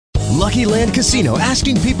Lucky Land Casino,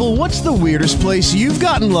 asking people, what's the weirdest place you've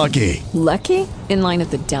gotten lucky? Lucky? In line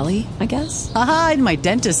at the deli, I guess? Aha, in my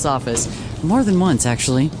dentist's office. More than once,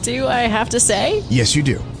 actually. Do I have to say? Yes, you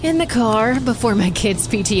do. In the car before my kids'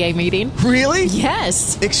 PTA meeting. Really?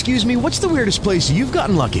 Yes. Excuse me, what's the weirdest place you've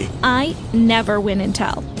gotten lucky? I never win and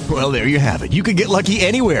tell. Well, there you have it. You can get lucky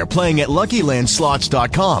anywhere, playing at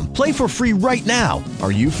LuckyLandSlots.com. Play for free right now.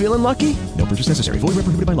 Are you feeling lucky? No purchase necessary. Void where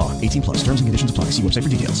prohibited by law. 18 plus. Terms and conditions apply. See website for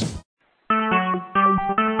details.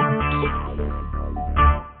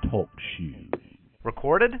 Talk shoes.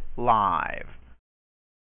 Recorded live.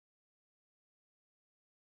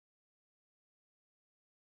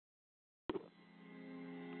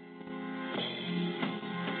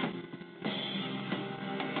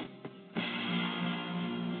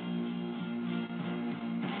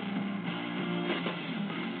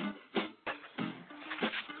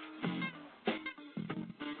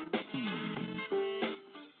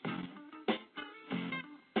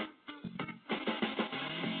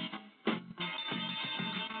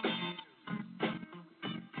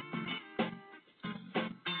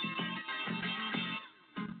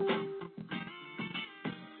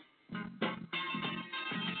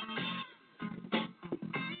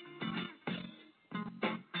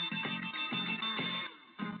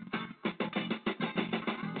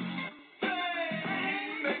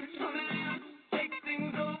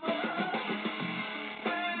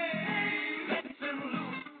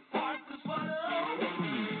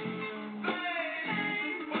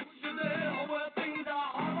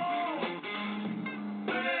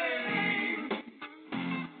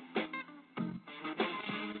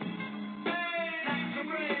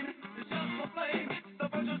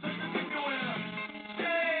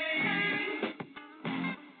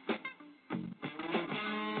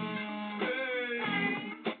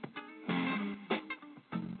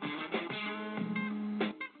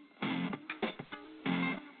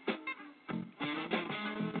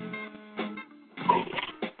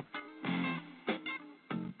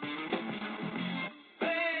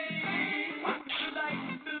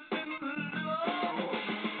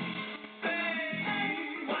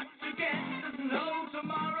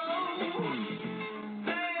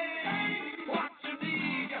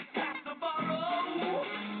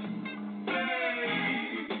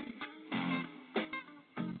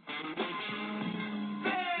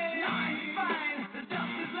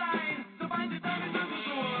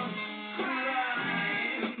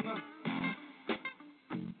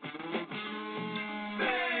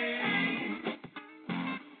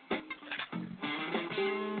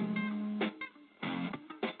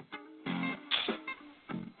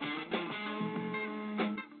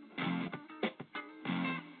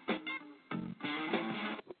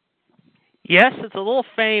 Yes, it's a little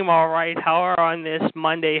fame, all right. However, on this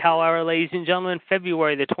Monday, however, ladies and gentlemen,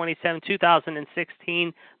 February the 27th,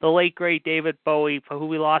 2016, the late, great David Bowie, for who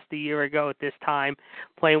we lost a year ago at this time,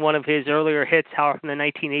 playing one of his earlier hits, however, from the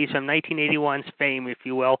 1980s, from 1981's fame, if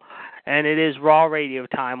you will. And it is Raw Radio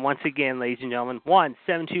time. Once again, ladies and gentlemen,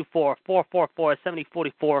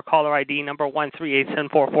 1-724-444-7044, caller ID number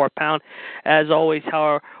 138744#. As always,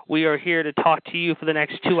 however, we are here to talk to you for the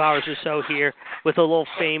next 2 hours or so here with a little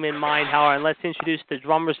fame in mind, however. And let's introduce the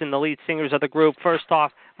drummers and the lead singers of the group. First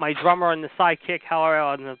off, my drummer and the sidekick, however,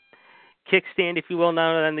 on the kickstand, if you will,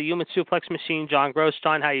 known as the Human Suplex Machine, John Gross.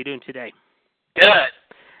 John, how are you doing today? Good.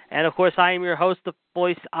 And, of course, I am your host, the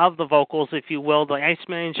voice of the vocals, if you will, the Ice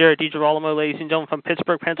Manager, D. Girolamo, ladies and gentlemen, from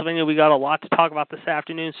Pittsburgh, Pennsylvania. We got a lot to talk about this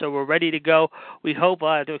afternoon, so we're ready to go. We hope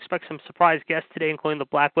to expect some surprise guests today, including the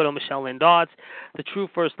Black Widow, Michelle Lynn Dodds, the true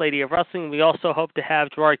First Lady of Wrestling. We also hope to have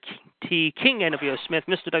Gerard T. King, NWO Smith,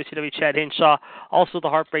 Mr. WCW Chad Hinshaw, also the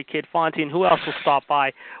Heartbreak Kid Fonte, and who else will stop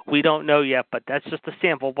by? We don't know yet, but that's just a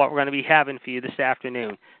sample of what we're going to be having for you this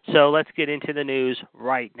afternoon. So let's get into the news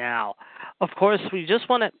right now. Of course, we just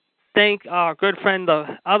want to thank our good friend,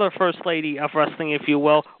 the other First Lady of Wrestling, if you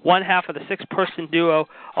will, one half of the six-person duo,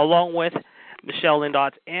 along with Michelle Lynn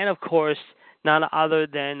Dodds, and, of course, none other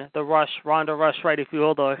than the Rush, Rhonda Rush, right, if you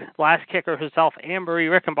will, the last kicker herself, Anne-Marie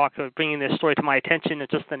Rickenbacker, bringing this story to my attention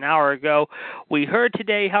just an hour ago. We heard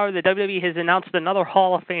today, however, the WWE has announced another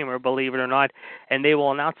Hall of Famer, believe it or not, and they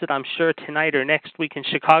will announce it, I'm sure, tonight or next week in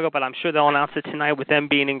Chicago, but I'm sure they'll announce it tonight with them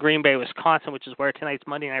being in Green Bay, Wisconsin, which is where tonight's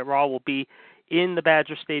Monday Night Raw will be, in the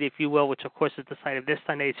Badger State, if you will, which, of course, is the site of this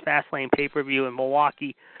Sunday's Fastlane pay-per-view in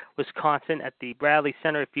Milwaukee, Wisconsin, at the Bradley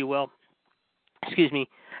Center, if you will. Excuse me.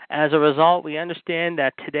 As a result, we understand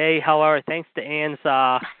that today, however, thanks to Anne's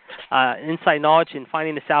inside knowledge in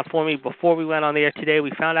finding this out for me before we went on the air today.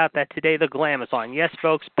 We found out that today the Glam is on. Yes,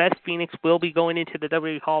 folks, Beth Phoenix will be going into the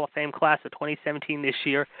WWE Hall of Fame class of 2017 this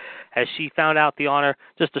year, as she found out the honor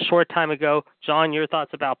just a short time ago. John, your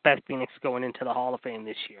thoughts about Beth Phoenix going into the Hall of Fame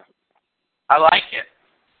this year? I like it.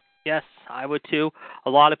 Yes, I would too. A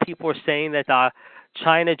lot of people are saying that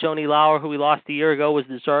China Joni Lauer, who we lost a year ago, was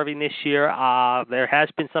deserving this year. There has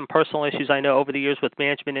been some personal issues, I know, over the years with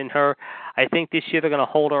management and her. I think this year they're going to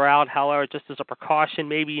hold her out, however, just as a precaution.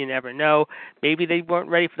 Maybe, you never know. Maybe they weren't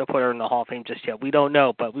ready to put her in the Hall of Fame just yet. We don't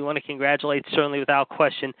know, but we want to congratulate, certainly without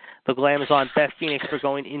question, the Glam is on Beth Phoenix for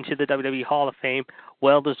going into the WWE Hall of Fame.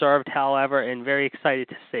 Well-deserved, however, and very excited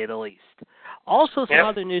to say the least. Also, some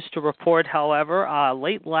other news to report, however.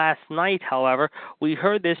 Late last night, however, we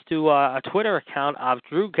heard this through a Twitter account of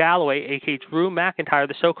Drew Galloway, a.k.a. Drew McIntyre,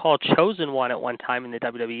 the so-called Chosen One at one time in the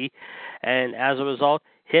WWE. And as a result,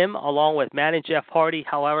 him, along with Matt and Jeff Hardy,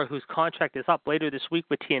 however, whose contract is up later this week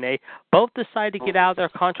with TNA, both decided to get out of their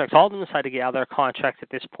contracts. All of them decided to get out of their contracts at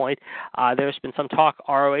this point. There's been some talk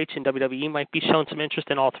ROH and WWE might be showing some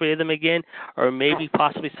interest in all three of them again, or maybe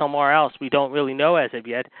possibly somewhere else. We don't really know as of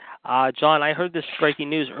yet. John, I heard this breaking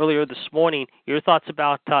news earlier this morning. Your thoughts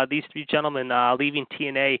about these three gentlemen leaving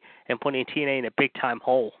TNA and putting TNA in a big-time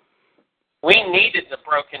hole? We needed the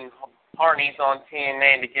broken harneys on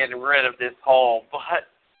TNA to get rid of this hole, but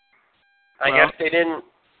I guess they didn't.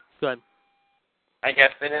 Good. I guess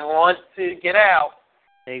they didn't want to get out.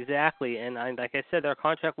 Exactly, and like I said, their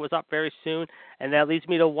contract was up very soon, and that leads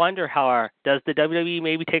me to wonder, however, does the WWE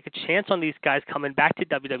maybe take a chance on these guys coming back to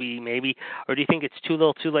WWE maybe, or do you think it's too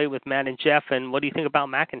little too late with Matt and Jeff, and what do you think about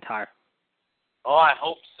McIntyre? Oh, I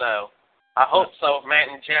hope so. I hope so with Matt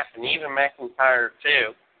and Jeff, and even McIntyre,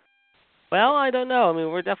 too. Well, I don't know. I mean,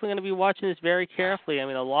 we're definitely going to be watching this very carefully. I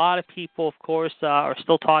mean, a lot of people, of course, are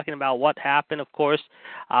still talking about what happened, of course.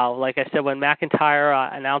 Like I said, when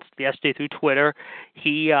McIntyre announced yesterday through Twitter,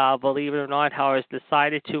 he, believe it or not, has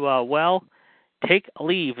decided to, take a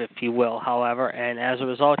leave, if you will, however, and as a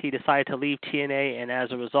result, he decided to leave TNA, and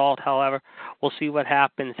as a result, however, we'll see what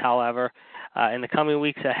happens, however, in the coming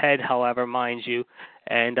weeks ahead, however, mind you.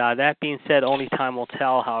 And that being said, only time will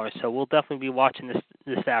tell, however, so we'll definitely be watching this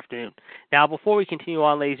afternoon. Now, before we continue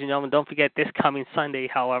on, ladies and gentlemen, don't forget this coming Sunday,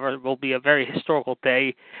 however, will be a very historical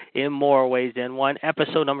day in more ways than one.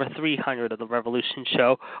 Episode number 300 of the Revolution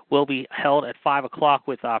Show will be held at 5 o'clock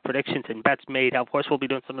with predictions and bets made. Of course, we'll be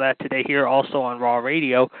doing some of that today here also on Raw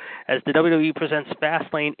Radio as the WWE presents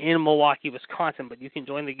Fastlane in Milwaukee, Wisconsin, but you can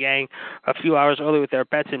join the gang a few hours early with their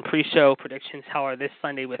bets and pre-show predictions, however, this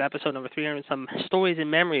Sunday with episode number 300, some stories and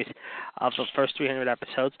memories of the first 300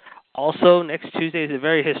 episodes. Also, next Tuesday is a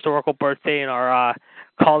very historical birthday in our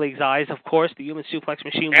colleague's eyes, of course. The Human Suplex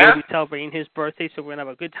Machine will be celebrating his birthday, so we're going to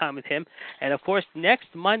have a good time with him. And, of course, next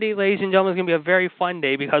Monday, ladies and gentlemen, is going to be a very fun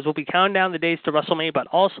day because we'll be counting down the days to WrestleMania. But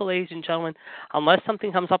also, ladies and gentlemen, unless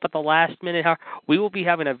something comes up at the last minute, we will be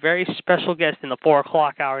having a very special guest in the 4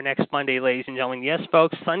 o'clock hour next Monday, ladies and gentlemen. Yes,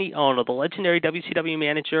 folks, Sonny Ono, the legendary WCW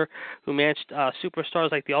manager who managed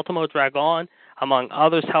superstars like the Ultimo Dragon, among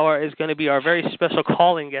others, however, is going to be our very special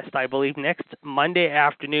calling guest, I believe, next Monday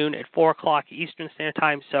afternoon at 4 o'clock Eastern Standard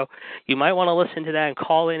Time. So you might want to listen to that and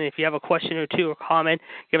call in. If you have a question or two or comment,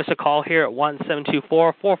 give us a call here at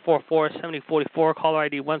 1-724-444-7044, caller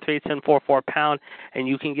ID 138744#, and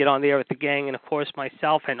you can get on the air with the gang and, of course,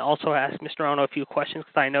 myself, and also ask Mr. Ono a few questions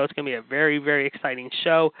because I know it's going to be a very, very exciting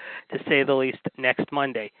show, to say the least, next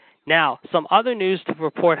Monday. Now, some other news to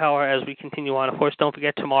report, however, as we continue on. Of course, don't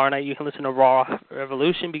forget tomorrow night you can listen to Raw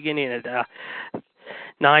Revolution beginning at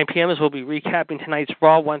 9 p.m. as we'll be recapping tonight's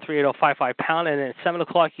Raw 138055#, and at 7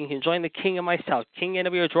 o'clock you can join the King and myself, King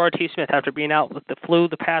NWO Gerard T. Smith, after being out with the flu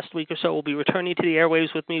the past week or so. Will be returning to the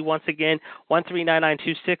airwaves with me once again,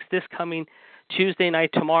 139926 this coming Tuesday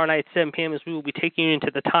night, tomorrow night, 7 p.m., as we will be taking you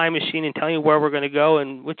into the time machine and telling you where we're going to go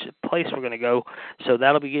and which place we're going to go. So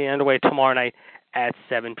that'll be getting underway tomorrow night at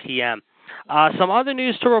 7 p.m. Some other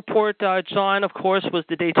news to report, John, of course, was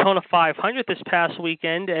the Daytona 500 this past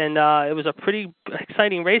weekend, and it was a pretty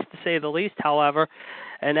exciting race, to say the least, however.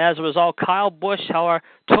 And as a result, Kyle Busch, however,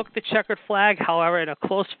 took the checkered flag, however, in a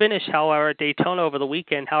close finish, however, at Daytona over the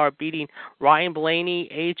weekend, however, beating Ryan Blaney,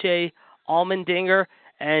 A.J. Allmendinger,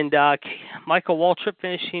 and Michael Waltrip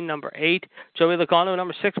finishing number 8, Joey Logano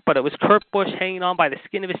number 6, but it was Kurt Busch hanging on by the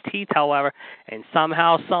skin of his teeth, however, and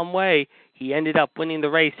somehow, some way, he ended up winning the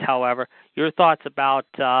race, however. Your thoughts about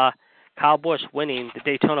Kyle Busch winning the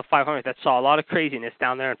Daytona 500 that saw a lot of craziness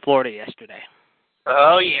down there in Florida yesterday?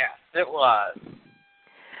 Oh, yes, it was.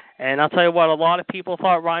 And I'll tell you what, a lot of people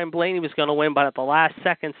thought Ryan Blaney was going to win, but at the last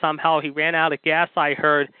second, somehow he ran out of gas, I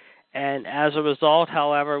heard, And as a result,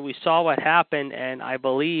 however, we saw what happened, and I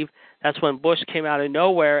believe that's when Busch came out of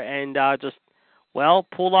nowhere and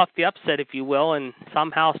pulled off the upset, if you will, and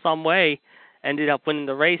somehow, some way, ended up winning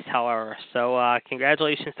the race, however. So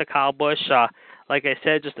congratulations to Kyle Busch. Like I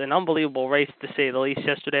said, just an unbelievable race, to say the least,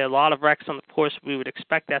 yesterday. A lot of wrecks on the course. We would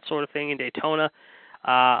expect that sort of thing in Daytona.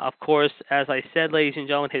 Of course, as I said, ladies and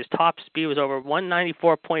gentlemen, his top speed was over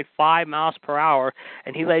 194.5 miles per hour,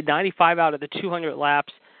 and he led 95 out of the 200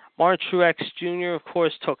 laps. Martin Truex Jr., of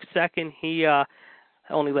course, took second. He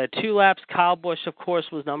only led 2 laps. Kyle Busch, of course,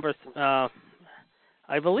 was number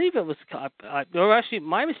I believe it was actually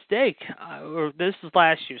my mistake. Or this is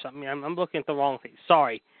last year's. I mean, I'm looking at the wrong thing.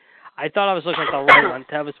 Sorry. I thought I was looking at the right one.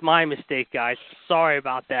 That was my mistake, guys. Sorry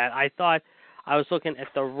about that. I thought I was looking at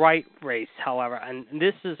the right race, however, and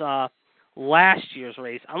this is last year's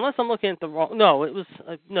race. Unless I'm looking at the wrong. No, it was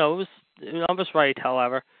I was right,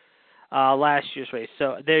 however. Last year's race.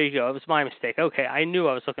 So there you go. It was my mistake. Okay, I knew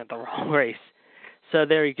I was looking at the wrong race. So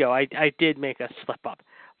there you go. I did make a slip up.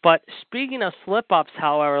 But speaking of slip-ups,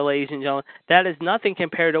 however, ladies and gentlemen, that is nothing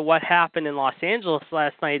compared to what happened in Los Angeles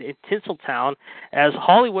last night in Tinseltown as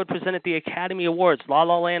Hollywood presented the Academy Awards. La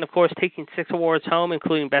La Land, of course, taking 6 awards home,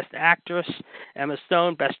 including Best Actress, Emma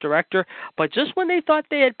Stone, Best Director. But just when they thought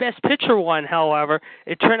they had Best Picture won, however,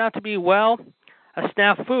 it turned out to be, a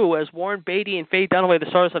snafu, as Warren Beatty and Faye Dunaway, the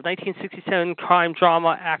stars of 1967 crime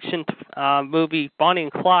drama action movie Bonnie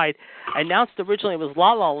and Clyde, announced originally it was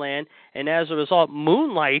La La Land, and as a result,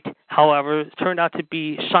 Moonlight, however, turned out to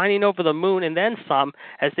be Shining Over the Moon and then some,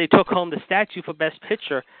 as they took home the statue for Best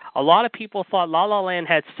Picture. A lot of people thought La La Land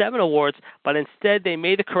had 7 awards, but instead they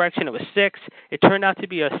made the correction. It was 6. It turned out to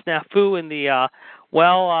be a snafu in the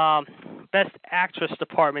Best Actress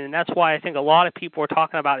department, and that's why I think a lot of people were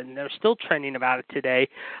talking about it, and they're still trending about it today.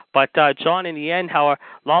 But, John, in the end, however,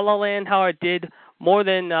 La La Land, however, did more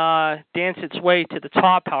than dance its way to the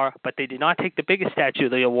top, however, but they did not take the biggest statue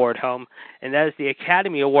of the award home, and that is the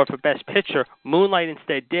Academy Award for Best Picture. Moonlight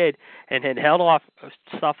instead did, and had held off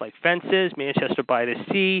stuff like Fences, Manchester by the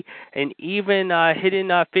Sea, and even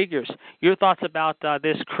Hidden Figures. Your thoughts about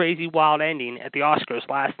this crazy, wild ending at the Oscars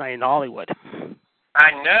last night in Hollywood?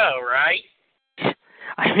 I know, right?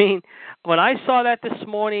 I mean, when I saw that this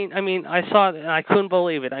morning, I saw it and I couldn't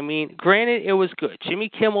believe it. I mean, granted, it was good. Jimmy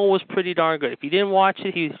Kimmel was pretty darn good. If you didn't watch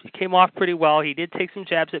it, he came off pretty well. He did take some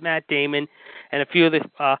jabs at Matt Damon, and a few of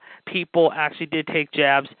the people actually did take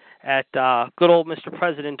jabs at good old Mr.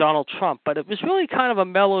 President Donald Trump. But it was really kind of a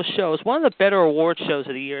mellow show. It was one of the better award shows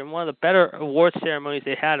of the year and one of the better award ceremonies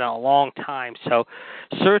they had in a long time. So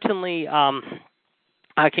certainly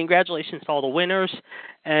congratulations to all the winners,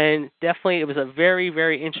 and definitely it was a very,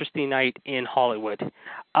 very interesting night in Hollywood.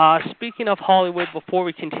 Speaking of Hollywood, before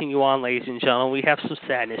we continue on, ladies and gentlemen, we have some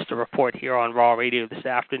sadness to report here on Raw Radio this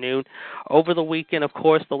afternoon. Over the weekend, of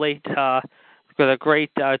course, the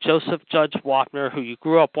great Joseph Judge Wapner, who you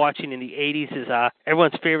grew up watching in the 80s, is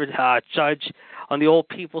everyone's favorite judge on the old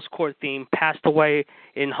People's Court theme, passed away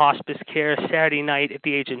in hospice care Saturday night at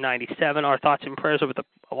the age of 97. Our thoughts and prayers are with the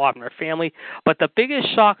Wapner family. But the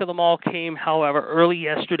biggest shock of them all came, however, early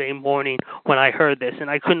yesterday morning when I heard this, and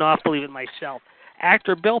I could not believe it myself.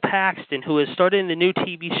 Actor Bill Paxton, who has started in the new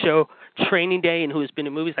TV show Training Day and who has been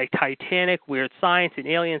in movies like Titanic, Weird Science, and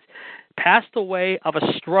Aliens, passed away of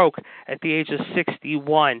a stroke at the age of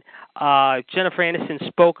 61. Jennifer Aniston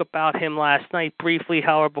spoke about him last night briefly,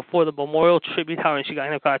 however, before the memorial tribute, however, and she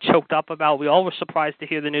kind of got choked up about it. We all were surprised to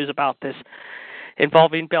hear the news about this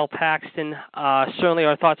involving Bill Paxton. Certainly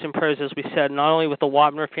our thoughts and prayers, as we said, not only with the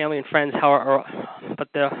Wapner family and friends, however, but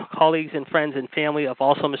the colleagues and friends and family of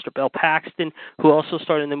also Mr. Bill Paxton, who also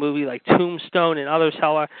starred in the movie like Tombstone and others,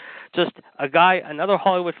 however. Just a guy, another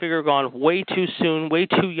Hollywood figure gone way too soon, way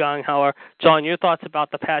too young, however. John, your thoughts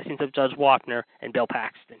about the passings of Judge Wapner and Bill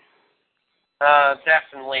Paxton?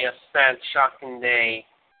 Definitely a sad, shocking day,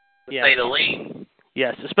 to say the least.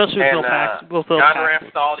 Yes, especially with Bill Paxton. God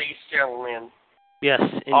rest all these gentlemen. Yes,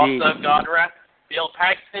 indeed. Also, God rest Bill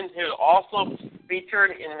Paxton, who also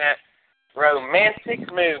featured in that romantic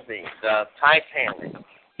movie, the Titanic.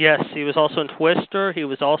 Yes, he was also in Twister. He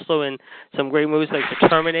was also in some great movies like The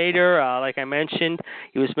Terminator, like I mentioned.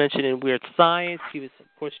 He was mentioned in Weird Science. He was, of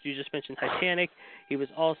course, you just mentioned Titanic. He was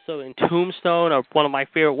also in Tombstone, or one of my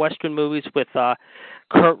favorite Western movies with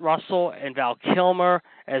Kurt Russell and Val Kilmer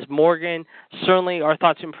as Morgan. Certainly our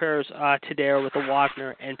thoughts and prayers today are with the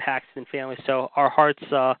Wapner and Paxton family. So our hearts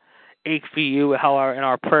ache for you, however, and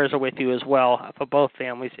our prayers are with you as well for both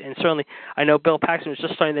families. And certainly, I know Bill Paxton was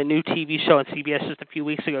just starting the new TV show on CBS just a few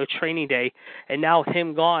weeks ago, Training Day, and now with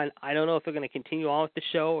him gone, I don't know if they're going to continue on with the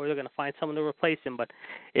show or they're going to find someone to replace him, but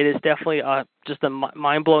it is definitely just a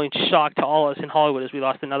mind-blowing shock to all of us in Hollywood as we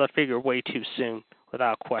lost another figure way too soon,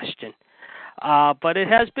 without question. But it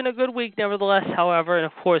has been a good week, nevertheless, however, and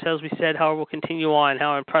of course, as we said, however, we'll continue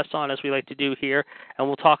on, press on as we like to do here, and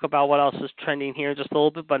we'll talk about what else is trending here in just a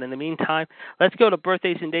little bit, but in the meantime, let's go to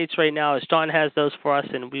birthdays and dates right now, as John has those for us,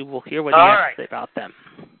 and we will hear what he has to say about them.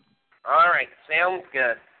 All right, sounds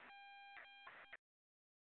good.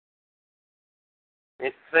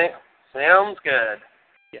 It sounds good.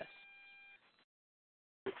 Yes.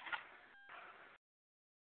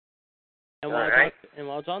 And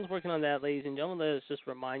while John's working on that, ladies and gentlemen, let us just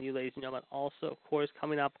remind you, ladies and gentlemen, also, of course,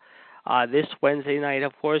 coming up this Wednesday night,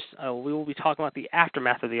 of course, we will be talking about the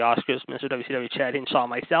aftermath of the Oscars. Mr. WCW Chad Hinshaw and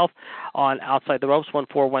myself on Outside the Ropes,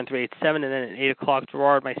 141387, and then at 8 o'clock,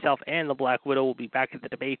 Gerard, myself, and the Black Widow will be back at the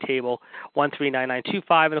debate table,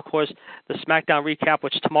 139925. And, of course, the SmackDown recap,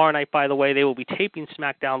 which tomorrow night, by the way, they will be taping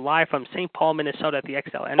SmackDown live from St. Paul, Minnesota at the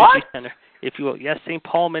XL Energy Center, if you will. Yes, St.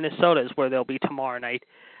 Paul, Minnesota is where they'll be tomorrow night.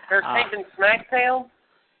 They're taping SmackDown?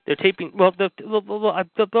 They're taping, well,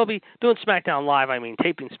 they'll be doing SmackDown Live,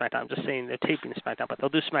 taping SmackDown. I'm just saying they're taping SmackDown, but they'll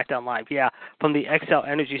do SmackDown Live, from the XL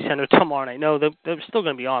Energy Center tomorrow night. No, they're still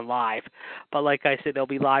going to be on live, but like I said, they'll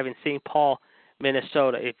be live in St. Paul,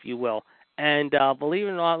 Minnesota, if you will. And believe it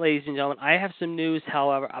or not, ladies and gentlemen, I have some news,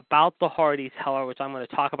 however, about the Hardys, however, which I'm going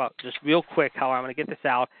to talk about just real quick, however, I'm going to get this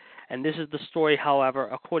out. And this is the story, however,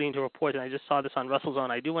 according to reports, and I just saw this on WrestleZone.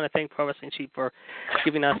 I do want to thank Pro Wrestling Sheet for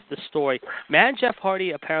giving us the story. Matt and Jeff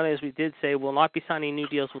Hardy, apparently, as we did say, will not be signing new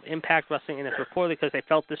deals with Impact Wrestling, and it's reportedly because they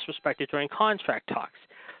felt disrespected during contract talks.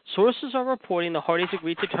 Sources are reporting the Hardys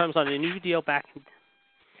agreed to terms on a new deal back in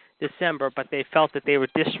December, but they felt that they were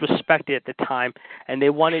disrespected at the time, and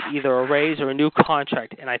they wanted either a raise or a new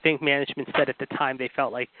contract. And I think management said at the time they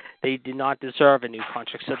felt like they did not deserve a new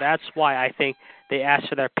contract. So that's why I think they asked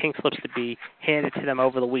for their pink slips to be handed to them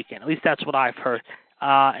over the weekend. At least that's what I've heard.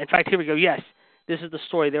 In fact, here we go. Yes, this is the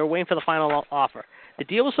story. They were waiting for the final offer. The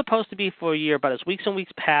deal was supposed to be for a year, but as weeks and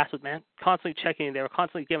weeks passed, with Matt constantly checking, they were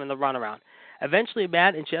constantly given the runaround. Eventually,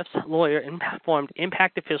 Matt and Jeff's lawyer informed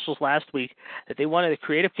Impact officials last week that they wanted a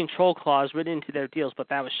creative control clause written into their deals, but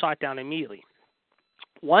that was shot down immediately.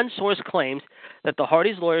 One source claims that the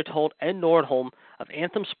Hardys' lawyer told Ed Nordholm of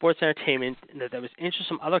Anthem Sports Entertainment that there was interest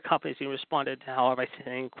from other companies. He responded, however, by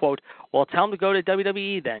saying, quote, "Well, tell him to go to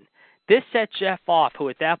WWE then." This set Jeff off, who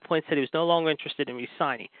at that point said he was no longer interested in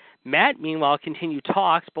re-signing. Matt, meanwhile, continued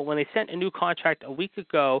talks, but when they sent a new contract a week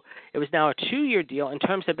ago, it was now a 2-year deal, and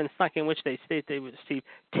terms had been snuck in which they stated they would receive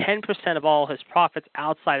 10% of all his profits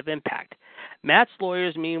outside of Impact. Matt's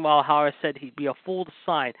lawyers, meanwhile, however, said he'd be a fool to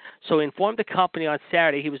sign, so he informed the company on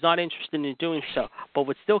Saturday he was not interested in doing so, but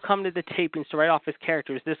would still come to the tapings to write off his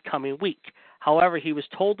characters this coming week. However, he was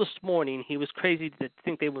told this morning he was crazy to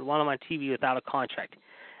think they would want him on TV without a contract.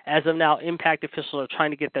 As of now, Impact officials are trying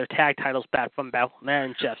to get their tag titles back from Matt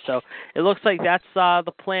and Jeff. So it looks like that's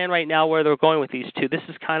the plan right now where they're going with these two. This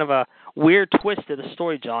is kind of a weird twist to the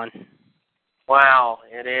story, John. Wow,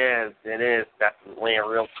 it is. It is definitely a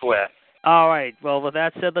real twist. All right. Well, with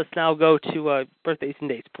that said, let's now go to birthdays and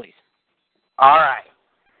dates, please. All right.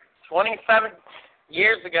 27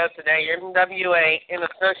 years ago today, NWA, in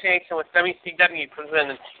association with WCW,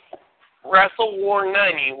 presented Wrestle War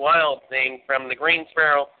 90 Wild Thing from the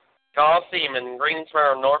Greensboro Coliseum in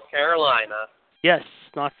Greensboro, North Carolina. Yes,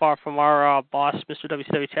 not far from our boss, Mr.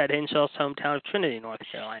 WCW Chad Hinshaw's hometown of Trinity, North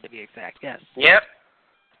Carolina, to be exact, yes. Yep.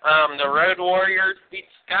 The Road Warriors beat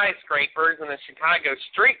Skyscrapers in the Chicago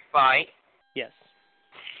Street Fight. Yes.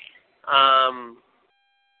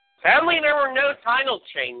 Sadly, there were no title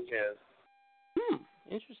changes.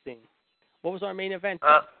 Interesting. What was our main event?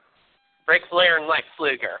 Ric Flair and Lex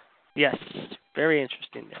Luger. Yes, very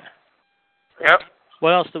interesting there. Yep.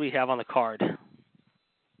 What else do we have on the card?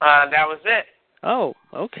 That was it. Oh,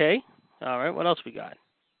 okay. All right, what else we got?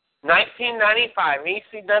 1995,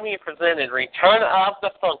 ECW presented Return of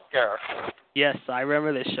the Funker. Yes, I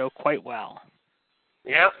remember this show quite well.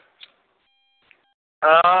 Yep.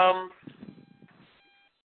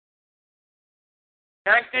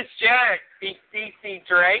 Cactus Jack beat DC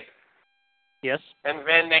Drake. Yes. And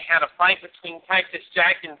then they had a fight between Cactus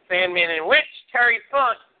Jack and Sandman, in which Terry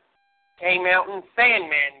Funk came out in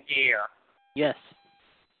Sandman gear. Yes.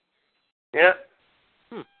 Yep.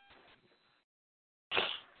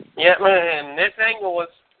 Yep, and this angle was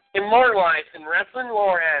immortalized in wrestling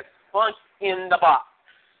lore as Funk in the Box.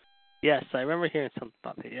 Yes, I remember hearing something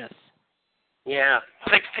about that, yes. Yeah,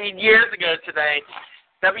 16 years ago today,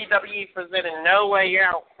 WWE presented No Way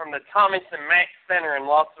Out from the Thomas and Mack Center in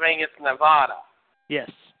Las Vegas, Nevada. Yes.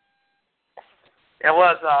 It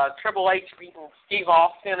was Triple H beating Steve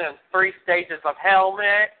Austin in 3 Stages of Hell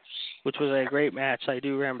match. Which was a great match. I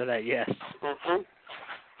do remember that, yes. Mm-hmm.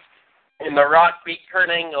 And The Rock beat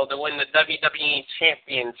Kurt Angle to win the WWE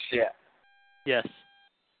Championship. Yes.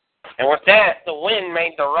 And with that, the win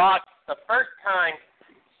made The Rock the first-time,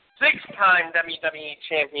 6-time WWE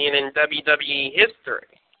champion in WWE history.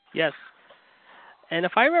 Yes. And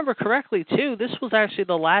if I remember correctly, too, this was actually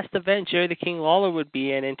the last event Jerry the King Lawler would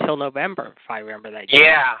be in until November, if I remember that.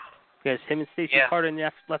 Yeah. Because him and Stacey Carter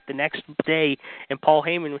left the next day, and Paul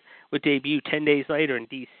Heyman would debut 10 days later in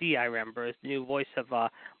D.C., I remember, as the new voice of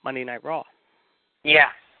Monday Night Raw. Yeah.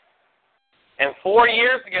 And 4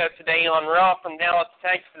 years ago today on Raw from Dallas,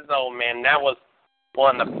 Texas, oh, man, that was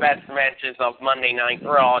one of the best matches of Monday Night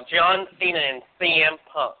Raw. John Cena and CM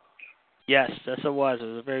Punk. Yes, yes, it was. It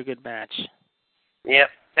was a very good match. Yep,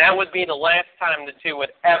 that would be the last time the two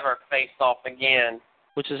would ever face off again.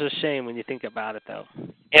 Which is a shame when you think about it, though.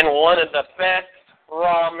 In one of the best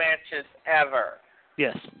Raw matches ever.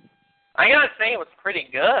 Yes. I gotta say, it was pretty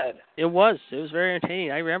good. It was. It was very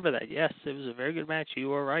entertaining. I remember that. Yes, it was a very good match. You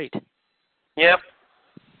were right. Yep.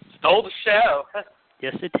 Stole the show.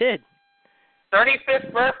 Yes, it did.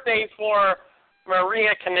 35th birthday for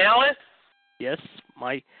Maria Kanellis. Yes,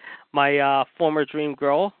 my former dream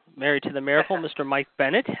girl, married to the miracle, Mr. Mike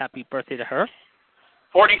Bennett. Happy birthday to her.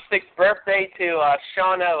 46th birthday to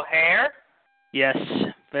Sean O'Hare. Yes,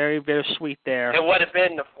 very, very sweet there. It would have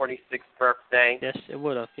been the 46th birthday. Yes, it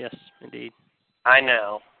would have. Yes, indeed. I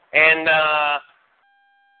know. And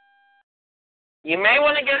you may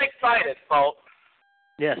want to get excited, folks.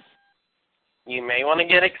 Yes. You may want to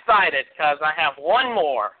get excited because I have one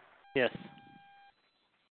more. Yes.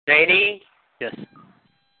 JD? Yes.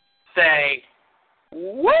 Say,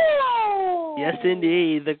 woo! Yes,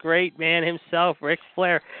 indeed. The great man himself, Ric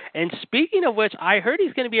Flair. And speaking of which, I heard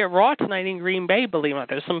he's going to be at Raw tonight in Green Bay, believe it or not.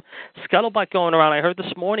 There's some scuttlebutt going around. I heard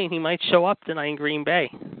this morning he might show up tonight in Green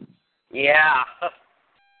Bay. Yeah.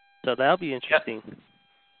 So that'll be interesting.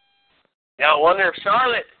 Yeah, I wonder if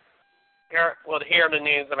Charlotte would hear the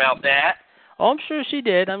news about that. Oh, I'm sure she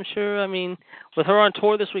did. I'm sure, with her on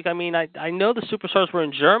tour this week, I know the Superstars were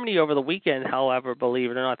in Germany over the weekend, however,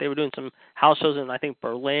 believe it or not. They were doing some house shows in, I think,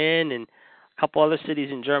 Berlin and a couple other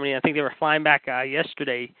cities in Germany. I think they were flying back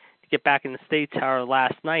yesterday to get back in the States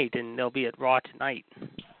last night, and they'll be at Raw tonight.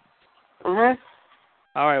 Mm-hmm.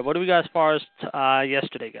 All right, what do we got as far as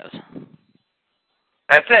yesterday goes?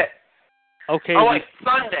 That's it. Okay. Oh, wait,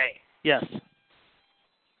 Sunday. Yes.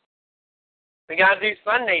 We got to do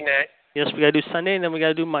Sunday next. Yes, we got to do Sunday, and then we got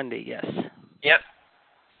to do Monday, yes. Yep.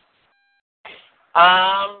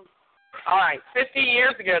 All right, 50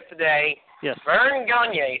 years ago today, yes, Vern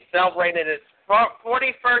Gagne celebrated his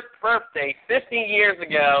 41st birthday 50 years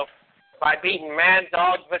ago by beating Mad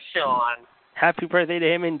Dog Vachon. Happy birthday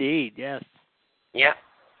to him indeed, yes. Yep.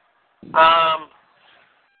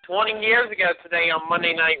 20 years ago today on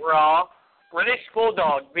Monday Night Raw, British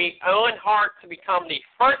Bulldog beat Owen Hart to become the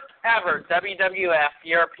first ever WWF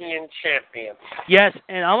European Champion. Yes,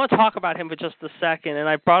 and I want to talk about him for just a second. And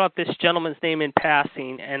I brought up this gentleman's name in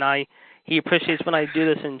passing, and he appreciates when I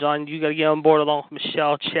do this. And John, you got to get on board along with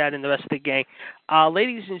Michelle, Chad, and the rest of the gang.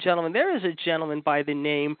 Ladies and gentlemen, there is a gentleman by the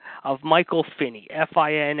name of Michael Finney,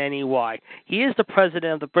 Finney. He is the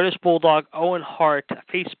president of the British Bulldog Owen Hart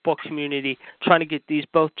Facebook community, trying to get these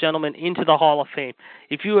both gentlemen into the Hall of Fame.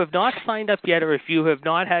 If you have not signed up yet, or if you have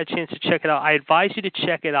not had a chance to check it out, I advise you to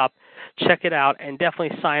check it out, and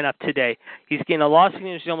definitely sign up today. He's getting a lot of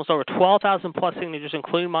signatures, almost over 12,000 plus signatures,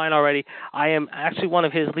 including mine already. I am actually one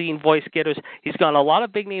of his leading voice getters. He's gotten a lot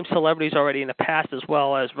of big-name celebrities already in the past, as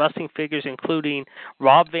well as wrestling figures, including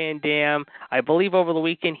Rob Van Dam. I believe over the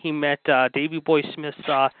weekend he met Davey Boy Smith's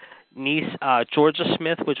niece, Georgia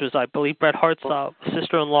Smith, which was, I believe, Bret Hart's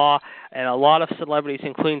sister-in-law, and a lot of celebrities,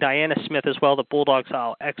 including Diana Smith as well, the Bulldog's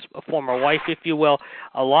former wife, if you will.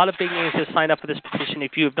 A lot of big names have signed up for this petition.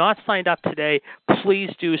 If you have not signed up today, please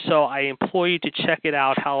do so. I implore you to check it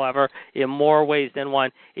out, however, in more ways than one.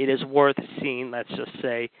 It is worth seeing, let's just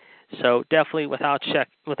say. So definitely, without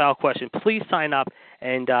question, please sign up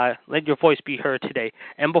and let your voice be heard today.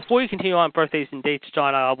 And before you continue on birthdays and dates,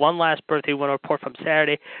 John, one last birthday winner report from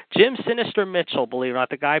Saturday. Jim Sinister Mitchell, believe it or not,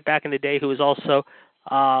 the guy back in the day who was also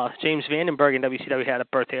James Vandenberg in WCW, had a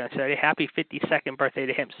birthday on Saturday. Happy 52nd birthday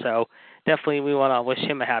to him. So definitely we want to wish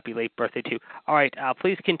him a happy late birthday, too. All right,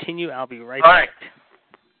 please continue. I'll be right back.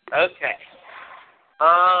 All right. Okay.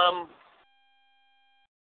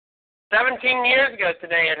 17 years ago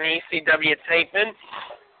today at an ECW taping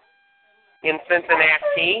in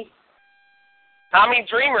Cincinnati, Tommy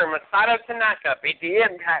Dreamer and Masato Tanaka beat the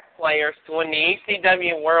Impact Players to win the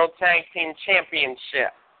ECW World Tag Team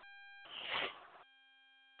Championship.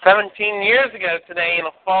 17 years ago today in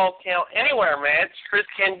a Fall Count Anywhere match, Chris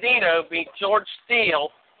Candido beat George Steele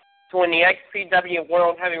to win the XPW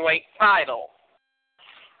World Heavyweight title.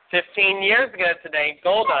 15 years ago today,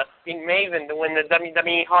 Goldust beat Maven to win the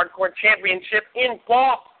WWE Hardcore Championship in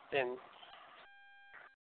Boston.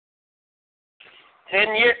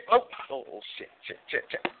 10 years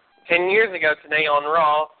ago today on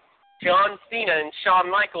Raw, John Cena and Shawn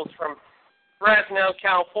Michaels from Fresno,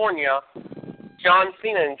 California. John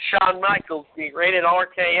Cena and Shawn Michaels beat Rated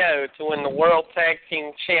RKO to win the World Tag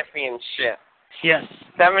Team Championship. Yes.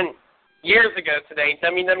 7 years ago today,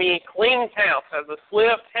 WWE cleaned house as a slew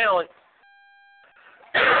of talent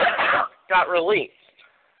got released.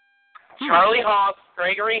 Charlie Haas,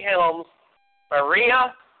 Gregory Helms,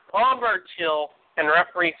 Maria, Paul Burchill, and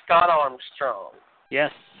referee Scott Armstrong.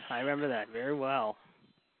 Yes, I remember that very well.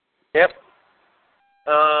 Yep.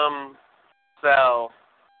 So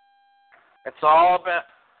it's all about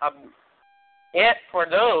it for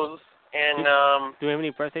those. And do we have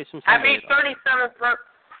any birthdays from happy somebody? 37th birthday.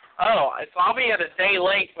 Oh, so I'll be at a day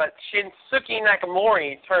late, but Shinsuke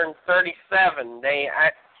Nakamori turned 37. They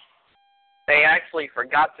actually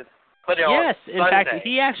forgot to put it on Sunday. Yes, in fact,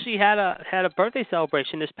 he actually had a birthday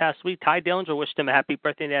celebration this past week. Ty Dillinger wished him a happy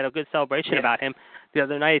birthday, and they had a good celebration about him the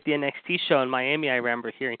other night at the NXT show in Miami, I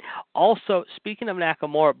remember hearing. Also, speaking of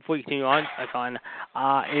Nakamura, before you continue on,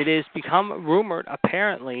 it has become rumored,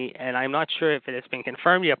 apparently, and I'm not sure if it has been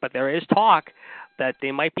confirmed yet, but there is talk that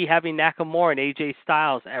they might be having Nakamura and AJ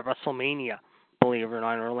Styles at WrestleMania, believe it or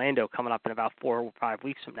not, in Orlando, coming up in about 4 or 5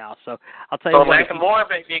 weeks from now. So I'll tell you what. Nakamura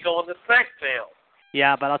may be going to SmackDown.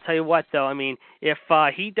 Yeah, but I'll tell you what, though. I mean, if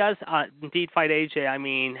he does indeed fight AJ, I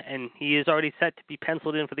mean, and he is already set to be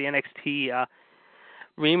penciled in for the NXT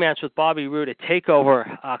rematch with Bobby Roode at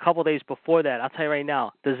TakeOver a couple days before that, I'll tell you right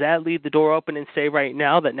now, does that leave the door open and say right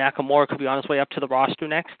now that Nakamura could be on his way up to the roster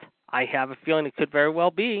next? I have a feeling it could very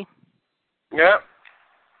well be. Yeah.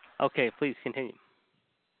 Okay, please continue.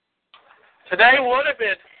 Today would have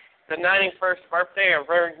been the 91st birthday of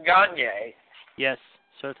Vern Gagne. Yes,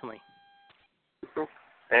 certainly.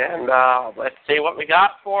 And let's see what we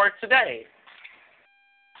got for today.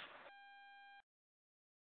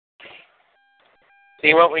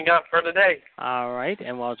 See what we got for today. All right,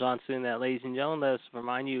 and while John's doing that, ladies and gentlemen, let's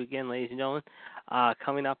remind you again, ladies and gentlemen,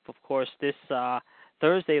 coming up, of course, this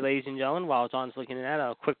Thursday, ladies and gentlemen, while John's looking at that,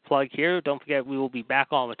 a quick plug here. Don't forget, we will be back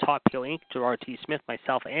on with Top Heel Inc. Gerard T. Smith,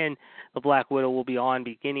 myself, and the Black Widow will be on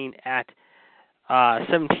beginning at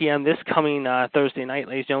 7 p.m. this coming Thursday night,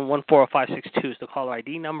 ladies and gentlemen. 140562 is the caller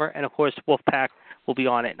ID number. And, of course, Wolfpack will be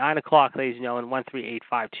on at 9 o'clock, ladies and gentlemen,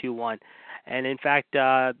 138521. And, in fact,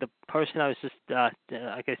 the person I was just,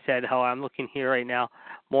 like I said, how I'm looking here right now,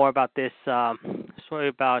 more about this story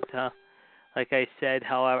about, like I said,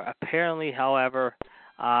 however, apparently, however,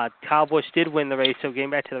 Kyle Busch did win the race, so getting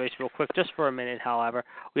back to the race real quick just for a minute, however.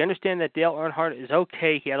 We understand that Dale Earnhardt is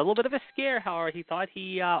okay. He had a little bit of a scare, however. He thought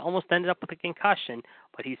he almost ended up with a concussion,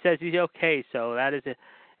 but he says he's okay, so that is an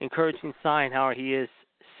encouraging sign, however. He is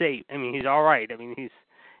safe. I mean, he's all right. I mean, he's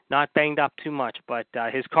not banged up too much, but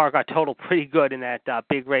his car got totaled pretty good in that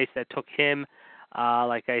big race that took him,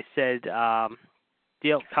 like I said,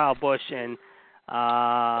 Kyle Busch and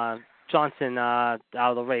Johnson out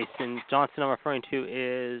of the race. And Johnson I'm referring to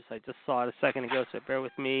is, I just saw it a second ago, so bear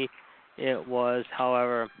with me. It was,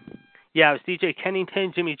 however, it was DJ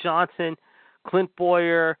Kennington, Jimmy Johnson, Clint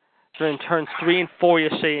Boyer during turns 3 and 4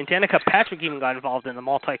 yesterday, and Danica Patrick even got involved in the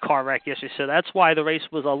multi-car wreck yesterday, so that's why the race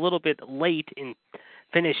was a little bit late in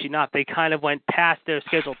finishing up. They kind of went past their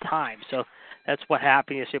scheduled time, so that's what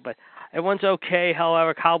happened yesterday. But everyone's okay.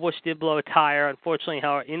 However, Kyle Busch did blow a tire, unfortunately,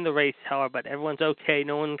 however, in the race, however, but everyone's okay.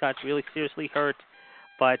 No one got really seriously hurt,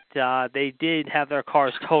 but they did have their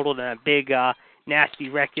cars totaled in a big, nasty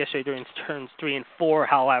wreck yesterday during turns 3 and 4,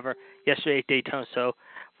 however, yesterday at Daytona. So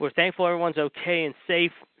we're thankful everyone's okay and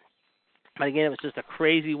safe. But again, it was just a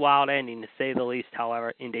crazy, wild ending, to say the least,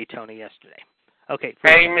 however, in Daytona yesterday. Okay.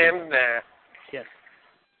 Amen there. Yes.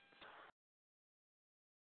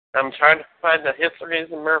 I'm trying to find the histories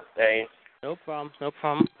and birthdays. No problem. No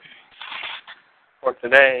problem. For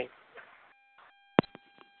today.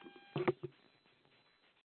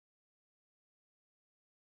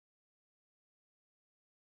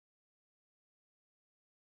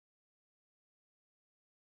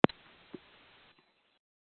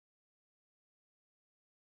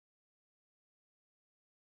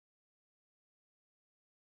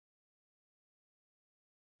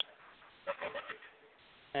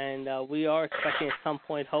 And we are expecting at some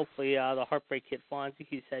point, hopefully, the Heartbreak Kid Fonzie.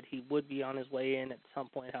 He said he would be on his way in at some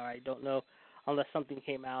point. I don't know unless something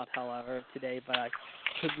came out, however, today. But I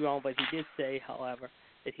could be wrong. But he did say, however,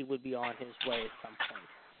 that he would be on his way at some point.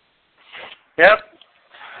 Yep.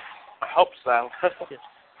 I hope so. Yes.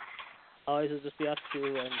 Always will just be us two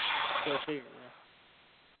and go figure.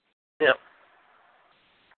 Yep.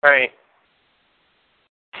 All right.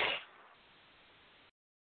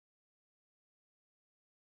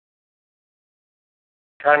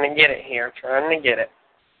 Trying to get it here. Trying to get it.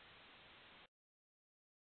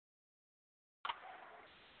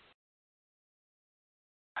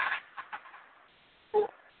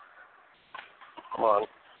 Come on.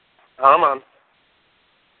 Come on.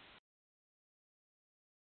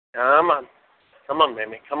 Come on. Come on,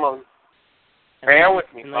 baby. Come on. Bear with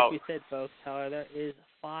me, and folks. like we said, folks, however, there is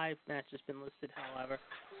 5 matches been listed, however.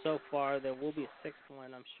 So far, there will be a 6th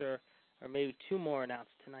one, I'm sure, or maybe 2 more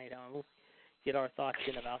announced tonight. We'll get our thoughts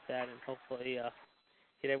in about that and hopefully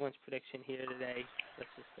get everyone's prediction here today, let's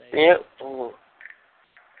just say. Yep.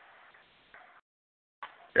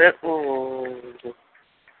 Yep.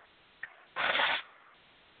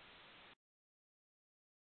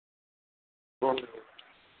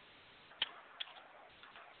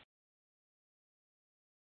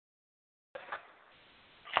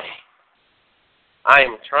 I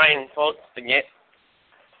am trying, folks, to get...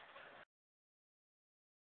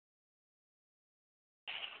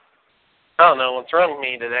 I don't know what's wrong with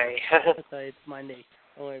me today. It's Monday.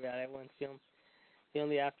 Don't worry about it. Everyone's feeling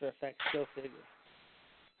the after effects. Go figure.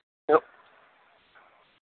 Yep.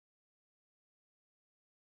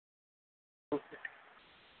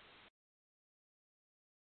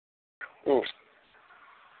 Mm.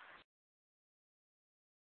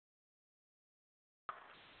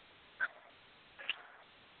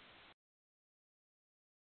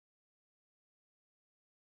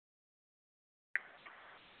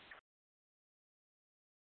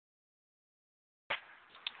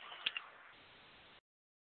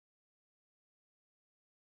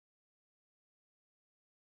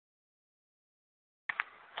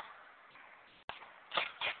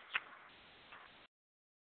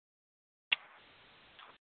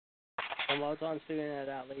 And while John's figuring that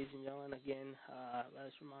out, ladies and gentlemen, again, let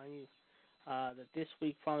us remind you that this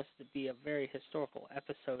week promises to be a very historical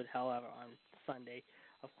episode, however, on Sunday.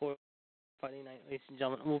 Of course, Friday night, ladies and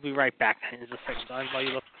gentlemen. We'll be right back in just a second. Don, while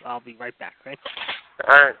you look, I'll be right back, right?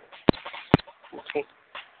 All right. Okay.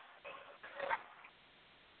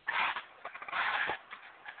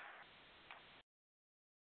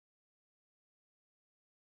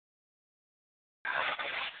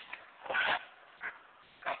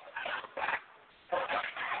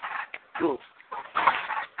 Ooh.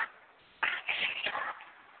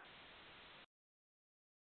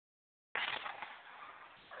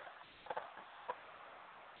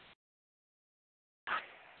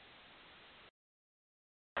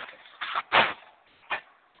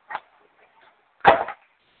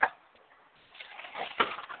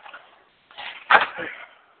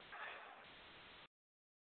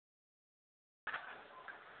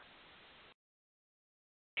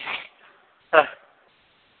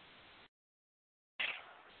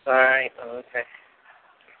 All right. Okay.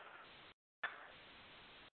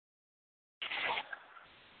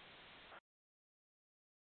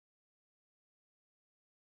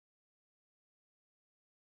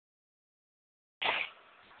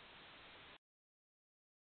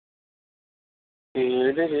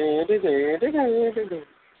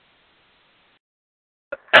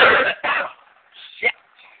 Shit.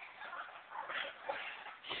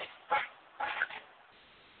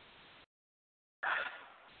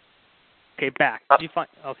 Okay, back. Did you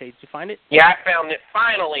find it? Yeah, I found it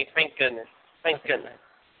finally. Thank goodness. Thank goodness.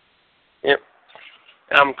 Yep.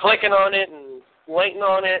 I'm clicking on it and waiting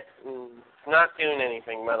on it and not doing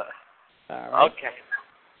anything, but All right. okay.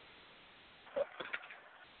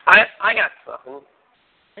 I got something.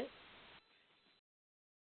 Okay.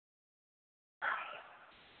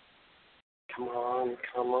 Come on,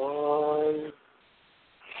 come on.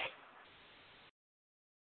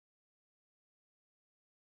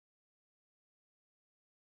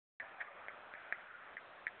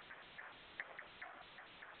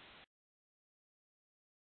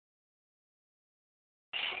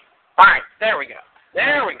 All right, there we go.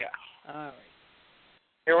 There we go. All right.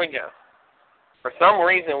 Here we go. For some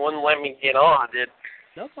reason, it wouldn't let me get on.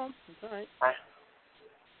 No problem. It's all right. I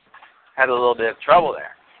had a little bit of trouble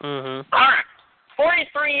there. Mm-hmm. All right.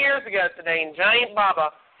 43 years ago today, Giant Baba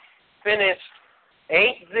finished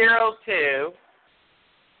 8-0-2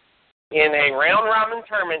 in a round-robin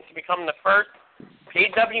tournament to become the first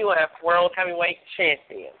PWF World Heavyweight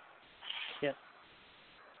Champion. Yes.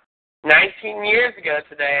 19 years ago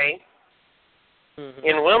today,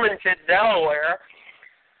 in Wilmington, Delaware,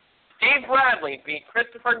 Steve Bradley beat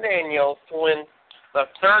Christopher Daniels to win the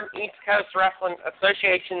third East Coast Wrestling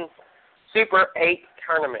Association Super 8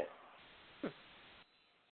 tournament.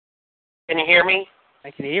 Can you hear me?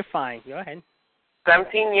 I can hear you fine. Go ahead.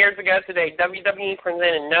 17 years ago today, WWE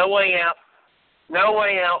presented No Way Out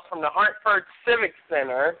from the Hartford Civic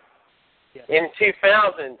Center in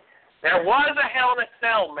 2000. There was a Hell in a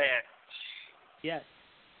Cell match. Yes.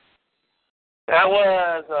 That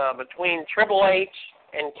was between Triple H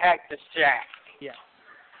and Cactus Jack. Yes.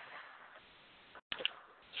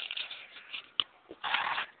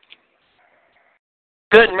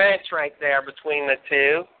 Good match right there between the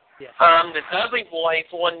two. Yes. The Dudley Boys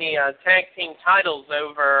won the tag team titles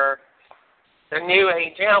over the New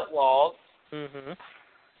Age Outlaws. Mm-hmm.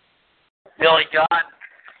 Billy God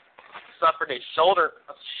suffered a shoulder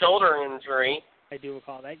injury. I do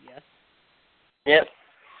recall that, yes. Yep.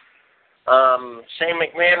 Shane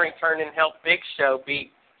McMahon returned and helped Big Show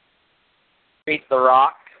beat The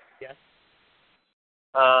Rock. Yes.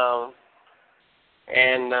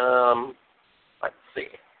 Let's see.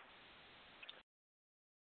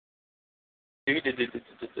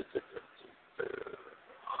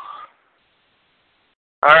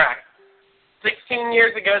 All right. 16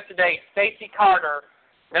 years ago today, Stacey Carter,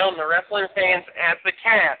 known to wrestling fans as the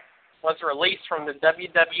Cat, was released from the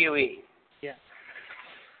WWE. Yes.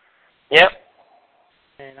 Yep.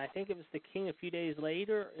 And I think it was the King a few days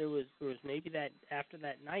later. It was maybe that after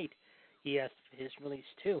that night he asked for his release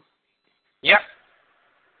too. Yep.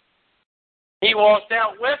 He walked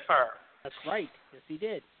out with her. That's right. Yes, he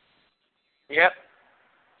did. Yep.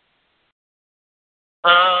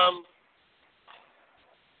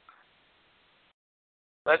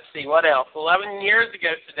 Let's see, what else? 11 years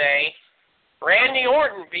ago today, Randy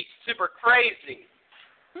Orton beat Super Crazy.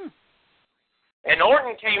 And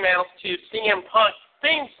Orton came out to CM Punk's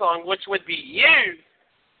theme song, which would be used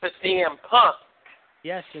to CM Punk.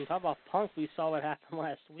 Yes, and talk about Punk, we saw what happened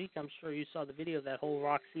last week. I'm sure you saw the video of that whole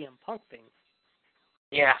Rock CM Punk thing.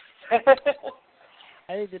 Yeah. I think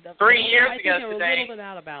 3 years ago today. They were a little bit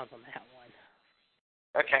out of bounds on that one.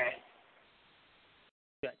 Okay.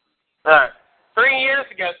 Good. All right. 3 years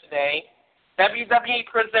ago today, WWE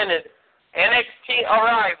presented NXT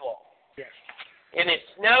Arrival. Yes. And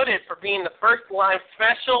it's noted for being the first live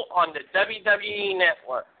special on the WWE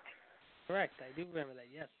Network. Correct. I do remember that,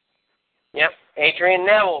 yes. Yep. Adrian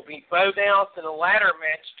Neville beat Bo Dallas in a ladder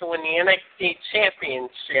match to win the NXT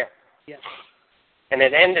Championship. Yes. And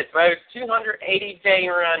it ended Bo's 280-day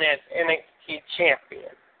run as NXT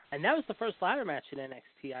Champion. And that was the first ladder match in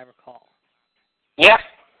NXT, I recall. Yep.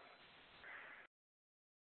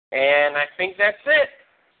 And I think that's it.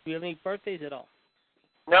 Do you have any birthdays at all?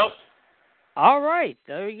 Nope. All right.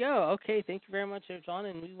 There we go. Okay. Thank you very much, John.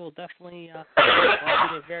 And we will definitely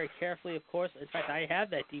watch it very carefully, of course. In fact, I have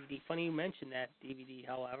that DVD. Funny you mentioned that DVD,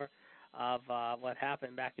 however, of what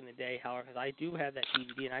happened back in the day, however, because I do have that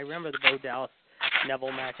DVD. And I remember the Bo Dallas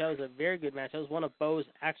Neville match. That was a very good match. That was one of Bo's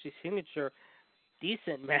actually signature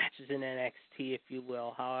decent matches in NXT, if you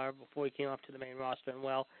will. However, before he came up to the main roster, and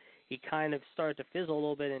well, he kind of started to fizzle a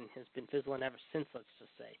little bit and has been fizzling ever since, let's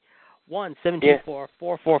just say.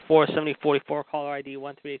 1-724-444-7044, caller ID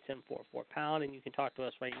 138-744-pound, and you can talk to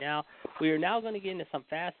us right now. We are now going to get into some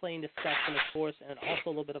fast lane discussion, of course, and also a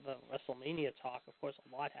little bit of a WrestleMania talk. Of course,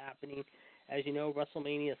 a lot happening. As you know,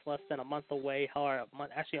 WrestleMania is less than a month away, however,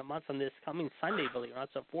 actually a month from this coming Sunday, believe it or not,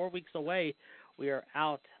 so 4 weeks away. We are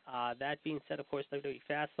out. That being said, of course, WWE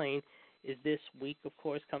Fastlane is this week, of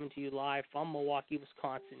course, coming to you live from Milwaukee,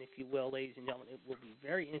 Wisconsin, if you will, ladies and gentlemen. It will be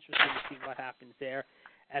very interesting to see what happens there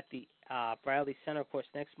at the Bradley Center. Of course,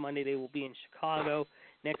 next Monday they will be in Chicago.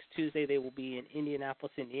 Next Tuesday they will be in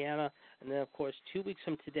Indianapolis, Indiana. And then, of course, 2 weeks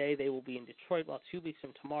from today they will be in Detroit. Well, 2 weeks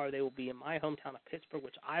from tomorrow they will be in my hometown of Pittsburgh,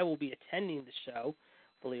 which I will be attending the show,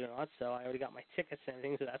 believe it or not. So I already got my tickets and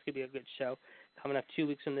everything, so that's going to be a good show. Coming up 2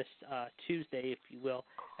 weeks from this Tuesday, if you will,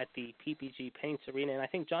 at the PPG Paints Arena. And I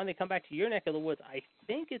think, John, they come back to your neck of the woods. I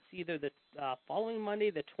think it's either the following Monday,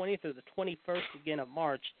 the 20th, or the 21st, again, of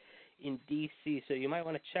March in D.C., so you might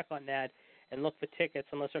want to check on that and look for tickets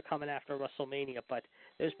unless they're coming after WrestleMania. But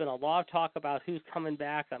there's been a lot of talk about who's coming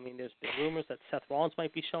back. I mean, there's been rumors that Seth Rollins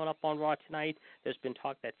might be showing up on Raw tonight. There's been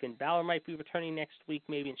talk that Finn Balor might be returning next week,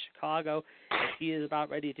 maybe in Chicago, if he is about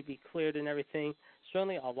ready to be cleared and everything.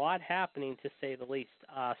 certainly a lot happening, to say the least.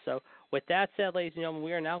 So with that said, ladies and gentlemen,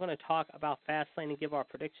 we are now going to talk about Fastlane and give our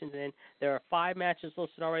predictions in. There are 5 matches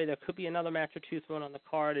listed already. There could be another match or two thrown on the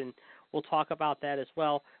card, and we'll talk about that as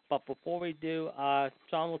well. But before we do,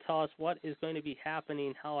 John will tell us what is going to be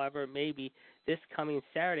happening, however, maybe this coming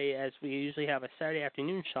Saturday, as we usually have a Saturday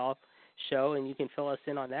afternoon show, and you can fill us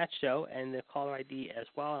in on that show and the caller ID as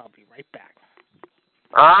well, and I'll be right back.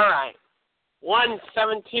 All right.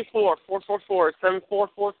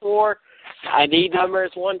 1-724-444-7444. ID number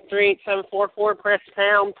is 138-744. Press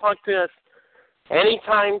pound. Talk to us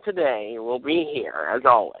anytime today. We'll be here, as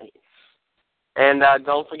always. And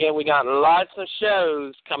don't forget, we got lots of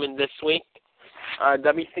shows coming this week.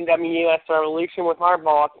 WCWUS Revolution with our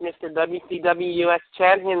boss, Mr. WCWUS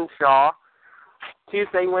Chad Henshaw,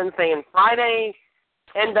 Tuesday, Wednesday, and Friday.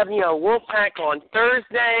 NWO Wolfpack on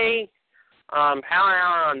Thursday. Power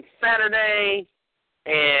Hour on Saturday.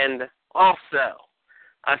 And also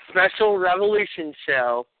a special Revolution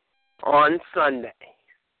show on Sunday.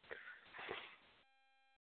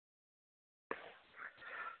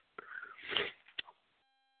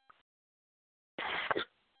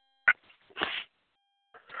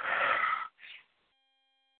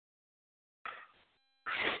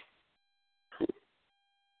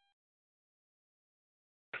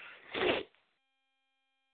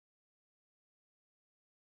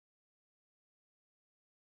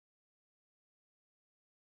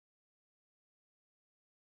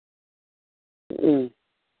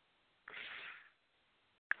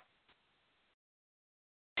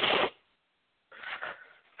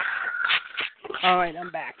 All right, I'm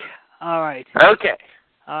back. All right. Okay.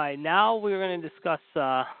 All right, now we're going to discuss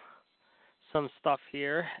some stuff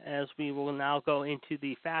here, as we will now go into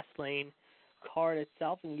the Fastlane card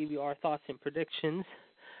itself and give you our thoughts and predictions.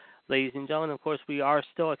 Ladies and gentlemen, of course, we are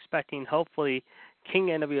still expecting, hopefully, King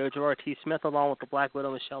NWO Gerard T. Smith, along with the Black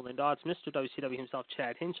Widow, Michelle Lynn Dodds. Mr. WCW himself,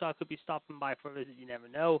 Chad Henshaw, could be stopping by for a visit. You never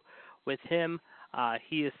know with him.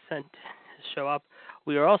 He is sent to show up.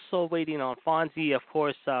 We are also waiting on Fonzie, of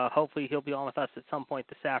course. Hopefully he'll be on with us at some point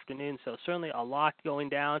this afternoon. So certainly a lot going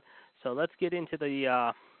down. So let's get into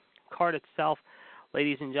the card itself,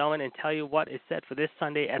 ladies and gentlemen, and tell you what is set for this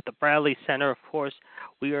Sunday at the Bradley Center. Of course,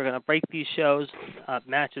 we are going to break these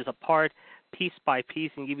matches apart, piece by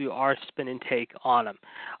piece, and give you our spin and take on them.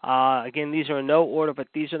 Again, these are in no order, but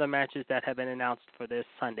these are the matches that have been announced for this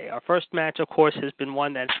Sunday. Our first match, of course, has been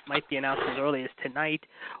one that might be announced as early as tonight.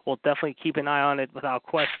 We'll definitely keep an eye on it without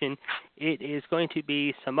question. It is going to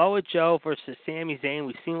be Samoa Joe versus Sami Zayn.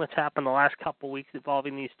 We've seen what's happened the last couple of weeks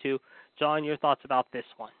involving these two. John, your thoughts about this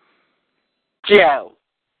one? Joe.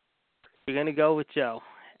 You're going to go with Joe.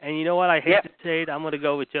 And you know what? I hate to say it. I'm going to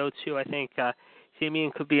go with Joe, too. I think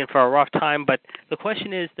Sami could be in for a rough time. But the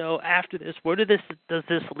question is, though, after this, where does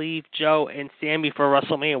this leave Joe and Sami for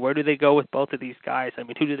WrestleMania? Where do they go with both of these guys? I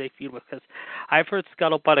mean, who do they feud with? Because I've heard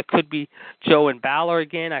scuttlebutt it could be Joe and Balor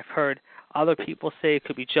again. I've heard other people say it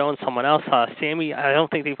could be Joe and someone else. Sami, I don't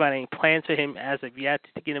think they've got any plans for him as of yet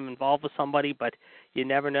to get him involved with somebody, but you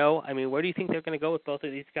never know. I mean, where do you think they're going to go with both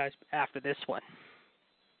of these guys after this one?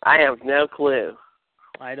 I have no clue.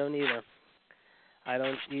 I don't either.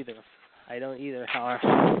 However.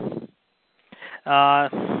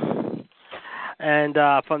 And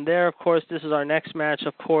from there, of course, this is our next match.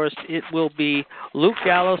 Of course, it will be Luke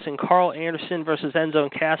Gallows and Carl Anderson versus Enzo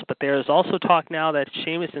and Cass. But there is also talk now that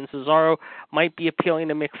Sheamus and Cesaro might be appealing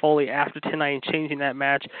to Mick Foley after tonight and changing that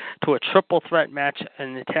match to a triple threat match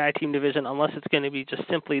in the tag team division, unless it's going to be just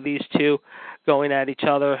simply these two going at each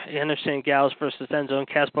other, Anderson and Gallows versus Enzo and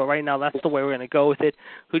Cass. But right now, that's the way we're going to go with it.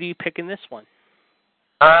 Who do you pick in this one?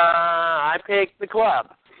 I pick the Club.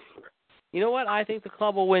 You know what? I think the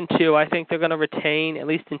Club will win, too. I think they're going to retain, at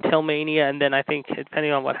least until Mania, and then I think,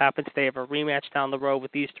 depending on what happens, they have a rematch down the road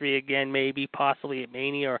with these three again, maybe, possibly at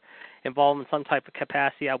Mania, or involved in some type of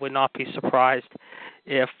capacity. I would not be surprised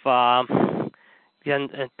if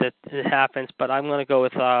it happens, but I'm going to go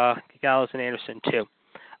with Gallows and Anderson, too.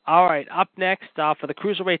 All right, up next, for the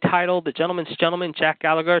Cruiserweight title, the Gentleman's Gentleman, Jack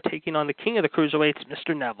Gallagher, taking on the King of the Cruiserweights,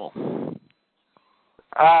 Mr. Neville.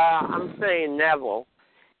 I'm saying Neville.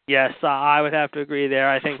 Yes, I would have to agree there.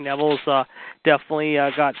 I think Neville's definitely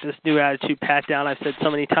got this new attitude pat down. I've said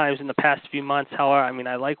so many times in the past few months. However, I mean,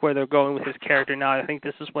 I like where they're going with his character now. I think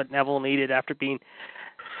this is what Neville needed after being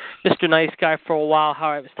Mr. Nice Guy for a while.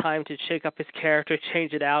 However, it was time to shake up his character,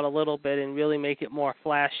 change it out a little bit, and really make it more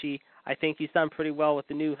flashy. I think he's done pretty well with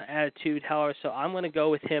the new attitude, however, so I'm going to go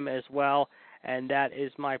with him as well, and that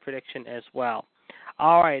is my prediction as well.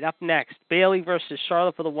 All right, up next, Bayley versus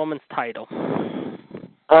Charlotte for the women's title.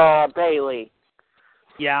 Bayley.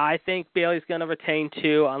 Yeah, I think Bayley's going to retain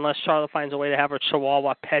too, unless Charlotte finds a way to have her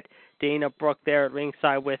Chihuahua pet Dana Brooke there at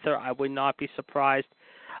ringside with her. I would not be surprised.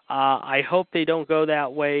 I hope they don't go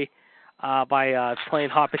that way by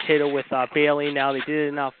playing hot potato with Bayley. Now, they did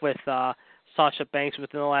enough with Sasha Banks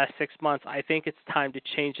within the last 6 months. I think it's time to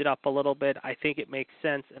change it up a little bit. I think it makes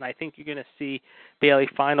sense, and I think you're going to see Bayley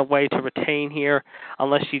find a way to retain here,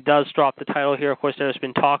 unless she does drop the title here. Of course, there's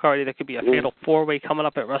been talk already there could be a fatal four-way coming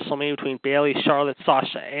up at WrestleMania between Bayley, Charlotte,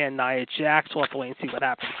 Sasha, and Nia Jax. We'll have to wait and see what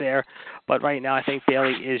happens there. But right now, I think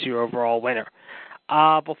Bayley is your overall winner.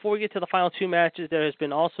 Before we get to the final two matches, there has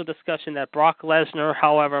been also discussion that Brock Lesnar,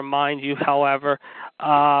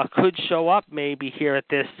 could show up maybe here at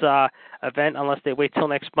this event, unless they wait till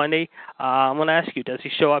next Monday. I'm going to ask you, does he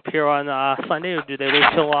show up here on Sunday, or do they wait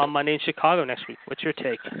till Monday in Chicago next week? What's your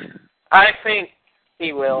take? I think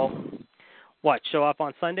he will. What, show up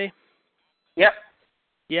on Sunday? Yep.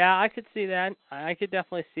 Yeah, I could see that. I could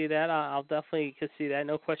definitely see that. I'll definitely could see that.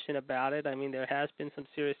 No question about it. I mean, there has been some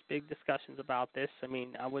serious big discussions about this. I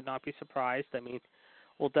mean, I would not be surprised. I mean,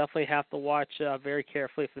 we'll definitely have to watch very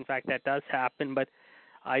carefully if, in fact, that does happen. But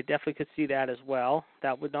I definitely could see that as well.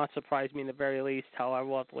 That would not surprise me in the very least. However,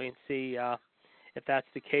 we'll have to wait and see if that's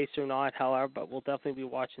the case or not. However, but we'll definitely be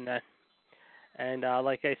watching that. And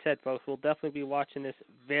like I said, folks, we'll definitely be watching this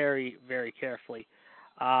very, very carefully.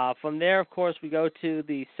 From there, of course, we go to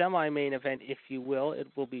the semi-main event, if you will. It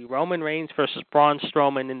will be Roman Reigns versus Braun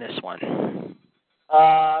Strowman in this one.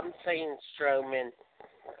 I'm saying Strowman.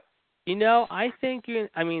 You know, I think you're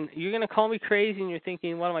going to call me crazy and you're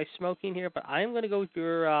thinking, what am I smoking here? But I'm going to go with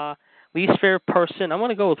your least favorite person. I'm going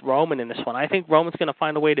to go with Roman in this one. I think Roman's going to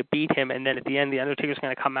find a way to beat him, and then at the end, The Undertaker's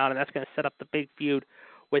going to come out, and that's going to set up the big feud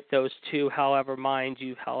with those two. However, mind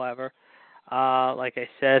you, like I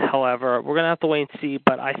said, however, we're going to have to wait and see,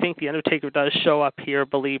 but I think The Undertaker does show up here,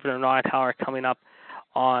 believe it or not, however, coming up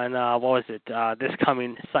on, this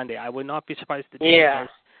coming Sunday. I would not be surprised if the does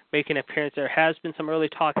make an appearance. There has been some early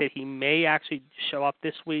talk that he may actually show up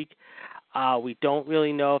this week. We don't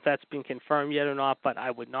really know if that's been confirmed yet or not, but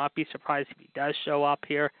I would not be surprised if he does show up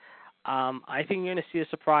here. I think you're going to see a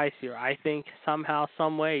surprise here. I think somehow,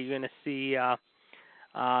 some way, you're going to see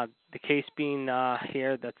the case being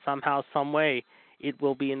here that somehow, some way, it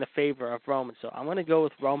will be in the favor of Roman. So I'm going to go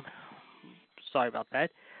with Roman. Sorry about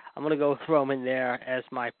that. I'm going to go with Roman there as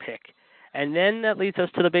my pick. And then that leads us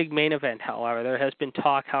to the big main event, however. There has been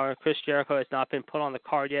talk, however, Chris Jericho has not been put on the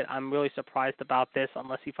card yet. I'm really surprised about this,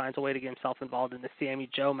 unless he finds a way to get himself involved in the Sammy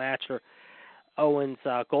Joe match or Owens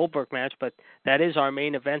Goldberg match, but that is our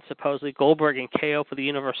main event, supposedly Goldberg and KO for the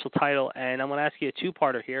Universal title. And I'm going to ask you a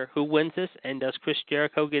two-parter here. Who wins this, and does Chris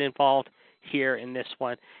Jericho get involved here in this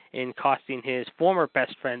one in costing his former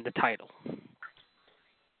best friend the title?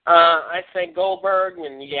 I say Goldberg,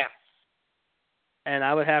 and yeah. And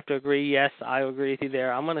I would have to agree, yes, I agree with you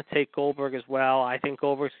there. I'm going to take Goldberg as well. I think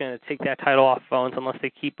Goldberg's going to take that title off Owens unless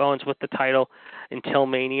they keep Owens with the title until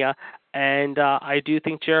Mania. And I do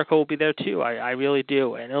think Jericho will be there too. I really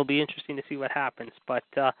do. And it'll be interesting to see what happens. But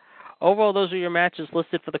overall, those are your matches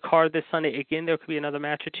listed for the card this Sunday. Again, there could be another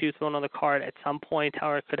match or two thrown on the card at some point.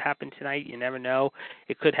 However, it could happen tonight. You never know.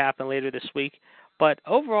 It could happen later this week. But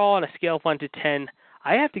overall, on a scale of 1 to 10,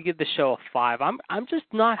 I have to give the show a 5. I'm just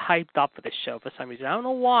not hyped up for this show for some reason. I don't know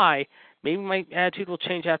why. Maybe my attitude will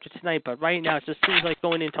change after tonight, but right now it just seems like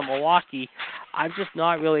going into Milwaukee, I'm just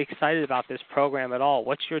not really excited about this program at all.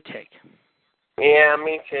 What's your take? Yeah,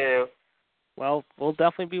 me too. Well, we'll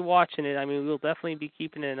definitely be watching it. I mean, we'll definitely be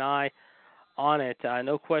keeping an eye on it.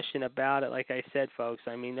 No question about it, like I said, folks.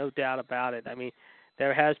 I mean, no doubt about it. I mean,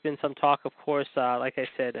 there has been some talk, of course, like I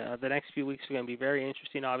said, the next few weeks are going to be very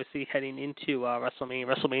interesting, obviously, heading into WrestleMania.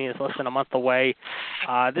 WrestleMania is less than a month away.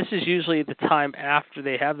 This is usually the time after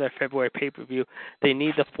they have their February pay-per-view. They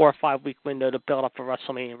need the 4 or 5 week window to build up for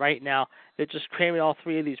WrestleMania. Right now, they're just cramming all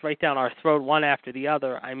three of these right down our throat, one after the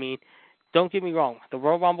other. I mean, don't get me wrong. The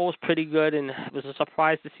Royal Rumble was pretty good, and it was a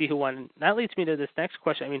surprise to see who won. That leads me to this next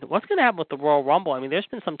question. I mean, what's going to happen with the Royal Rumble? I mean, there's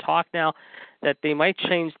been some talk now that they might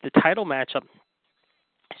change the title matchup.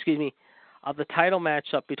 Of the title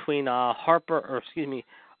matchup between Orton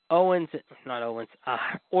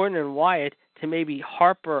and Wyatt to maybe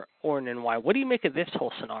Harper, Orton, and Wyatt. What do you make of this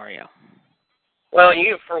whole scenario? Well,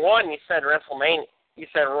 you said WrestleMania. You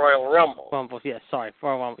said Royal Rumble. Rumble, yes. Sorry,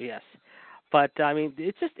 Royal Rumble, yes. But I mean,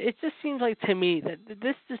 it just seems like to me that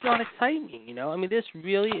this does not excite me. You know, I mean, this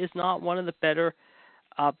really is not one of the better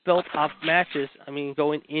built-up matches, I mean,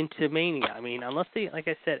 going into Mania. I mean, unless they, like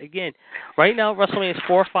I said, again, right now WrestleMania is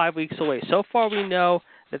 4 or 5 weeks away. So far we know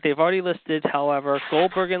that they've already listed, however,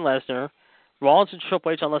 Goldberg and Lesnar, Rollins and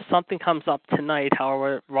Triple H, unless something comes up tonight,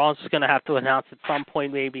 however, Rollins is going to have to announce at some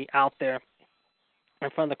point maybe out there in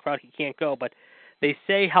front of the crowd he can't go. But they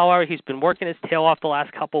say, however, he's been working his tail off the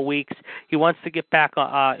last couple of weeks. He wants to get back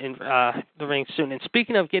in the ring soon. And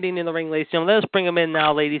speaking of getting in the ring, ladies and gentlemen, let us bring him in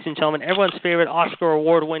now, ladies and gentlemen. Everyone's favorite Oscar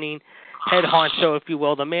award-winning head honcho, if you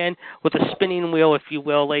will, the man with the spinning wheel, if you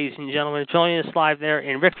will, ladies and gentlemen, joining us live there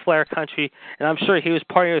in Ric Flair country. And I'm sure he was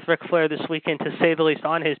partying with Ric Flair this weekend, to say the least,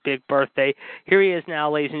 on his big birthday. Here he is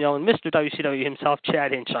now, ladies and gentlemen, Mr. WCW himself,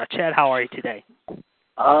 Chad Hinshaw. Chad, how are you today?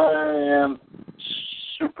 I am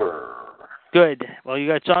super. Good. Well, you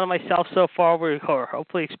got John and myself so far. We're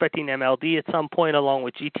hopefully expecting MLD at some point, along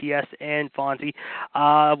with GTS and Fonzie.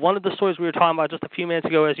 One of the stories we were talking about just a few minutes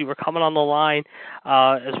ago as you were coming on the line,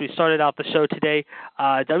 as we started out the show today,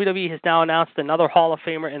 WWE has now announced another Hall of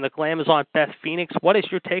Famer in the Glamazon, Beth Phoenix. What is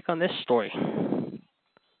your take on this story?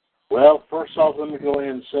 Well, first off, let me go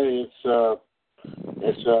ahead and say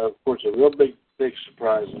it's of course, a real big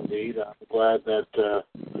surprise indeed. I'm glad that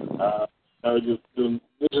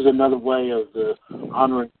this is another way of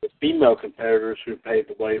honoring the female competitors who paved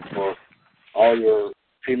the way for all your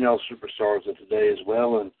female superstars of today as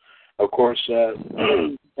well. And, of course,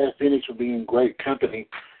 Beth Phoenix will be in great company.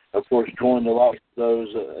 Of course, joined a lot of those,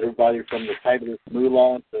 everybody from the fabulous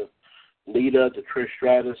Mulan to Lita to Trish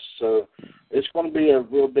Stratus. So it's going to be a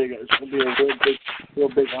real big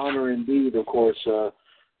honor indeed. Of course,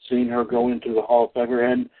 seeing her go into the Hall of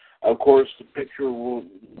Famer. And of course, the question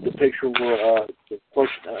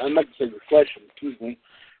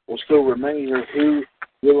will still remain here. Who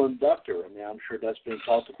will induct her? I mean, I'm sure that's being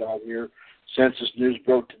talked about here since this news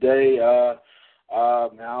broke today. I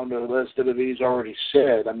don't know what WWE's already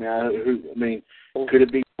said. Could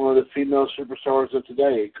it be one of the female superstars of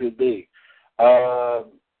today? It could be.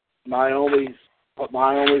 My only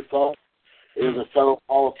thought is a fellow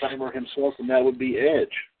Hall of Famer himself, and that would be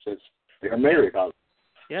Edge, since they're married, obviously.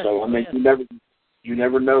 Yeah, so you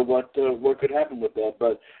never know what could happen with that.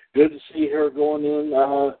 But good to see her going in,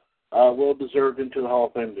 well deserved into the Hall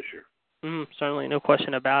of Fame this year. Certainly, no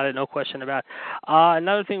question about it.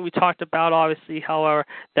 Another thing we talked about, obviously, however,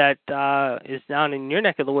 that is down in your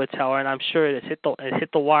neck of the woods, however, and I'm sure it hit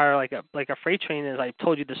the wire like a freight train, as I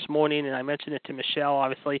told you this morning, and I mentioned it to Michelle.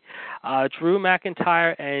 Obviously, Drew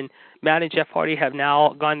McIntyre and Matt and Jeff Hardy have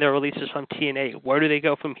now gotten their releases from TNA. Where do they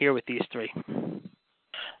go from here with these three?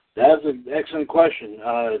 That's an excellent question.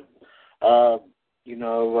 Of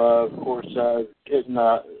course, getting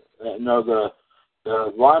the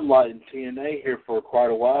limelight in TNA here for quite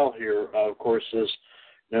a while here, of course, is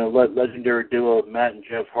legendary duo of Matt and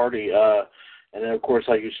Jeff Hardy, and then of course,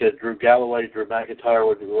 like you said, Drew Galloway, Drew McIntyre,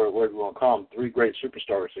 whatever you want to call them, three great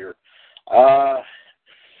superstars here.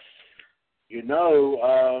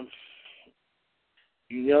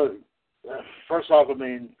 First off, I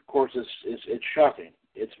mean, of course, it's shocking.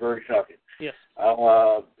 It's very shocking. Yes.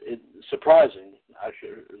 It's surprising.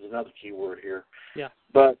 Is another key word here. Yeah.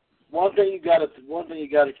 But one thing you got to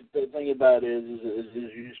think about is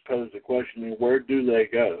you just posed the question: where do they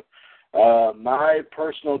go? My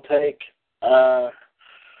personal take: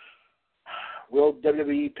 will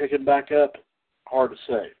WWE pick them back up? Hard to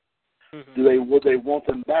say. Mm-hmm. Would they want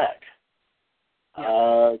them back?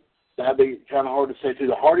 Yeah. That'd be kind of hard to say. To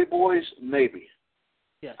the Hardy Boys, maybe.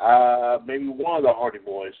 Yes. Maybe one of the Hardy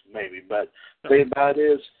Boys, maybe. But the thing about it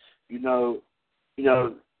is,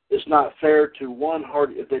 it's not fair to one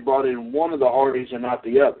Hardy if they brought in one of the Hardys and not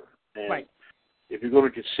the other. And right. If you're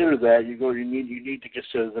going to consider that, you need to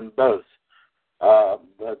consider them both.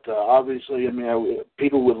 But obviously,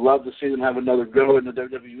 people would love to see them have another go in the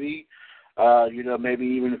WWE. Maybe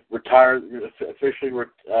even officially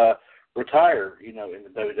retire. In the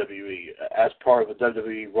WWE as part of the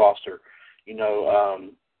WWE roster.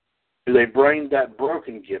 Do they bring that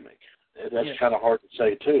broken gimmick? That's kind of hard to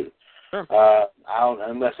say too. Sure.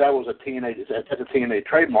 Unless that was a TNA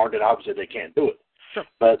trademark, then obviously they can't do it. Sure.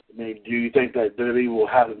 But do you think that WWE will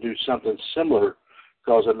have to do something similar?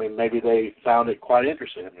 Because maybe they found it quite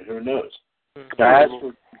interesting. Who knows? Mm-hmm. Now,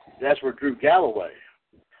 as for Drew Galloway,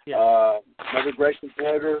 another great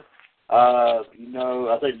competitor. I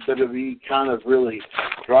think WWE kind of really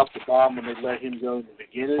dropped the bomb when they let him go in the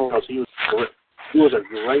beginning because he was a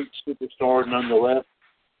great superstar nonetheless.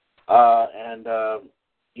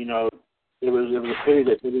 It was a pity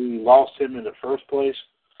that WWE lost him in the first place.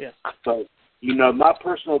 Yes. But my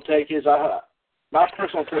personal take is I hope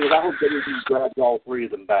WWE grabs all three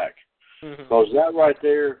of them back because that right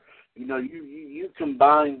there, you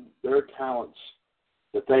combine their talents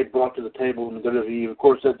that they brought to the table in the WWE. Of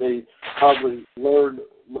course, that they probably learned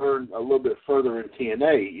a little bit further in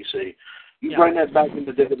TNA, you see. You bring that back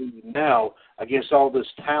into WWE now against all this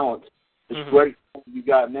talent, this great talent you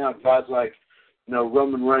got now, guys like,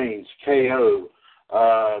 Roman Reigns, KO,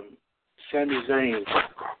 Sami Zayn,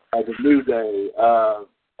 the New Day,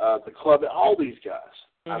 the Club, all these guys.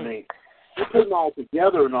 I mean, you put them all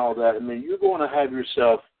together and all that. I mean, you're going to have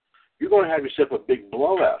yourself a big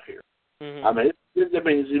blowout here. Imagine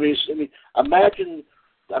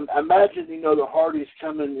the Hardys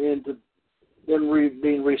coming into them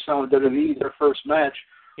being re-signed with WWE, their first match.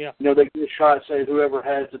 Yeah. They get a shot at, say, whoever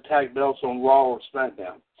has the tag belts on Raw or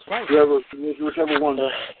SmackDown. Right. Whichever one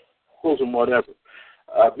pulls them, whatever.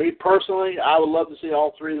 Me personally, I would love to see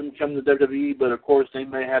all three of them come to WWE, but of course they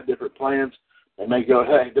may have different plans. They may go to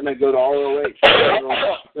ROH,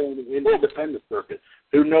 in the independent circuit.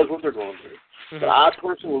 Who knows what they're going to do? But I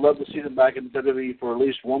personally would love to see them back in WWE for at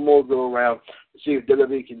least one more go around to see if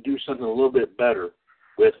WWE can do something a little bit better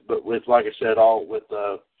with like I said, all with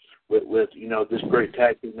this great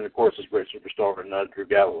tag team and of course this great superstar and Drew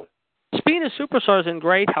Galloway. Speaking of superstars and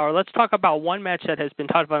great, Howard, let's talk about one match that has been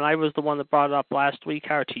talked about, and I was the one that brought it up last week,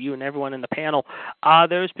 Howard, to you and everyone in the panel.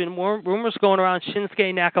 There's been more rumors going around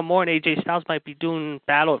Shinsuke Nakamura and AJ Styles might be doing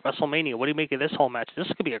battle at WrestleMania. What do you make of this whole match?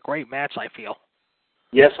 This could be a great match, I feel.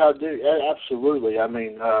 Yes, I do. Absolutely. I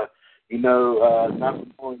mean, Nakamura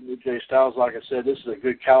and AJ Styles, like I said, this is a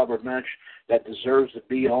good caliber match that deserves to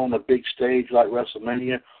be on a big stage like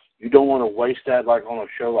WrestleMania. You don't want to waste that like on a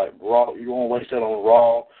show like Raw. You don't want to waste that on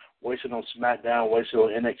Raw. Waste it on SmackDown, waste it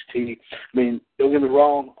on NXT. I mean, don't get me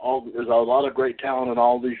wrong, there's a lot of great talent in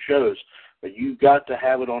all these shows, but you've got to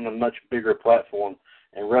have it on a much bigger platform,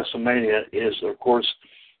 and WrestleMania is, of course,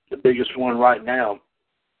 the biggest one right now.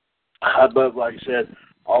 Above, like I said,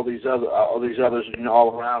 all these others,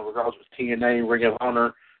 all around, regardless of TNA, Ring of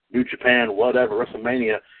Honor, New Japan, whatever,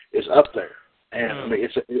 WrestleMania is up there. And I mean,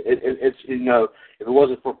 it's if it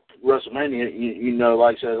wasn't for WrestleMania,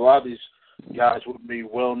 like I said, a lot of these guys wouldn't be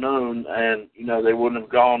well known, and they wouldn't have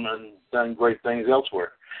gone and done great things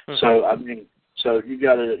elsewhere. So I mean, you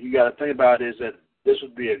gotta think about it, is that this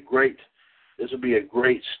would be a great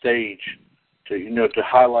stage to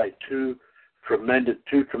highlight two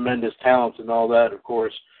tremendous talents and all that. Of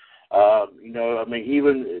course, I mean,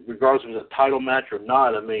 even regardless if it's a title match or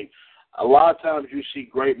not, I mean, a lot of times you see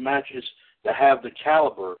great matches that have the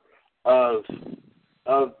caliber of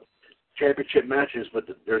championship matches, but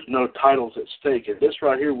there's no titles at stake. And this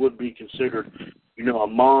right here would be considered,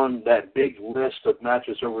 among that big list of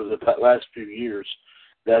matches over the last few years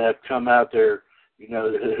that have come out there,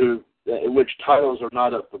 in which titles are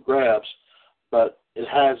not up for grabs, but it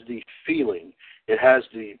has the feeling, it has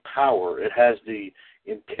the power, it has the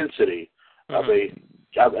intensity of a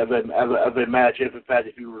match. If in fact,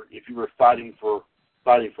 if you were fighting for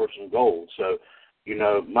some gold, so.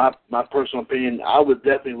 My personal opinion, I would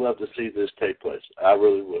definitely love to see this take place. I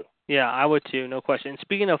really would. Yeah, I would too, no question.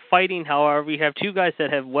 Speaking of fighting, however, we have two guys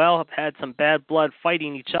that have had some bad blood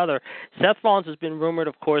fighting each other. Seth Rollins has been rumored,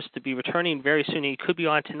 of course, to be returning very soon. He could be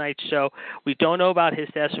on tonight's show. We don't know about his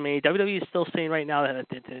status remaining. WWE is still saying right now that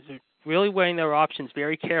they're really weighing their options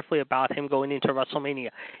very carefully about him going into WrestleMania.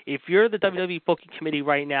 If you're the WWE booking committee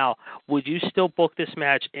right now, would you still book this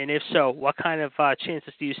match? And if so, what kind of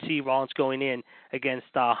chances do you see Rollins going in against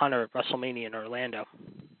Hunter at WrestleMania in Orlando?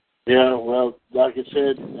 Yeah, well, like I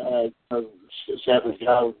said, Seth has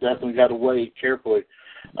definitely got to weigh carefully.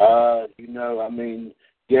 I mean,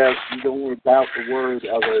 yes, you don't want to doubt the word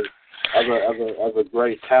of a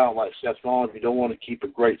great talent like Seth Rollins. You don't want to keep a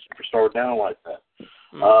great superstar down like that.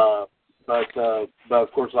 But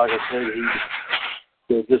of course, like I said,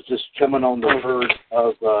 he's just coming on the verge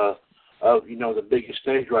of the biggest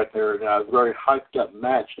stage right there. And a very hyped up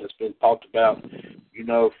match that's been talked about,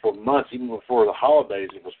 for months, even before the holidays.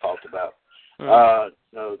 It was talked about.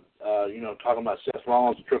 Talking about Seth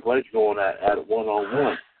Rollins and Triple H going at it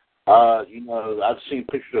 1-on-1. I've seen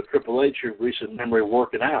pictures of Triple H in recent memory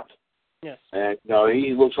working out. Yes. And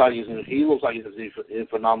he looks like he's in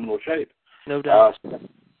phenomenal shape. No doubt.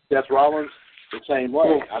 Seth Rollins, the same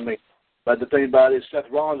way. I mean, but the thing about it is Seth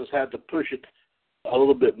Rollins has had to push it a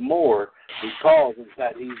little bit more because, in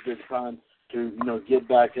fact, he's been trying to, get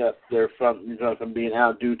back up there from being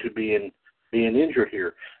out due to being injured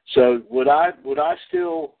here. So would I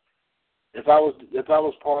still, if I was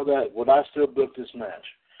part of that, would I still book this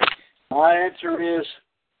match? My answer is,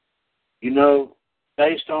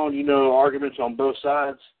 based on arguments on both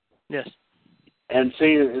sides. Yes. And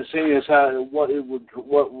seeing as what it would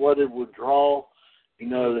draw,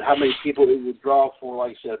 how many people it would draw for,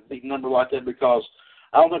 like I said, a big number like that, because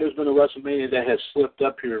I don't think there's been a WrestleMania that has slipped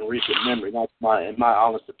up here in recent memory, in my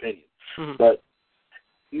honest opinion. Mm-hmm. But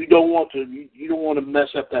you don't want to mess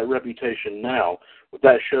up that reputation now with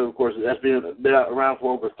that show. Of course, that's been around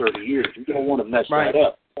for over 30 years. You don't want to mess that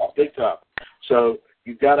up big time. So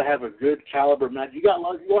you've got to have a good caliber match. You're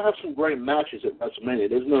going to have some great matches at WrestleMania.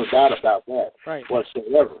 There's no doubt about that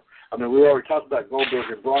whatsoever. I mean, we already talked about Goldberg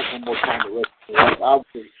and Brock one more time. That's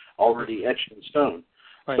obviously already etched in stone.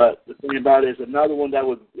 Right. But the thing about it is another one that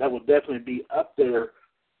would definitely be up there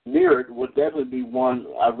near it would definitely be one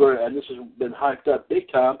I've heard, and this has been hyped up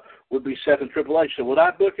big time, would be Seth and Triple H. So would I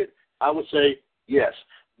book it? I would say yes.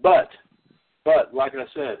 But like I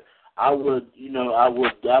said, I would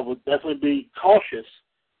definitely be cautious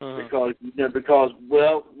because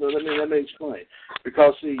well, let me explain.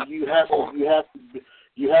 Because see, you have to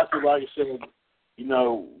like I said,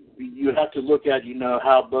 you have to look at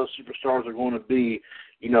how both superstars are going to be,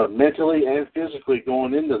 mentally and physically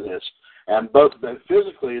going into this. And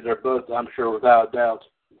physically, they're both, I'm sure, without doubt,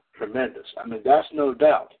 tremendous. I mean, that's no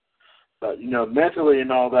doubt. But, mentally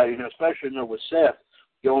and all that, especially, with Seth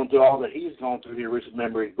going through all that he's gone through here recent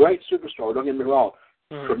memory, great superstar, don't get me wrong,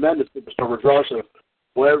 tremendous superstar, regardless of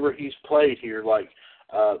whatever he's played here, like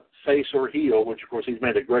face or heel, which, of course, he's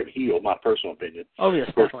made a great heel, my personal opinion. Oh, yes,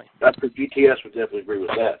 definitely. That's for GTS would definitely agree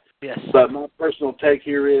with that. Yes. But my personal take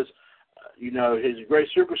here is, he's a great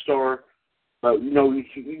superstar, but,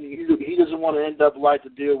 he doesn't want to end up like to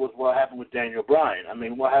deal with what happened with Daniel Bryan. I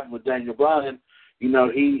mean, what happened with Daniel Bryan, he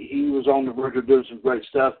was on the verge of doing some great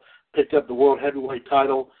stuff, picked up the World Heavyweight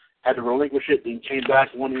title, had to relinquish it, then came back,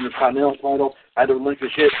 won the Intercontinental title, had to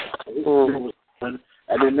relinquish it,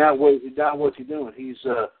 and then now what's he doing? He's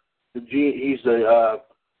the GM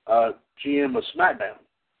of SmackDown.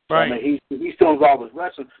 Right. I mean, he's still involved with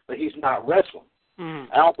wrestling, but he's not wrestling.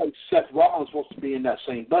 I don't think Seth Rollins wants to be in that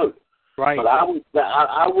same boat. Right. But I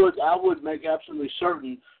would make absolutely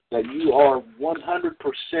certain that you are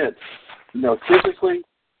 100%, physically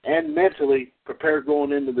and mentally prepared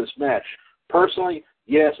going into this match. Personally,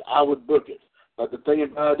 yes, I would book it. But the thing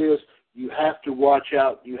about it is, you have to watch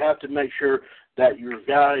out. You have to make sure that your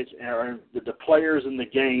guys and the players in the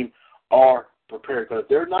game are prepared. Because if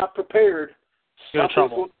they're not prepared,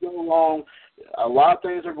 something's going to go wrong. A lot of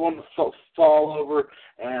things are going to fall over,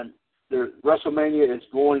 and WrestleMania is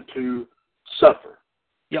going to suffer.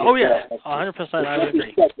 Yeah. Oh, yeah. 100%. I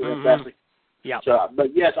agree. Yeah. So,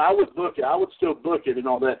 but yes, I would book it. I would still book it and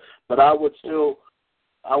all that, but I would still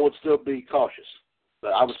be cautious. But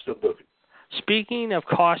I would still book it. Speaking of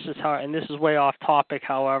cautious, and this is way off topic,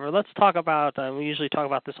 however, let's talk about, we usually talk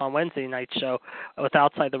about this on Wednesday night show with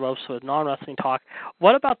Outside the Ropes with non-wrestling talk.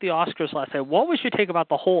 What about the Oscars last night? What was your take about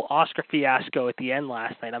the whole Oscar fiasco at the end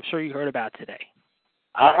last night? I'm sure you heard about it today.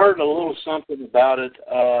 I heard a little something about it.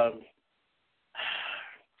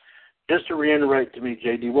 Just to reiterate to me,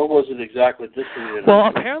 JD, what was it exactly? Well,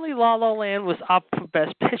 apparently La La Land was up for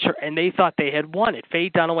Best Picture, and they thought they had won it. Faye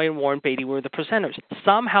Dunaway and Warren Beatty were the presenters.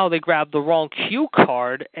 Somehow they grabbed the wrong cue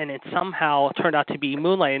card, and it somehow turned out to be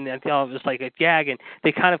Moonlight, and it was like a gag, and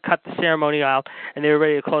they kind of cut the ceremony out, and they were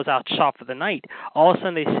ready to close out shop for the night. All of a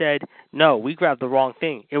sudden they said, no, we grabbed the wrong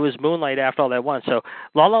thing. It was Moonlight after all that won. So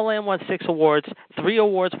La La Land won 6 awards. 3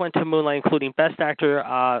 awards went to Moonlight, including Best Actor,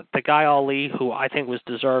 the guy Ali, who I think was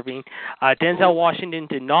deserving. Denzel Washington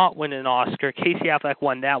did not win an Oscar. Casey Affleck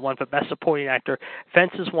won that one for Best Supporting Actor.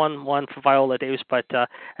 Fences won one for Viola Davis. But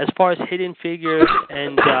as far as Hidden Figures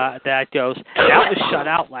and that goes, that was shut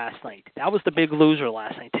out last night. That was the big loser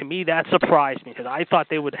last night. To me, that surprised me because I thought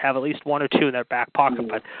they would have at least 1 or 2 in their back pocket.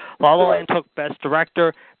 But La La Land took Best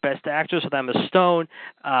Director, Best Actress with Emma Stone.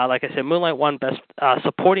 Like I said, Moonlight won Best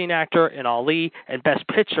Supporting Actor in Ali and Best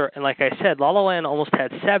Picture. And like I said, La La Land almost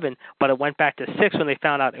had 7, but it went back to 6 when they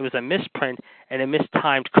found out it was a misprint and a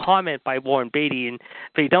mistimed comment by Warren Beatty. And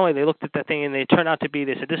Faye Dunaway, they looked at the thing and they turned out to be,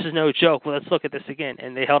 they said, this is no joke. Well, let's look at this again.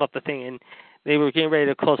 And they held up the thing and they were getting ready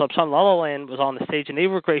to close up something. La La Land was on the stage and they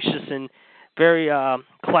were gracious and very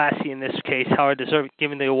classy in this case, how I deserve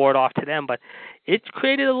giving the award off to them. But it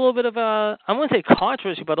created a little bit of a, I wouldn't say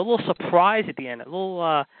controversy, but a little surprise at the end, a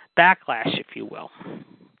little backlash, if you will.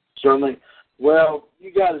 Certainly. Well,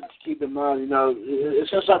 you got to keep in mind,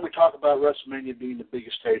 it's just like we talk about WrestleMania being the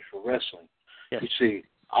biggest stage for wrestling. Yes. You see,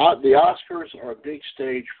 the Oscars are a big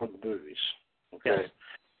stage for the movies. Okay. Yes.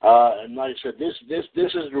 And like I said, this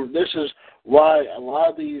is why a lot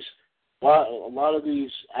of these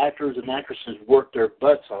actors and actresses work their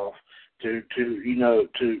butts off to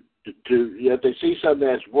if they see something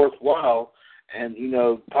that's worthwhile and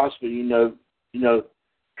possibly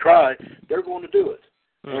try, they're going to do it.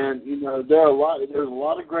 And there's a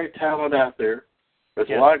lot of great talent out there. There's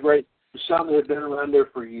a lot of great some that have been around there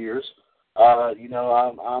for years.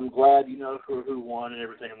 I'm glad who won and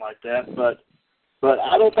everything like that. But But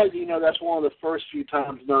I don't think, that's one of the first few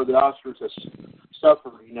times, the Oscars has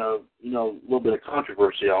suffered, a little bit of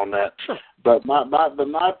controversy on that. Sure. But my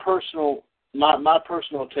personal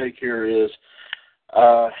take here is,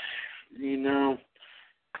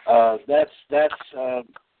 that's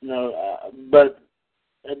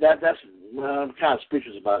I'm kind of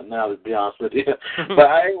speechless about it now, to be honest with you. But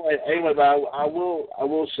anyway, I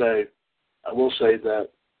will say that,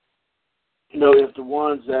 if the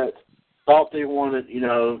ones that thought they wanted,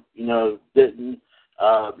 didn't,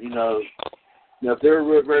 if they're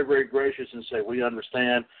very, very gracious and say, we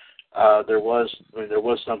understand, there was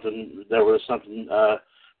something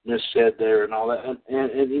missaid there and all that, and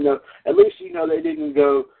at least they didn't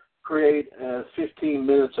go create 15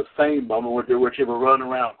 minutes of fame bomb where they were running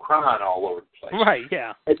around crying all over the place. Right.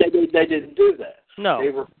 Yeah. They didn't do that. No.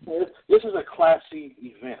 This is a classy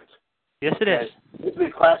event. Yes, it is. It's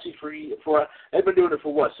been classy for they've been doing it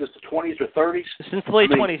for what, since the 20s or 30s? Since the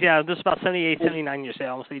late 20s, yeah. This is about 78, 79 years,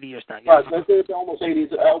 almost 80 years now. Right, it's almost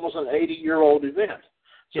an 80-year-old event.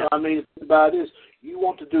 So, yeah. About this, you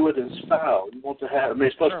want to do it in style. You want to have,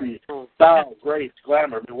 it's supposed to be style, grace,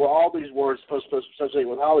 glamour. Well, all these words supposed to associate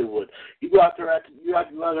with Hollywood. You go out there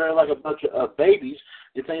like a bunch of babies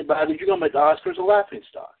and think about it, you're going to make the Oscars a laughing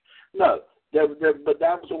stock. No, but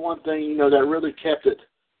that was the one thing, that really kept it,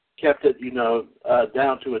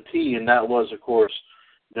 down to a T, and that was, of course,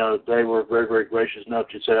 they were very, very gracious enough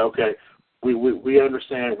to say, okay, we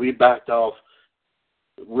understand, we backed off.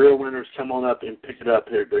 Real winners, come on up and pick it up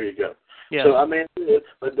here. There you go. Yeah. So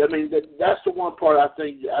that's the one part I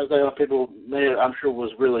think people I'm sure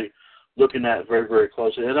was really looking at very, very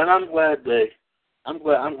closely, and I'm glad they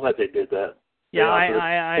did that. Yeah,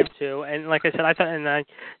 I am too. And like I said, I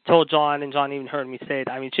told John, and John even heard me say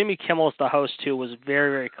it. Jimmy Kimmel's the host too was very,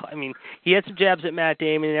 very. He had some jabs at Matt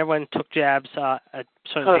Damon, and everyone took jabs at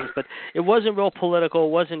certain things, but it wasn't real political.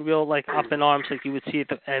 It wasn't real up in arms like you would see at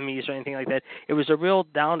the Emmys or anything like that. It was a real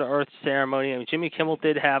down to earth ceremony. Jimmy Kimmel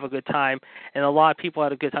did have a good time, and a lot of people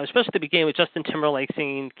had a good time, especially at the beginning with Justin Timberlake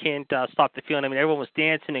singing "Can't Stop the Feeling." Everyone was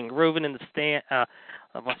dancing and grooving in the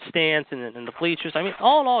stands and the bleachers.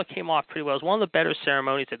 All in all, it came off pretty well. It was one of the better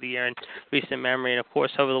ceremonies of the year in recent memory. And, of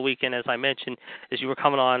course, over the weekend, as I mentioned, as you were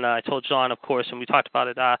coming on, I told John, of course, and we talked about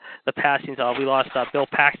it, the passings. We lost Bill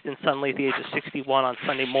Paxton suddenly at the age of 61 on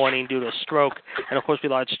Sunday morning due to a stroke. And, of course, we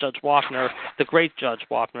lost Judge Wapner, the great Judge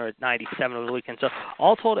Wapner, at 97 over the weekend. So,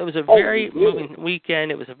 all told, it was a very moving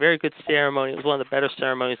weekend. It was a very good ceremony. It was one of the better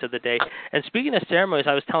ceremonies of the day. And speaking of ceremonies,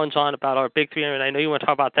 I was telling John about our Big 300, and I know you want to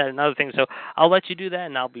talk about that and other things, so I'll let you do that,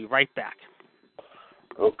 and I'll be right back.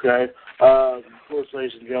 Okay. Of course,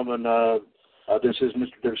 ladies and gentlemen, this is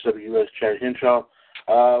Mr. WCWUS Chad Henshaw.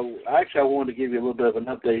 Actually, I wanted to give you a little bit of an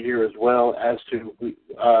update here as well as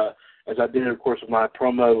I did, of course, with my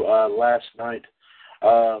promo last night.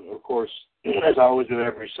 Of course, as I always do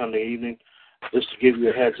every Sunday evening, just to give you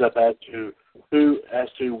a heads up as to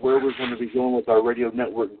where we're going to be going with our radio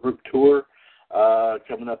network group tour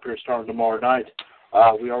coming up here starting tomorrow night.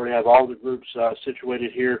 We already have all the groups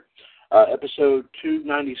situated here. Episode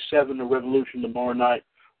 297 of Revolution tomorrow night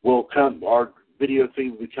will come. Our video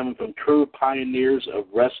feed will be coming from True Pioneers of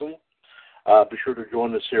Wrestling. Be sure to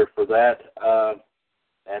join us here for that.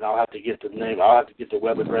 And I'll have to get the name. I'll have to get the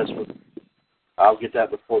web address. I'll get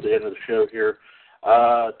that before the end of the show here.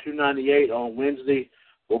 298 on Wednesday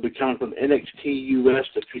will be coming from NXT US,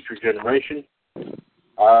 the Future Generation.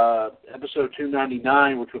 Episode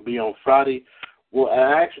 299, which will be on Friday. Well,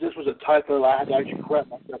 actually, this was a typo. I had to actually correct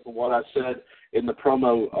myself on what I said in the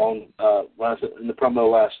promo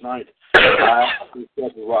last night.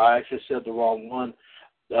 I actually said the wrong one.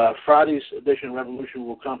 Friday's edition of Revolution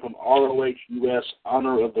will come from ROH US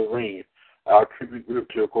Honor of the Ring, our tribute group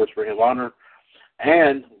to, of course, Ring of Honor.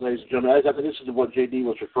 And, ladies and gentlemen, I think this is what JD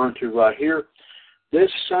was referring to right here.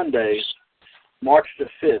 This Sunday, March the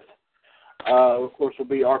 5th, of course, will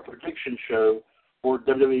be our prediction show for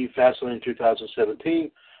WWE Fastlane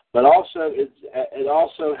 2017, but also it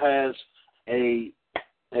also has a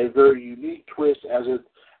very unique twist as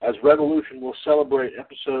Revolution will celebrate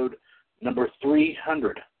episode number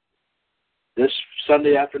 300 this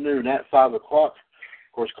Sunday afternoon at 5 o'clock.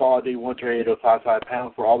 Of course, call ID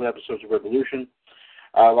 138-805-5 for all the episodes of Revolution.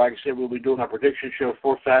 Like I said, we'll be doing our prediction show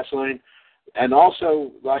for Fastlane, and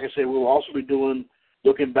also, like I said, we'll also be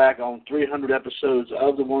looking back on 300 episodes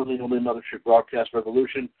of the One League Only Mothership Broadcast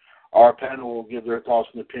Revolution. Our panel will give their thoughts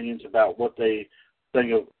and opinions about what they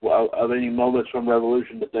think of any moments from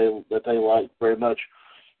Revolution that they like very much.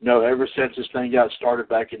 Ever since this thing got started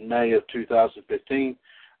back in May of 2015,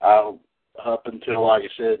 up until like I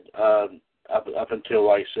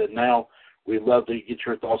said now, we'd love to get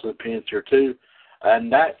your thoughts and opinions here too.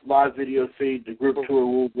 And that live video feed, the group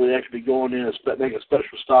tour, will actually be going in and make a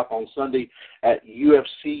special stop on Sunday at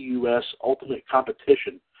UFCUS Ultimate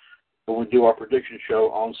Competition when we do our prediction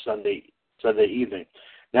show on Sunday evening.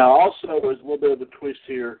 Now, also, there's a little bit of a twist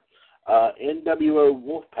here. NWO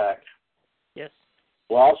Wolfpack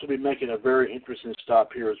will also be making a very interesting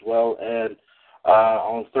stop here as well. And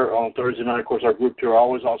on Thursday night, of course, our group tour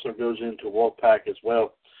always also goes into Wolfpack as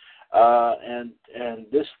well. And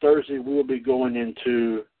this Thursday we will be going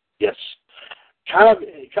into kind of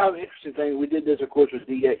an interesting thing. We did this, of course, with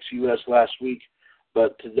DXUS last week,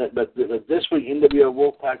 but this week NWO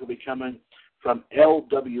Wolfpack will be coming from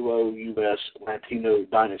LWOUS Latino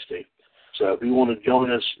Dynasty. So if you want to join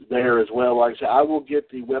us there as well, like I said, I will get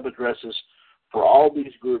the web addresses for all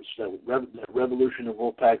these groups that Revolution and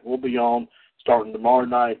Wolfpack will be on starting tomorrow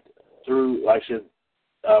night through, like I said,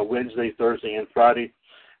 Wednesday, Thursday, and Friday,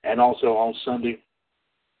 and also on Sunday,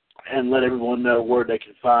 and let everyone know where they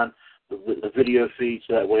can find the video feed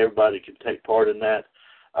so that way everybody can take part in that.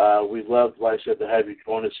 We'd love, like I said, to have you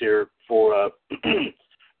join us here for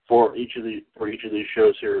each of these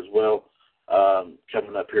shows here as well,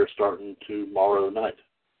 coming up here starting tomorrow night.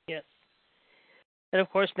 Yes. And, of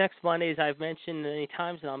course, next Monday, as I've mentioned many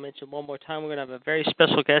times, and I'll mention one more time, we're going to have a very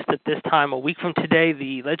special guest at this time. A week from today,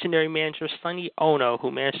 the legendary manager Sonny Ono, who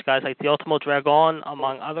managed guys like the Ultimo Dragon,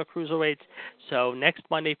 among other cruiserweights. So next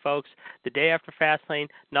Monday, folks, the day after Fastlane,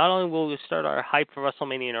 not only will we start our hype for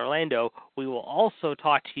WrestleMania in Orlando, we will also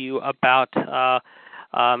talk to you about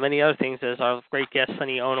many other things, as our great guest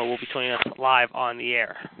Sonny Ono will be joining us live on the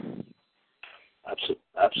air.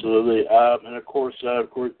 Absolutely. And, of course,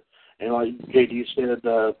 and like JD said,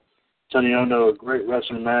 Sonny Ono, a great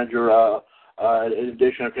wrestling manager. In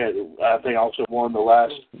addition, I think also one of the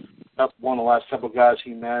last couple of guys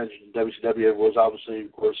he managed in WCW was obviously,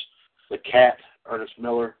 of course, the Cat, Ernest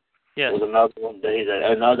Miller. Yes. Was another one.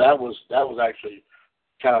 That was actually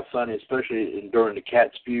kind of funny, especially during the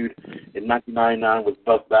Cat's feud in 1999 with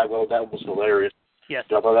Buff Bagwell. That was hilarious. Yes.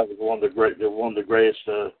 I thought that was one of the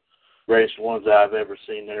greatest ones that I've ever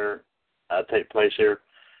seen there take place here.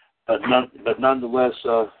 But nonetheless,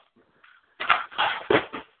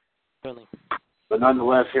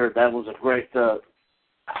 here that was a great time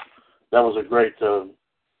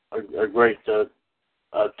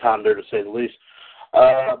there, to say the least.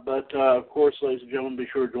 But of course, ladies and gentlemen, be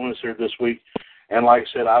sure to join us here this week. And like I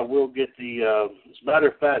said, I will get the. As a matter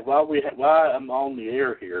of fact, while I'm on the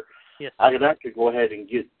air here, yes, I can actually go ahead and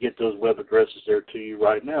get those web addresses there to you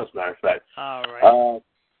right now. As a matter of fact. All right.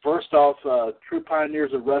 First off, True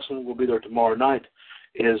Pioneers of Wrestling will be there tomorrow night.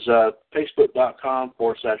 Is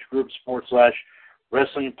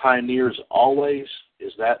Facebook.com/groups/Wrestling Pioneers Always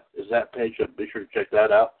is that page. Be sure to check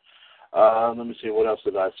that out. Let me see, what else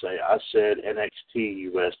did I say? I said NXT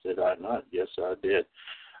US, did I not? Yes, I did.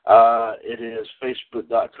 It is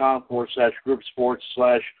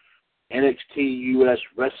Facebook.com/groups/NXT US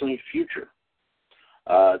Wrestling Future.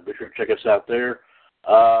 Be sure to check us out there.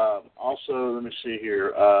 Also, let me see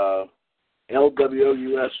here.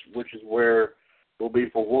 LWOUS, which is where will be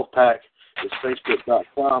for Wolfpack, is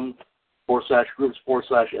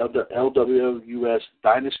Facebook.com/groups/LWOUS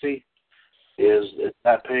Dynasty is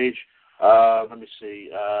that page. Let me see.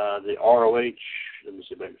 The ROH. Let me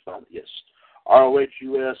see if I can find it. Yes.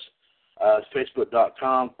 ROHUS.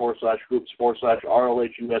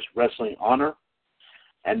 Facebook.com/groups/ROHUS Wrestling Honor.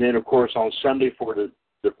 And then, of course, on Sunday for the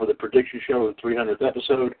prediction show, the 300th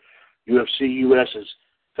episode, UFCUS is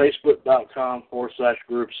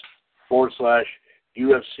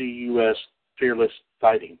Facebook.com/groups/UFCUS Fearless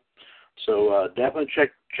Fighting. So definitely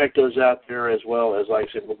check those out there, as well as, like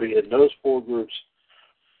I said, we'll be in those four groups.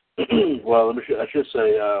 Well, I should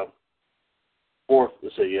say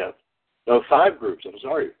five groups. I'm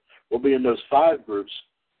sorry. We'll be in those five groups,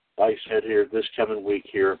 like I said, here this coming week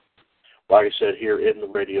here, like I said, here in the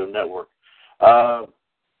radio network.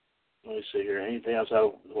 Let me see here. Anything else I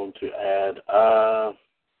want to add?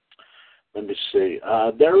 Let me see.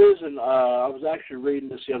 There is an. I was actually reading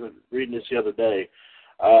this the other day.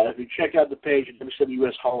 If you check out the page at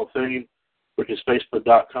WCWUS Hall of Fame, which is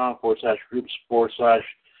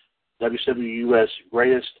Facebook.com/groups/WCWUS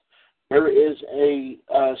Greatest, there is a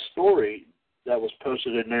story that was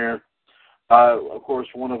posted in there. Of course,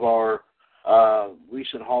 one of our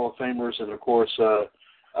recent Hall of Famers, and of course, a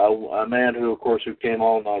man who came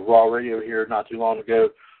on Raw Radio here not too long ago,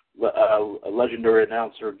 a legendary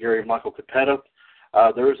announcer, Gary Michael Capetta.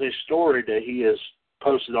 There is a story that he has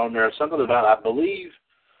posted on there, something about, I believe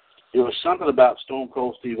it was something about Stone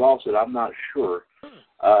Cold Steve Austin. I'm not sure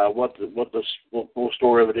what the full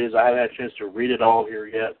story of it is. I haven't had a chance to read it all here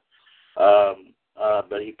yet.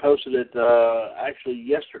 but he posted it actually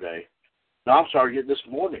yesterday. No, I'm sorry, this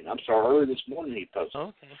morning. Early this morning he posted.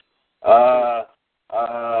 Okay.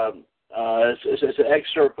 It's an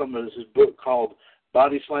excerpt from his book called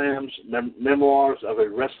Body Slams, Memoirs of a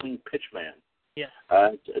Wrestling Pitchman. Yeah.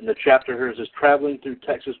 And the chapter here is Traveling Through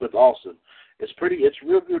Texas with Austin. It's a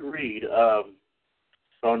real good read.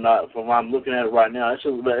 From what I'm looking at it right now, it's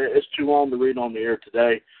too long to read on the air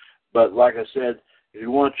today. But like I said, if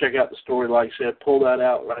you want to check out the story, like I said, pull that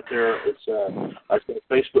out right there. It's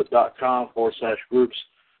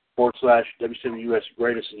Facebook.com/groups/WCWUS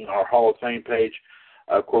Greatest in our Hall of Fame page.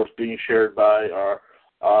 Of course, being shared by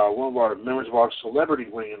one of our members of our celebrity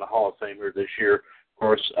wing in the Hall of Fame here this year, of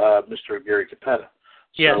course, Mr. Gary Capetta.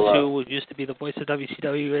 Yes, so, who used to be the voice of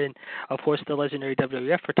WCW and, of course, the legendary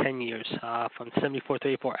WWF for 10 years, from 74 to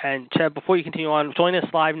 84. And, Chad, before you continue on, join us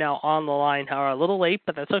live now on the line, a little late,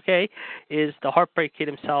 but that's okay, is the Heartbreak Kid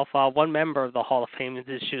himself, one member of the Hall of Fame in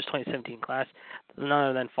this year's 2017 class, none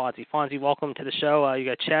other than Fonzie. Fonzie, welcome to the show. You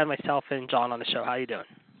got Chad, myself, and John on the show. How you doing?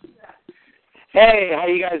 Hey, how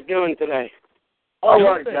you guys doing today? All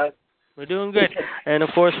right, guys. We're doing good. And,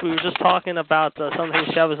 of course, we were just talking about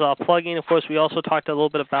something Chad was plugging. Of course, we also talked a little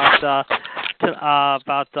bit about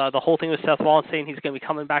the whole thing with Seth Rollins saying he's going to be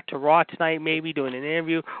coming back to Raw tonight, maybe doing an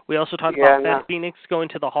interview. We also talked about Beth Phoenix going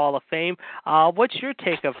to the Hall of Fame. What's your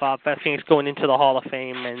take of Beth Phoenix going into the Hall of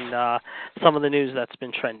Fame and some of the news that's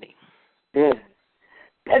been trending? Yeah.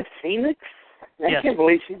 Beth Phoenix? I can't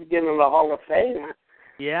believe she's getting in the Hall of Fame.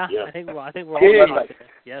 Yeah. I think we're all about it.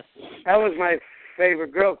 Yes. That was my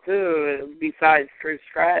favorite girl too, besides Trish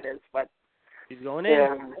Stratus, but she's going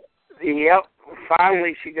in. Yep.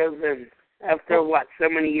 Finally, she goes in after so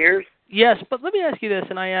many years. Yes, but let me ask you this,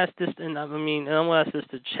 and I asked this, and I'm going to ask this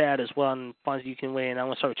to Chad as well, and Fonzie, you can weigh in. I'm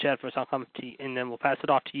going to start with Chad first. I'll come to you, and then we'll pass it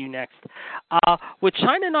off to you next. With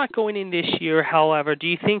China not going in this year, however, do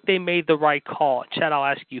you think they made the right call? Chad, I'll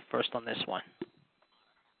ask you first on this one.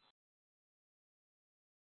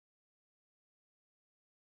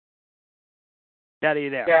 Chad, are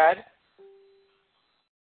you there? Chad?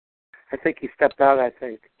 I think he stepped out,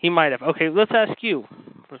 He might have. Okay, let's ask you.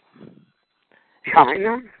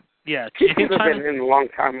 China? Yeah. She should have been in a long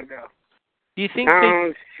time ago. Do you think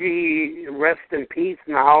she rests in peace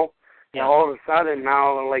now? Yeah. All of a sudden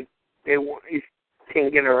now, like, you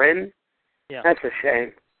can't get her in? Yeah. That's a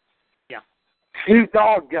shame. Yeah. Snoop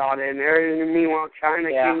Dogg got in there, and meanwhile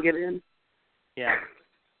China can't get in? Yeah.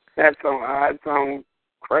 That's on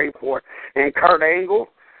pray for. And Kurt Angle,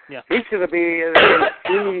 he should have been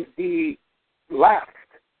as he left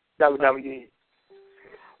WWE.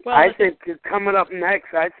 Well, I think coming up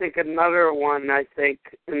next,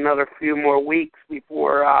 another few more weeks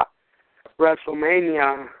before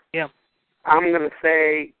WrestleMania. Yeah. I'm going to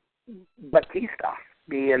say Batista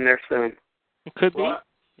be in there soon. It could be.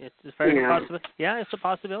 It's a very good possibility. Yeah, it's a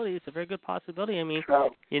possibility. It's a very good possibility. I mean,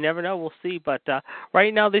 you never know. We'll see. But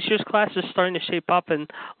right now, this year's class is starting to shape up and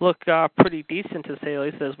look pretty decent, to say the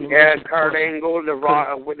least. As we Kurt Angle, the Rock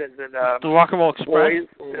and Roll Express,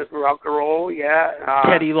 boys, Rock and Roll,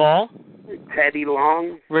 Teddy Long,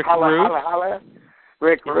 Rick Rude,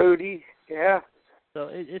 Rick Rudy, So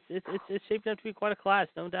it's shaping up to be quite a class,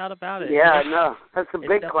 no doubt about it. Yeah, no, that's a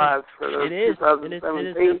big class for the 2017. It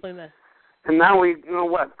is definitely that. And now we,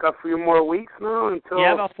 a few more weeks now until...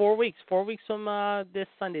 Yeah, about 4 weeks. 4 weeks from this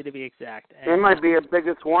Sunday, to be exact. And, it might be the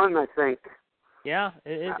biggest one, I think. Yeah,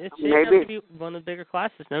 it's shaping up to be one of the bigger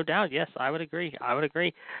classes, no doubt. Yes, I would agree.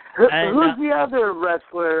 Who's the other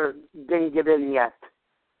wrestler didn't get in yet?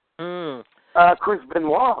 Chris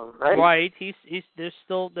Benoit, right? Right. There's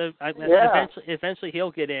still eventually he'll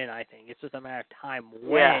get in, I think. It's just a matter of time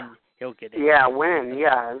when he'll get in. Yeah, when.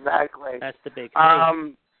 Yeah, exactly. That's the big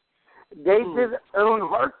thing. They did Owen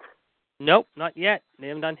Hart? Nope, not yet. They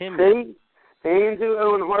haven't done him yet. See? They didn't do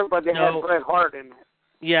Owen Hart, but they had Bret Hart in it.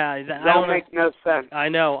 Yeah, that don't make no sense. I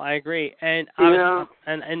know, I agree, and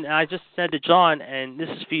I just said to John, and this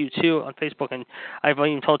is for you too on Facebook, and I've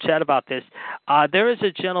even told Chad about this. There is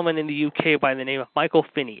a gentleman in the UK by the name of Michael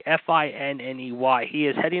Finney, Finney. He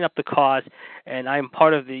is heading up the cause, and I'm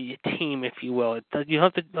part of the team, if you will. You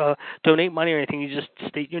don't have to donate money or anything. You just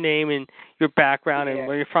state your name and your background and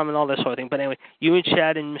where you're from and all that sort of thing. But anyway, you and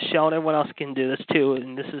Chad and Michelle and everyone else can do this too,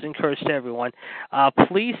 and this is encouraged to everyone.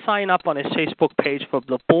 Please sign up on his Facebook page for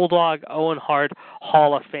the Bulldog Owen Hart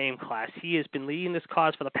Hall of Fame class. He has been leading this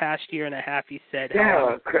cause for the past year and a half, he said.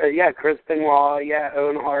 Chris Benoit,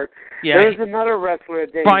 Owen Hart. Yeah, there's another wrestler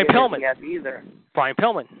that didn't get in yet either. Brian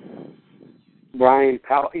Pillman. Brian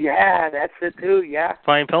Powell. Yeah, that's it too, yeah.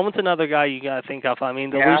 Brian Pillman's another guy you got to think of. I mean,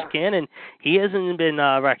 the loose cannon, he hasn't been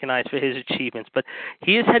recognized for his achievements, but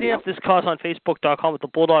he is heading up this cause on Facebook.com with the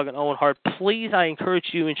Bulldog and Owen Hart. Please, I encourage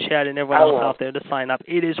you and Chad and everyone else out there to sign up.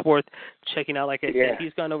 It is worth checking out. Like I said,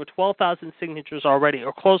 he's gotten over 12,000 signatures already,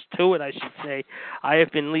 or close to it, I should say. I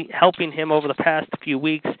have been helping him over the past few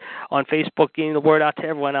weeks on Facebook, getting the word out to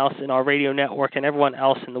everyone else in our radio network and everyone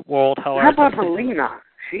else in the world. How about Melina?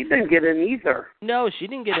 She didn't get in either. No, she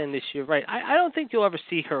didn't get in this year, right? I don't think you'll ever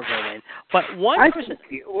see her go in. But one person...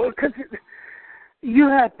 Well, because you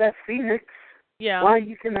have Beth Phoenix. Yeah. Why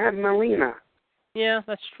you can have Melina? Yeah,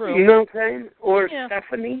 that's true. You know what I'm saying? Or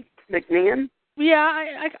Stephanie McMahon?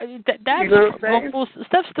 Yeah, that's... You know what I'm saying? Well,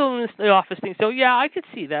 Steph's still in the office thing, so yeah, I could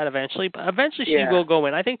see that eventually. But eventually she will go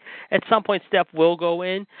in. I think at some point Steph will go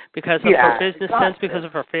in because of her business sense, because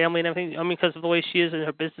of her family and everything. I mean, because of the way she is and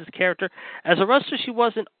her business character. As a wrestler, she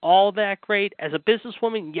wasn't all that great. As a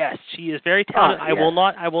businesswoman, yes, she is very talented. I will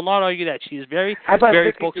not argue that. She is very,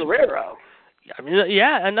 very Vicky Guerrero? I mean,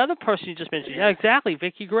 another person you just mentioned. Yeah, exactly.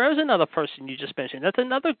 Vicky Guerrero's another person you just mentioned. That's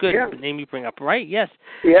another good name you bring up, right? Yes.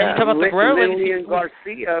 Yeah, you talk about the Guerrero Lillian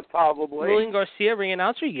Garcia, probably. Lillian Garcia, ring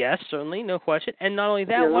announcer, yes, certainly, no question. And not only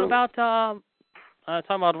that, what about, talking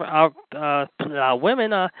about our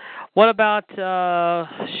women, what about,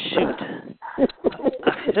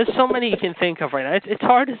 there's so many you can think of right now. It's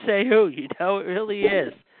hard to say who, it really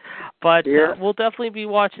is. But we'll definitely be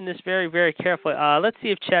watching this very, very carefully. Let's see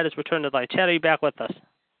if Chad has returned to the line. Chad, are you back with us?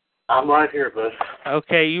 I'm right here, bud.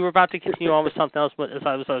 Okay, you were about to continue on with something else, but as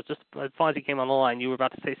Fonzie came on the line, you were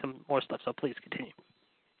about to say some more stuff, so please continue.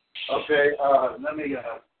 Okay, let me,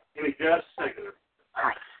 give me just a second.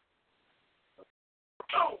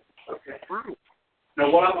 Okay. Now,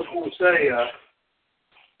 what I was going to say,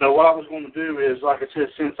 what I was going to do is, like I said,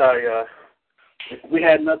 since we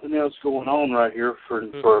had nothing else going on right here for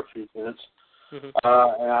a few minutes, and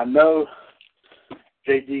I know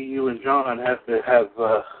JD, you and John have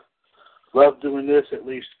loved doing this at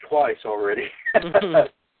least twice already. I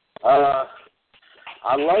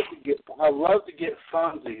love to get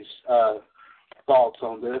Fonzie's thoughts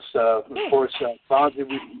on this. Of course, Fonzie,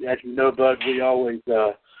 as you know, bud, we always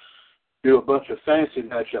do a bunch of fantasy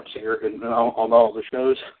matchups here on all the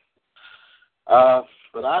shows.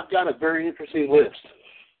 But I've got a very interesting list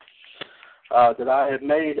that I have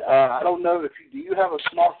made. I don't know if do you have a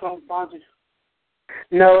smartphone, Fonzie?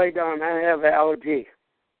 No, I don't. I have LG.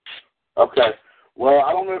 Okay. Well,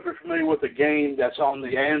 I don't know if you're familiar with the game that's on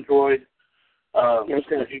the Android. That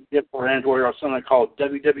you get for Android or something called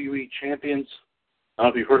WWE Champions. I don't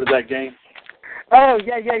know if you've heard of that game. Oh,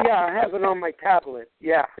 yeah. I have it on my tablet.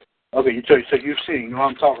 Yeah. Okay, so you've seen, you know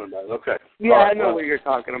what I'm talking about. Okay. Yeah, right, I know what you're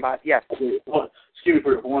talking about. Yes. Excuse me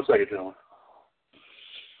for 1 second, gentlemen.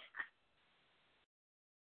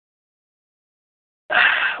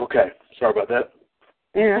 Okay, sorry about that.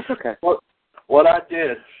 Yeah, that's okay. What I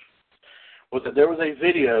did was that there was a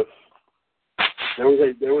video. There was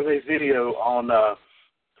a video on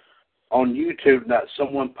YouTube that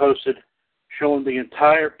someone posted showing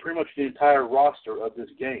pretty much the entire roster of this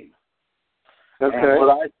game. Okay. And what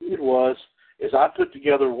I did is I put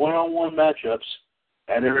together one-on-one matchups,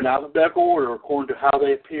 and they're in alphabetical order according to how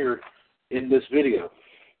they appeared in this video.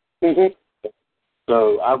 Mm-hmm.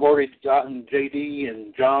 So I've already gotten JD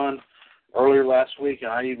and John earlier last week,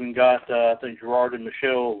 and I even got I think Gerard and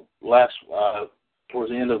Michelle towards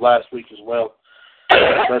the end of last week as well.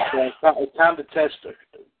 But it's time to test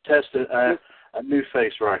a new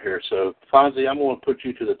face right here. So Fonzie, I'm going to put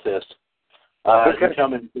you to the test. You tell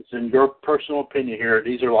me, it's in your personal opinion here.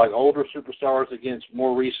 These are like older superstars against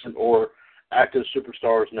more recent or active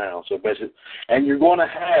superstars now. So basically, and you're going to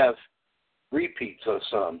have repeats of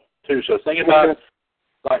some too. So think about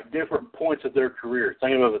like different points of their career.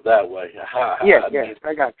 Think about it that way. I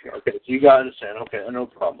got you. Okay, so you got to understand. Okay, no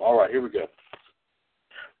problem. All right, here we go.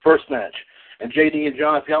 First match. And JD and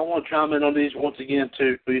John, if y'all want to chime in on these once again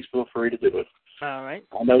too, please feel free to do it. All right.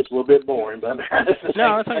 I know it's a little bit boring, but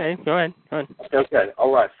no, it's okay. Go ahead. Okay.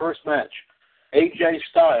 All right. First match: AJ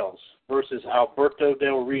Styles versus Alberto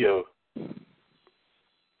Del Rio. I'm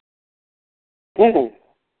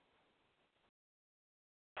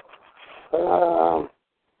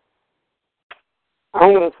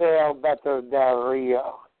going to say Alberto Del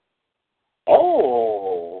Rio.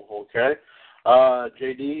 Oh, okay.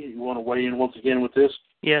 JD, you want to weigh in once again with this?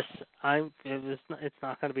 Yes, it's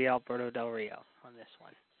not going to be Alberto Del Rio on this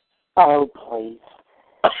one. Oh, please.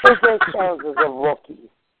 AJ Styles is a rookie.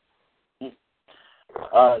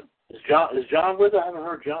 Is John with us? I haven't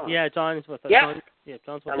heard John. Yeah, John is with us. Yeah.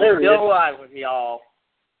 John's with us. I'm still alive with y'all.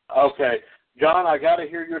 Okay. John, I got to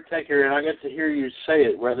hear your take here, and I get to hear you say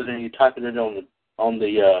it rather than you typing it on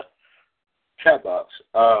the chat box.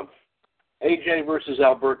 AJ versus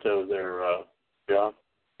Alberto there, John.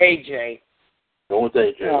 AJ. Going with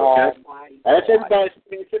AJ, okay? That's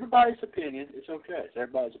everybody's opinion. It's okay. It's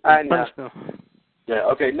everybody's opinion. I know. Yeah,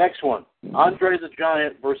 okay, next one. Andre the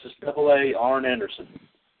Giant versus AA Arn Anderson.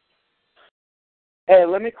 Hey,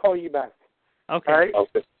 let me call you back. Okay. All right?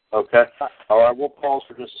 Okay. All right, we'll pause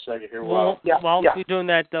for just a second here. While you're doing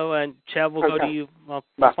that, though, and Chad, we'll go to you. Well,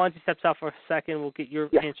 Fonzie steps out for a second. We'll get your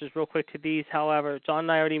answers real quick to these. However, John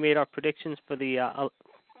and I already made our predictions for the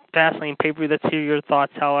Fastlane pay-per-view. Let's hear your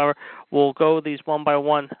thoughts. However, we'll go these one by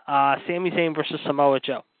one. Sami Zayn versus Samoa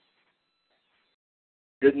Joe.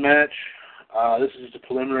 Good match. This is the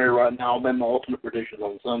preliminary right now. I'll make my ultimate predictions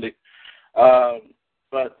on Sunday.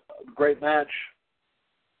 But great match.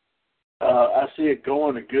 I see it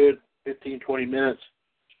going a good 15, 20 minutes.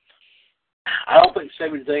 I don't think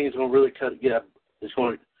Sami Zayn is going to really cut. Yeah, it's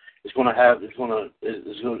going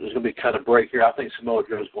to be cut a break here. I think Samoa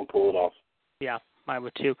Joe is going to pull it off. Yeah, I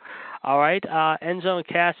would too. All right, Enzo and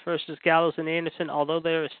Cass versus Gallows and Anderson. Although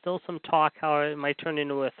there is still some talk how it might turn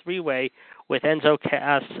into a three-way with Enzo,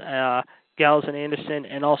 Cass, Gallows and Anderson,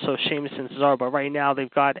 and also Sheamus and Cesaro. But right now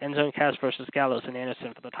they've got Enzo and Cass versus Gallows and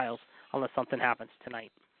Anderson for the titles, unless something happens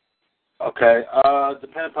tonight. Okay.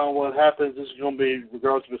 Depending upon what happens, this is going to be,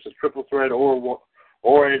 regardless if it's a triple threat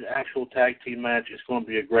or an actual tag team match, it's going to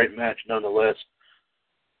be a great match nonetheless.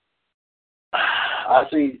 I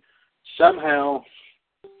see somehow,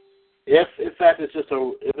 if in fact it's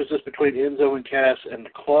just between Enzo and Cass and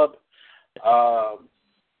the club,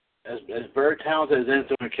 as very talented as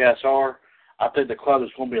Enzo and Cass are, I think the club is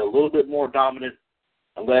going to be a little bit more dominant,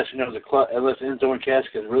 unless Enzo and Cass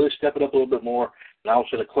can really step it up a little bit more. And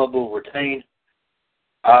also the club will retain,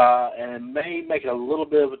 and it may make a little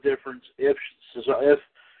bit of a difference if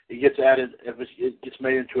it gets added, if it gets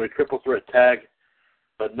made into a triple threat tag.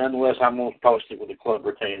 But nonetheless, I'm going to probably stick with the club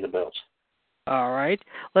retaining the belts. All right,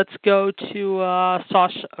 let's go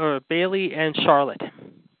to Bayley and Charlotte.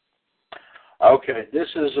 Okay, this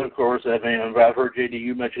is, of course, I've heard JD,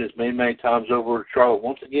 you mention this many times over. Charlotte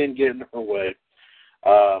once again getting her way.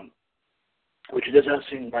 Which it doesn't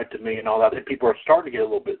seem right to me and all that. I think people are starting to get a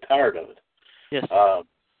little bit tired of it. Yes. And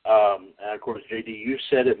of course, JD, you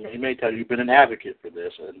said it many times. You've been an advocate for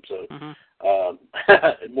this, and so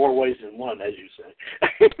in more ways than one, as you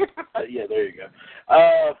say. Yeah, there you go.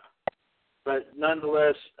 But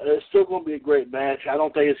nonetheless, it's still going to be a great match. I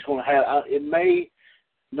don't think it's going to have. It may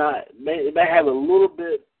have a little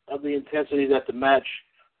bit of the intensity that the match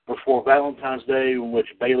before Valentine's Day, in which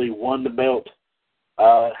Bayley won the belt,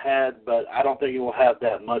 had, but I don't think it will have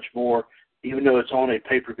that much more, even though it's on a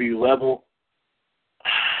pay-per-view level.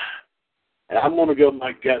 And I'm going to go with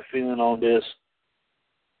my gut feeling on this.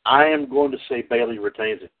 I am going to say Bayley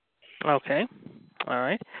retains it. Okay. All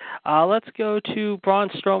right. Let's go to Braun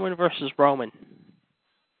Strowman versus Roman.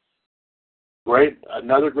 Great.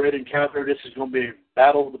 Another great encounter. This is going to be a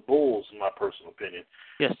battle of the bulls, in my personal opinion.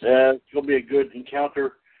 Yes. It's going to be a good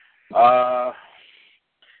encounter.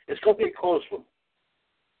 It's going to be a close one.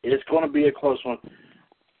 It's going to be a close one.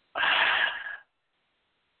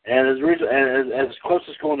 And as close as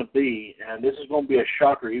it's going to be, and this is going to be a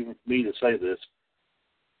shocker even for me to say this,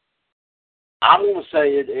 I'm going to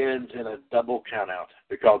say it ends in a double countout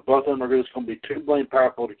because both of them are just going to be too blame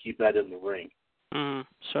powerful to keep that in the ring.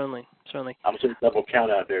 Certainly. I'm saying double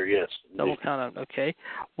countout there, yes. Double countout, okay.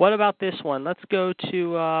 What about this one? Let's go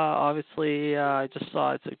to, obviously, I just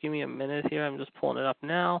saw it, so give me a minute here. I'm just pulling it up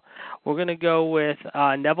now. We're going to go with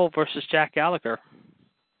Neville versus Jack Gallagher.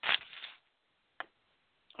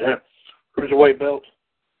 Yeah. Cruiserweight belt?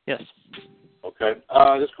 Yes. Okay.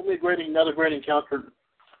 This is going to be another great encounter.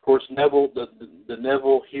 Of course, Neville, the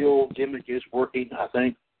Neville heel gimmick is working, I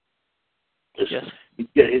think. Yes. He's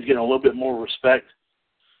getting a little bit more respect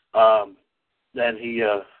than he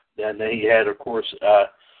had, of course,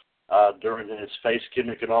 during his face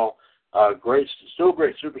gimmick and all. Still a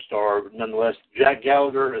great superstar, but nonetheless. Jack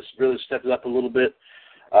Gallagher has really stepped it up a little bit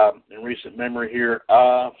in recent memory here.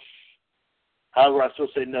 However, I still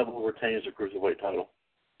say Neville retains the Cruiserweight title.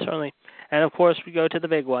 Certainly. And, of course, we go to the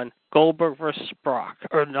big one, Goldberg versus Brock.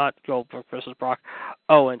 Or not Goldberg versus Brock,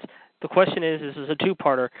 Owens. The question is, this is a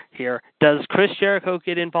two-parter here. Does Chris Jericho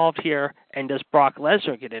get involved here, and does Brock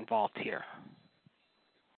Lesnar get involved here?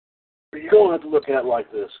 You're going to have to look at it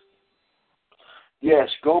like this. Yes,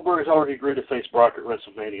 Goldberg has already agreed to face Brock at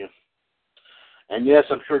WrestleMania. And, yes,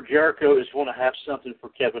 I'm sure Jericho is going to have something for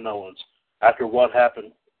Kevin Owens after what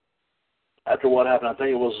happened. I think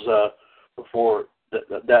it was before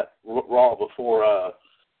that Raw before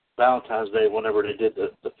Valentine's Day whenever they did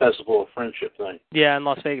the Festival of Friendship thing. Yeah, in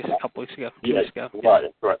Las Vegas a couple weeks ago, 2 weeks ago.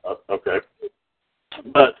 Right. Okay.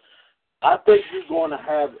 But I think you're going to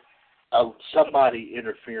have somebody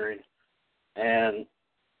interfering, and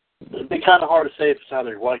it'd be kind of hard to say if it's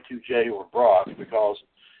either Y2J or Brock, because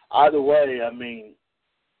either way, I mean,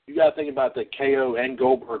 you got to think about that KO and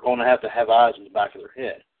Goldberg are going to have eyes in the back of their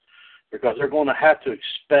head, because they're going to have to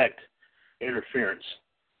expect interference.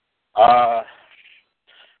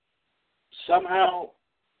 Somehow,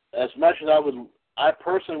 as much as I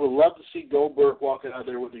personally would love to see Goldberg walking out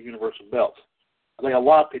there with the Universal Belt. I think a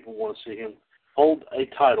lot of people want to see him hold a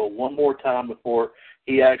title one more time before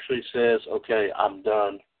he actually says, okay, I'm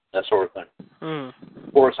done, that sort of thing.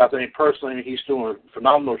 Of course, I think personally he's still in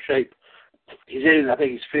phenomenal shape. I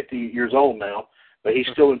think he's 50 years old now, but he's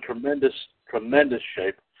still in tremendous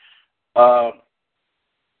shape.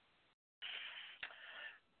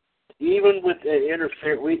 Even with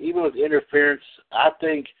interference, I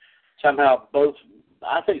think somehow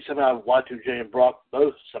Y2J and Brock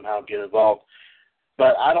both somehow get involved.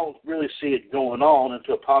 But I don't really see it going on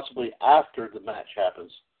until possibly after the match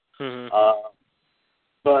happens.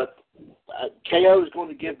 But KO is going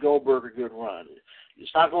to give Goldberg a good run.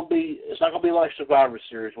 It's not going to be like Survivor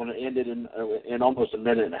Series when it ended in almost a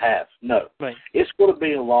minute and a half. No, right. It's going to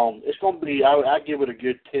be I give it a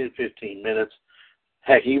good 10, 15 minutes.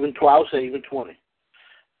 Heck, I would say even 20.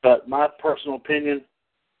 But my personal opinion,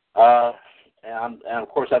 and of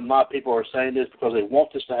course a lot of people are saying this because they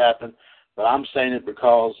want this to happen, but I'm saying it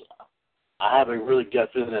because I have a really gut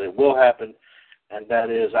feeling that it will happen, and that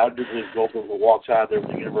is I do believe Goldberg will walk out there with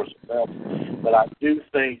the Universal Belt. But I do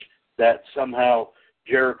think that somehow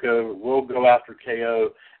Jericho will go after KO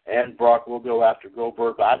and Brock will go after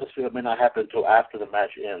Goldberg, but I just feel it may not happen until after the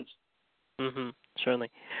match ends. Certainly.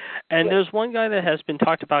 And there's one guy that has been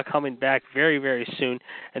talked about coming back very, very soon,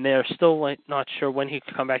 and they are still not sure when he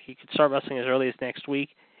could come back. He could start wrestling as early as next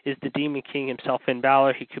week. Is the Demon King himself, Finn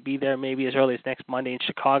Balor. He could be there maybe as early as next Monday in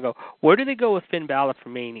Chicago. Where do they go with Finn Balor for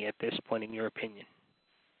Mania at this point, in your opinion?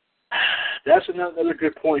 That's another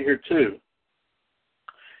good point here, too.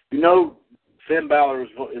 Finn Balor is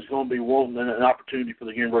going to be wanting an opportunity for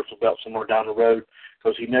the Universal Belt somewhere down the road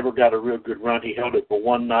because he never got a real good run. He held it for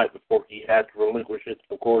one night before he had to relinquish it.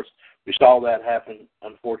 Of course, we saw that happen,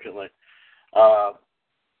 unfortunately. To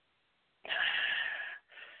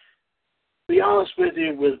be honest with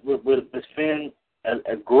you, with Finn,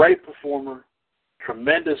 a great performer,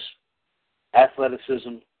 tremendous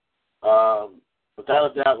athleticism.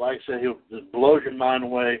 Without a doubt, like I said, he'll just blows your mind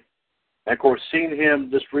away. And, of course, seeing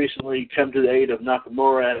him just recently come to the aid of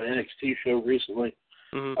Nakamura at an NXT show recently,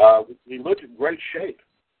 he looked in great shape,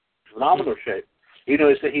 phenomenal shape. He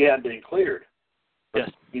said he hadn't been cleared. But,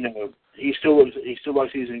 yes. He still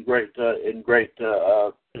looks he's in great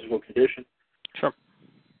physical condition. Sure.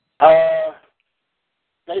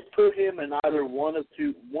 They put him in either one or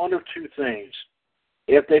two things.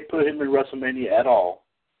 If they put him in WrestleMania at all,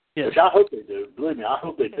 which I hope they do. Believe me, I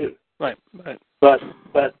hope they do. Right. But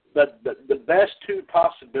the best two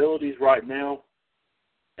possibilities right now,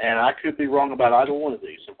 and I could be wrong about either one of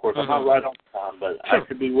these. Of course, I'm not right on time, but I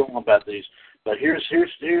could be wrong about these. But here's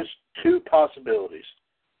two possibilities.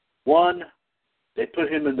 One, they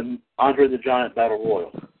put him in the Andre the Giant Battle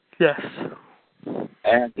Royal. Yes.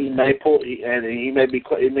 And he may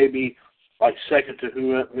be like second to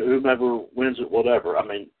whomever wins it, whatever. I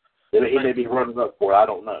mean, he may be running up for it. I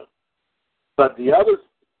don't know. But the other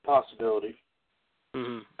possibility,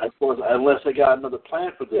 of course, unless they got another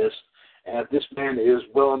plan for this, and if this man is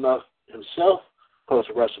well enough himself close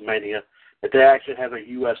to WrestleMania, that they actually have a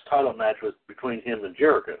U.S. title match between him and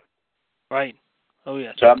Jericho. Right. Oh,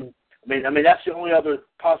 yes. So, I mean, that's the only other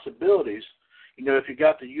possibilities. If you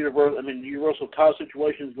got the Universal title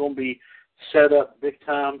situation is going to be set up big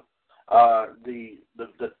time. The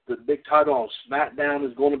big title on SmackDown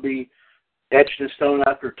is going to be etched in stone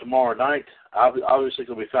after tomorrow night. Obviously,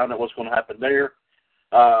 we found out what's going to happen there.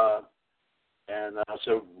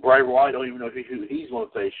 So Bray Wyatt, don't even know who he's going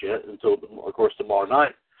to face yet until, of course, tomorrow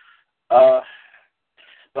night.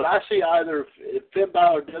 But I see either if Finn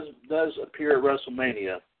Balor does appear at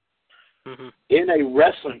WrestleMania in a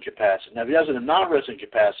wrestling capacity. Now, if he does it in a non-wrestling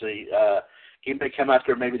capacity, he may come out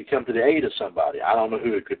there maybe to come to the aid of somebody. I don't know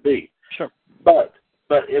who it could be. Sure. But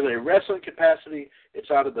in a wrestling capacity,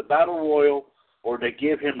 it's either the Battle Royal or they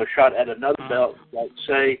give him a shot at another belt, like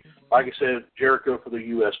I said, Jericho for the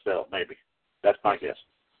U.S. belt, maybe. That's my guess.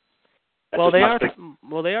 They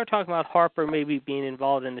are talking about Harper maybe being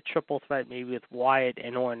involved in the triple threat, maybe with Wyatt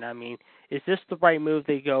and Orton. I mean, is this the right move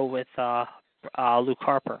they go with Luke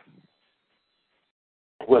Harper?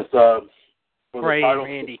 With Bray and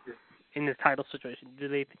Randy in the title situation? Do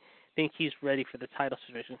they think he's ready for the title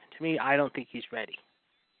situation? To me, I don't think he's ready.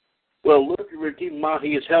 Well, look, keep in mind,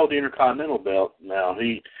 he has held the Intercontinental belt now.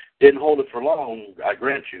 He didn't hold it for long, I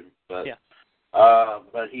grant you, but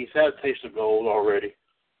he's had a taste of gold already.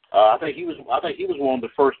 I think he was one of the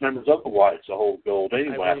first members of the Whites to hold gold.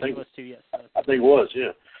 Anyway, I think he was too. Yes, I think it was.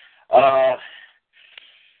 Yeah.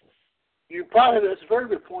 That's a very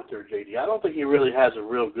good point there, JD. I don't think he really has a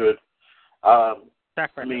real good. I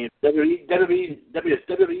mean,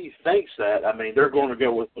 WWE thinks that. I mean, they're going to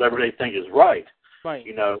go with whatever they think is right. Right.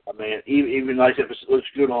 You know, I mean, even like if it looks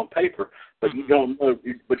good on paper, but you don't know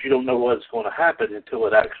what's going to happen until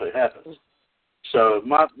it actually happens. So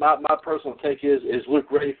my personal take is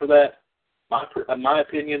Luke ready for that? My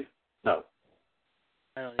opinion, no.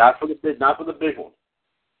 Not for the big one.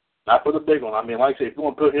 Not for the big one. I mean, like I say, if you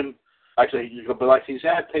want to put him, but he's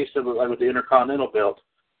had a taste of it, like with the Intercontinental belt,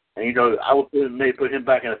 and I would maybe put him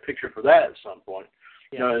back in a picture for that at some point.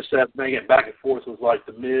 Yeah. You know, instead of making it back and forth with like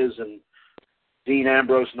the Miz and Dean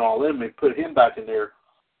Ambrose and all them, and put him back in there.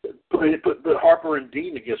 Put Harper and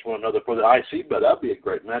Dean against one another for the IC, but that'd be a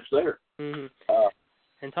great match there. Mm-hmm.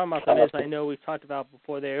 And talking about the Miz, I know we've talked about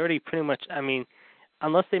before. They already pretty much. I mean,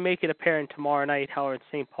 unless they make it apparent tomorrow night, how in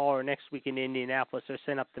St. Paul or next week in Indianapolis, they're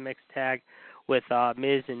setting up the mixed tag with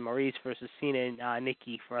Miz and Maurice versus Cena and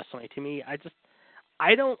Nikki for WrestleMania. To me,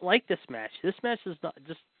 I don't like this match. This match is not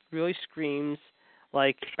just really screams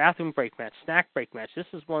like bathroom break match, snack break match. This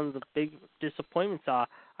is one of the big disappointments, I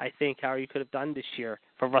think, how you could have done this year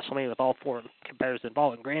for WrestleMania with all four competitors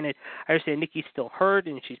involved. And granted, I understand Nikki's still hurt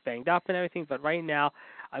and she's banged up and everything, but right now,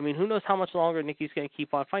 I mean, who knows how much longer Nikki's going to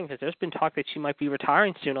keep on fighting, because there's been talk that she might be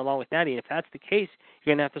retiring soon along with Natty. And if that's the case,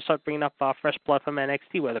 you're going to have to start bringing up fresh blood from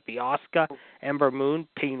NXT, whether it be Asuka, Ember Moon,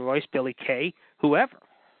 Peyton Royce, Billie Kay, whoever.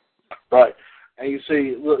 Right. And you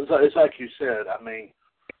see, it's like you said, I mean,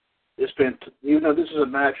 it's been, even though this is a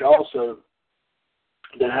match also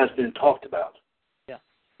that has been talked about. Yeah.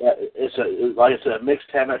 It's like I said, a mixed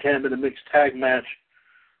tag match. Hadn't been a mixed tag match,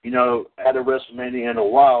 you know, at a WrestleMania in a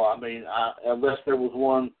while. I mean, unless there was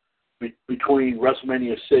one between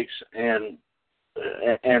WrestleMania 6 and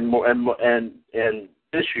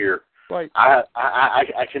this year. Right.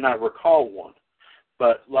 I cannot recall one.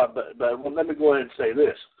 But let me go ahead and say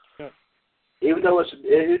this. Even though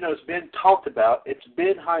it's been talked about, it's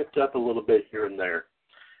been hyped up a little bit here and there.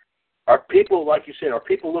 Are people, like you said, are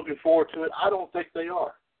people looking forward to it? I don't think they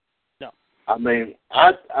are. No. I mean,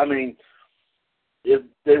 if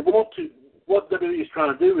they want to, what WWE is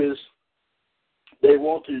trying to do is they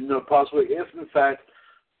want to know possibly if in fact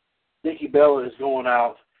Nikki Bella is going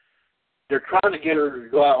out, they're trying to get her to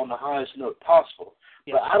go out on the highest note possible.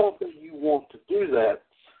 Yeah. But I don't think you want to do that.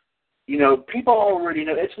 You know, people already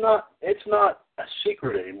know. It's not a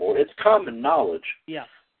secret anymore. It's common knowledge. Yeah.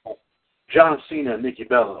 John Cena and Nikki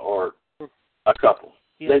Bella are a couple.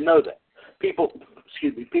 Yeah. They know that. People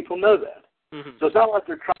know that. Mm-hmm. So it's not like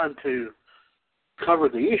they're trying to cover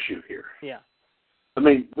the issue here. Yeah. I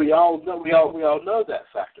mean, we all know that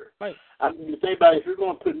factor. Right. I mean, if you're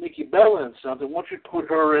going to put Nikki Bella in something, why don't you put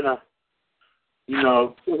her in a, you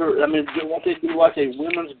know, why don't they do like a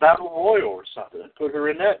women's battle royal or something and put her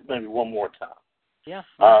in that maybe one more time? Yeah.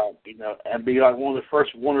 You know, and be like one of the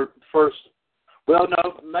first. Well,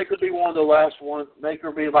 no, make her be one of the last ones. Make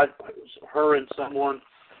her be like her and someone,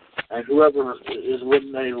 and whoever is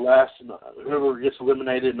eliminated last, and whoever gets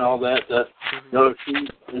eliminated and all that. You know, if she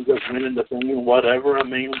ends up winning the thing and whatever, I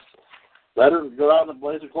mean, let her go out in the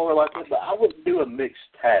blaze of glory like that. But I wouldn't do a mixed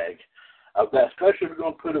tag of that, especially if you're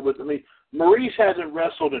going to put it with. I mean, Maurice hasn't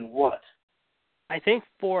wrestled in what? I think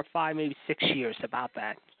 4 or 5, maybe 6 years. About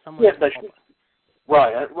that. Yeah,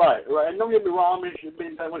 right. And don't get me wrong. I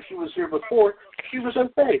mean, when she was here before, she was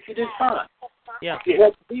okay. She did fine. Yeah. She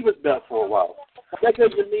had the Divas belt for a while. That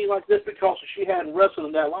doesn't mean like this because she hadn't wrestled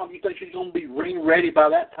in that long. You think she's going to be ring ready by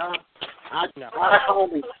that time? I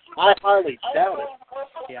highly doubt it.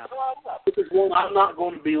 Yeah. This is one I'm not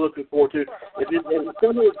going to be looking forward to. If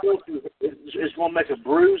somebody is going to make a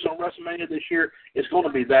bruise on WrestleMania this year, it's going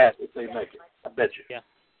to be that if they make it. I bet you. Yeah.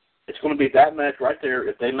 It's going to be that match right there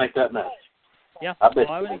if they make that match. Yeah, I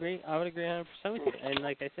would agree. I would agree 100% with you. And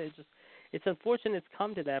like I said, it's unfortunate it's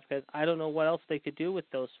come to that because I don't know what else they could do with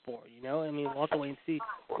those four. You know, I mean, we'll have to wait and see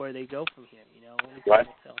where they go from here. You know, right.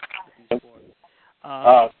 With these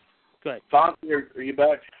four. Good. Fonzie, are you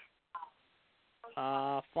back?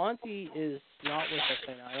 Fonzie is not with us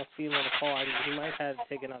right now. I don't see him on the call. I mean, he might have to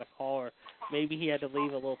take another call, or maybe he had to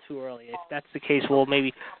leave a little too early. If that's the case, we'll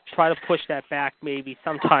maybe try to push that back maybe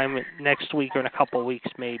sometime next week or in a couple of weeks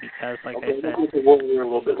maybe, because like I said. Okay, we'll hear a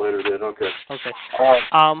little bit later then, okay. Okay.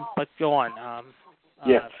 But go on.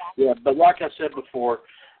 Yeah, but like I said before,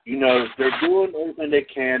 they're doing everything they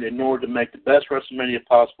can in order to make the best WrestleMania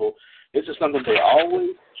possible. This is something they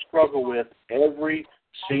always struggle with every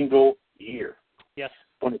single year. Yes.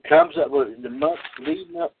 When it comes up with the months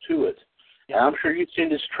leading up to it, and I'm sure you've seen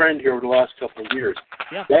this trend here over the last couple of years.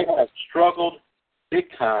 Yeah. They have struggled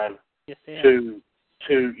big time to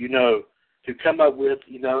come up with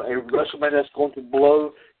a WrestleMania that's going to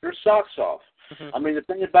blow your socks off. Mm-hmm. I mean, the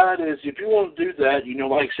thing about it is, if you want to do that,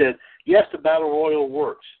 like I said, yes, the Battle Royal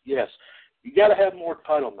works. Yes, you got to have more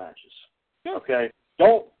title matches. Yeah. Okay.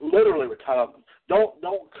 Don't literally with title. Don't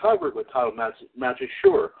cover it with title matches.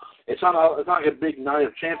 Sure, it's not like a big night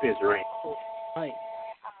of champions or anything. Right.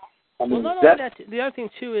 I mean, not only that, the other thing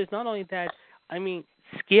too is not only that. I mean,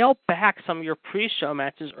 scale back some of your pre-show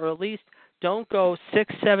matches, or at least don't go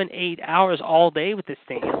 6, 7, 8 hours all day with this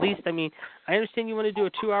thing. At least, I mean, I understand you want to do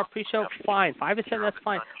a 2-hour pre-show. Fine, 5 to 7, that's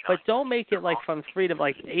fine. But don't make it like from 3 to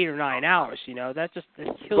like 8 or 9 hours. That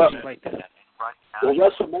kills you right there. Well,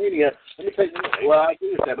 WrestleMania, let me tell you, I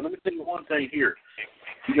agree with that, but let me tell you one thing here.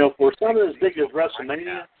 For something as big as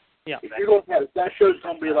WrestleMania, if you're going to have, that show's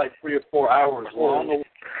going to be like 3 or 4 hours long.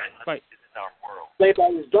 Right.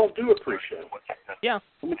 Everybody don't do a pre-show. Yeah.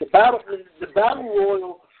 I mean, the Battle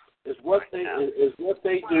Royal is what they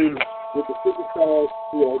do with the superstars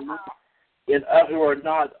who are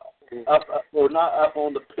not up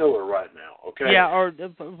on the pillar right now. Okay. Yeah, or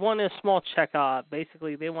want a small check.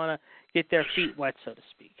 Basically, they want to get their feet wet, so to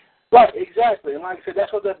speak. Right, exactly. And like I said,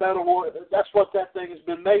 that's what that Battle Royal, that's what that thing has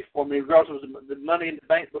been made for. I mean, regardless of the Money in the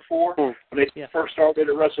Bank before, when they first started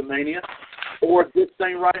at WrestleMania, or this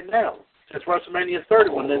thing right now. It's WrestleMania 30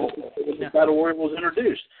 when the Battle Royal was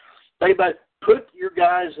introduced. They put your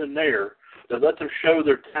guys in there to let them show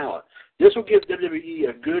their talent. This will give WWE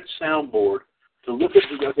a good soundboard to look at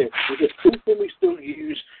who can we still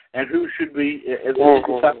use and who should be, if they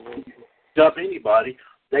dump anybody,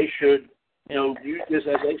 they should use this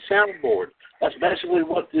as a soundboard. That's basically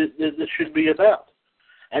what this should be about.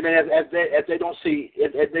 And then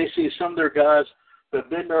if they see some of their guys that have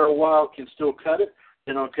been there a while can still cut it,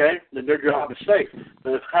 then their job is safe.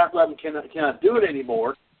 But if half of them cannot do it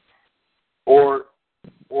anymore, or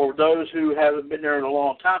those who haven't been there in a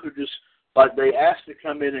long time who just like they asked to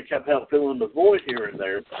come in and kept help filling the void here and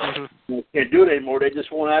there, can't do it anymore. They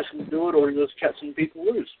just won't ask them to do it, or just cut some people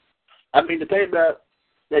loose. I mean, the thing about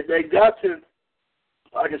that, they got to,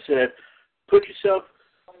 like I said, put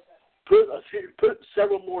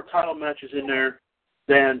several more title matches in there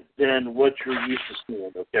than what you're used to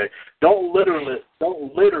seeing. Okay, don't litter it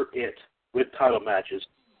with title matches.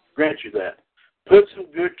 Grant you that. Put some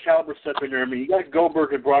good caliber stuff in there. I mean, you got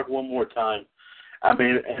Goldberg and Brock one more time. I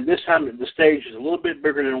mean, and this time the stage is a little bit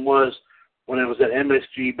bigger than it was when it was at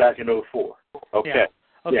MSG back in 2004. Okay. Yeah.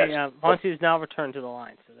 Okay. Yes. Monty has now returned to the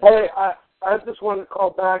line. So hey, I just want to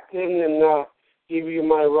call back in and give you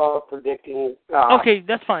my Raw predicting. Okay,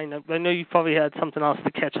 that's fine. I know you probably had something else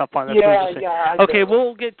to catch up on. Yeah. Okay,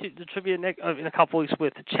 we'll get to the trivia in a couple weeks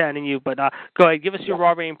with Chad and you, but go ahead. Give us your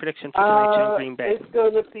Raw rating prediction for tonight's in Green Bay. It's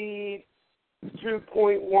going to be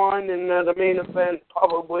 2.1, and the main event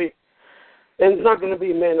probably. And it's not going to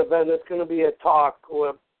be a main event. It's going to be a talk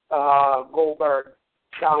with Goldberg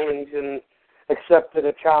challenge and accepted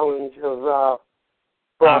a challenge of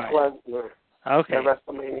Brock Lesnar at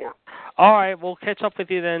WrestleMania. All right, we'll catch up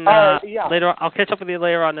with you then later. I'll catch up with you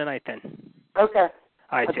later on tonight then. Okay.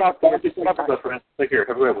 All right. Take care.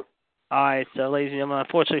 Have a good one. All right, so ladies and gentlemen,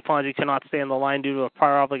 unfortunately, Fonzie cannot stay on the line due to a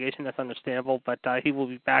prior obligation. That's understandable, but he will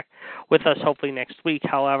be back with us hopefully next week,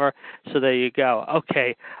 however, so there you go.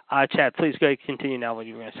 Okay, Chad, please go ahead and continue now what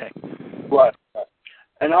you were going to say. Right.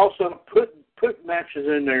 And also put matches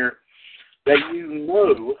in there that you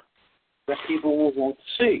know that people will want to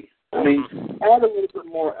see. I mean, add a little bit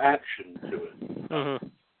more action to it. Mm-hmm.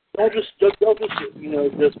 Don't just let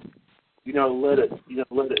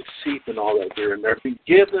it seep and all that here and there. If you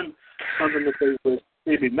give them something that they will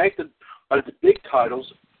maybe make the big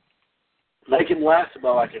titles, make them last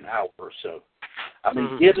about like an hour or so. I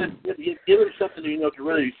mean, give them something to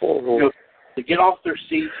really to get off their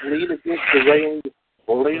seats, lean against the railing,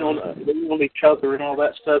 or lean on each other and all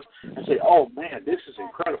that stuff, and say, "Oh man, this is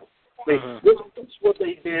incredible." This is what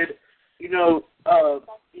they did.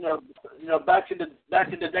 Back in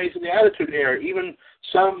the days of the Attitude Era, even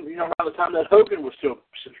some, around the time that Hogan was still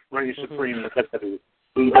reigning supreme in the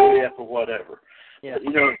WWF or whatever.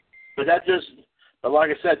 but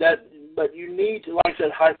like I said, but you need to, like I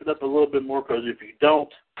said, hype it up a little bit more, because if you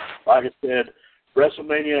don't, like I said,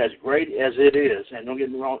 WrestleMania, as great as it is, and don't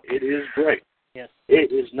get me wrong, it is great. Yes.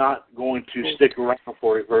 It is not going to stick around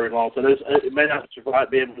for a very long time. It may not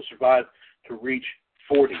be able to survive to reach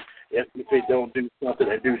 40 if they don't do something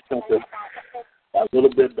a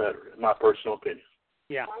little bit better, in my personal opinion.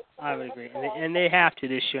 Yeah, I would agree, and they have to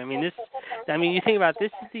this year. You think about it,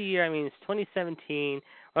 this is the year. It's 2017.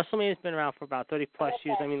 WrestleMania's been around for about 30 plus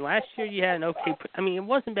years. Last year you had an okay. It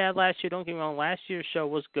wasn't bad last year. Don't get me wrong. Last year's show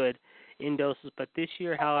was good in doses, but this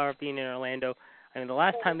year, however, being in Orlando, the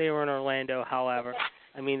last time they were in Orlando, however,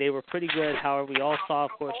 they were pretty good. However, we all saw,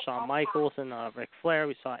 of course, Shawn Michaels and Ric Flair.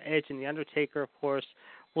 We saw Edge and The Undertaker, of course.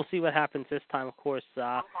 We'll see what happens this time, of course.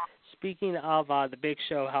 Speaking of the Big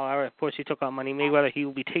Show, however, of course, he took on Money Mayweather. He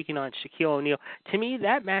will be taking on Shaquille O'Neal. To me,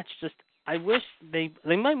 that match just, I wish they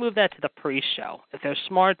might move that to the pre-show. If they're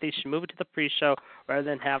smart, they should move it to the pre-show rather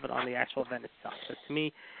than have it on the actual event itself. But to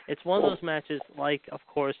me, it's one of those matches like, of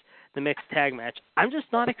course, the mixed tag match. I'm just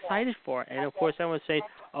not excited for it. And, of course, everyone's saying,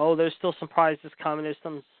 oh, there's still some prizes coming. There's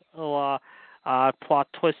some plot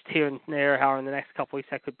twist here and there, how in the next couple weeks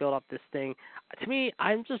I could build up this thing. To me,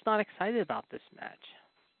 I'm just not excited about this match.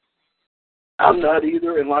 I'm not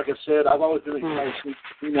either, and like I said, I've always been excited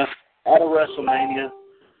at a WrestleMania.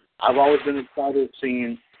 I've always been excited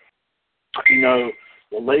seeing, the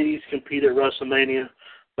ladies compete at WrestleMania,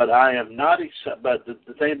 but I am not excited. But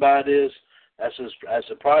the thing about it is, as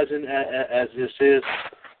surprising as this is,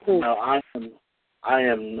 I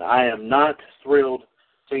am not thrilled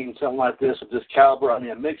seeing something like this of this caliber.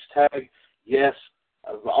 A mixed tag, yes,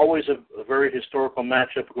 always a very historical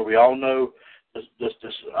matchup, because we all know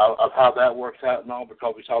of how that works out and all,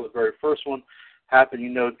 because we saw the very first one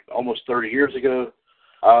happen, almost 30 years ago.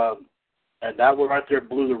 And that one right there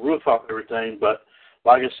blew the roof off everything. But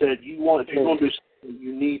like I said, if you're going to do something,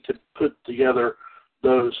 you need to put together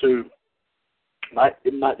those who might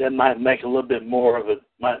make a little bit more of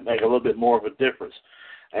a difference.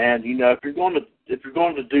 And if you're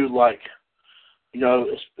going to do like,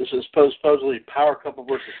 it's supposedly power couple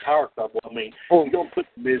versus power couple. You don't put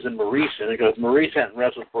Miz and Maurice in it, because Maurice hadn't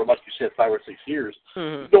wrestled for, like you said, 5 or 6 years.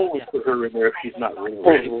 You don't want to put her in there if she's not really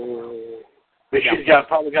ready. But she's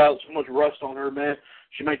probably got so much rust on her, man.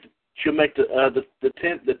 She'll make the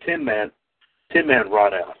 10-man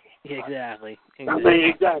rod out. Exactly.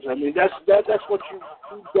 Exactly. That's what you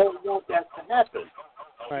don't want that to happen.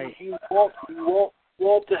 Right. You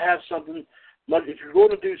want to have something. But if you're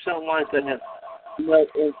going to do something like that,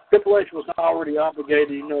 if Triple H was not already obligated,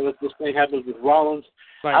 if this thing happens with Rollins,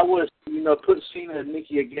 right. I would, put Cena and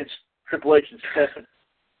Nikki against Triple H and Stephanie.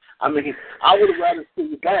 I would have rather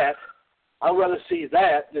see that. I'd rather see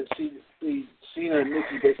that than see Cena and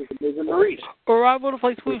Nikki versus Miz and Maurice. Or I would have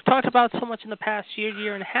liked, we've talked about so much in the past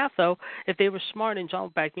year and a half, though, if they were smart, and John will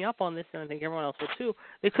back me up on this, and I think everyone else will too,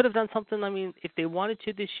 they could have done something, if they wanted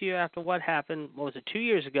to this year after what happened, 2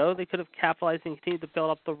 years ago, they could have capitalized and continued to build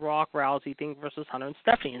up the Rock Rousey thing versus Hunter and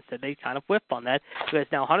Stephanie. Instead, they kind of whipped on that, because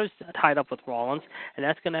now Hunter's tied up with Rollins, and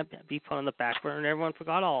that's going to be put on the back burner, and everyone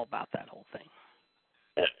forgot all about that whole thing.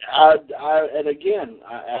 And again,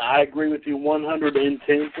 I agree with you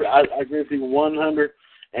 110%. I agree with you 110%.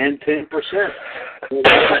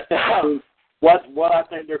 What I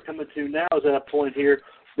think they're coming to now is at a point here,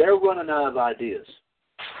 they're running out of ideas.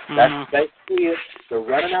 That's basically it. They're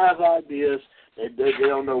running out of ideas. They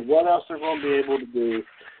don't know what else they're going to be able to do,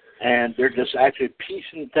 and they're just actually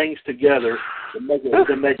piecing things together to make it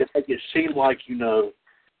seem like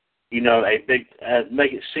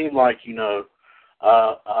make it seem like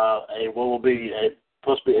what will be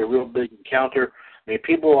supposed to be a real big encounter.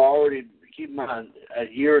 People are already, keep in mind, a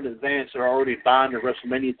year in advance, they're already buying their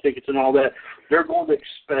WrestleMania tickets and all that. They're going to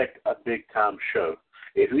expect a big time show.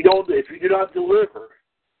 If you do not deliver,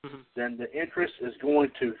 then the interest is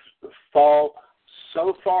going to fall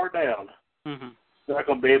so far down, they're not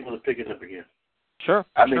going to be able to pick it up again. Sure.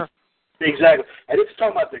 Exactly. And it's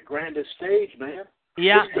talking about the grandest stage, man.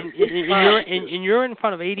 Yeah, and you're in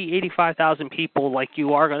front of 85,000 people like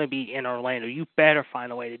you are going to be in Orlando. You better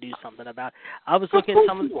find a way to do something about it. I was looking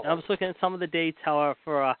at some of the dates, however,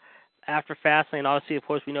 for after Fastlane. Obviously, of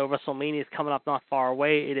course, we know WrestleMania is coming up not far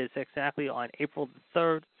away. It is exactly on April the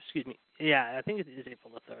 3rd. Excuse me. Yeah, I think it is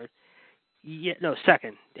April the 3rd. Yeah, no,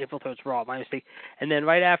 2nd. April 3rd is Raw, my mistake. And then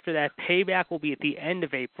right after that, Payback will be at the end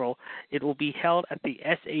of April. It will be held at the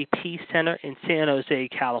SAP Center in San Jose,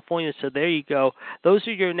 California. So there you go. Those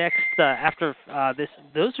are your next, after this,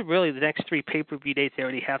 those are really the next 3 pay-per-view dates they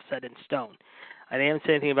already have set in stone. They haven't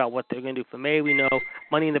said anything about what they're going to do for May. We know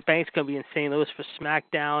Money in the Bank's going to be in St. Louis for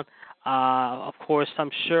SmackDown. Of course,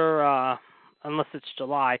 I'm sure, unless it's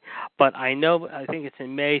July, but I think it's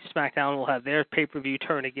in May. SmackDown will have their pay-per-view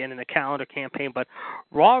turn again in the calendar campaign. But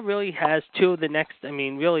Raw really has two of the next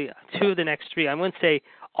three. I wouldn't say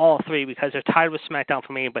all three because they're tied with SmackDown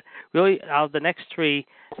for May, but really out of the next three,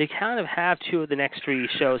 they kind of have two of the next three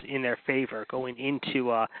shows in their favor going into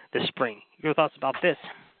the spring. Your thoughts about this?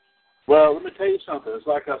 Well, let me tell you something. It's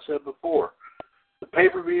like I said before. The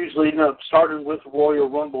pay-per-views leading up, starting with Royal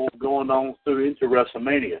Rumble, going on through into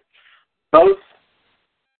WrestleMania, both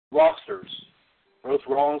rosters, both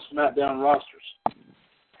Raw and SmackDown rosters,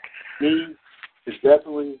 need to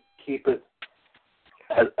definitely keep it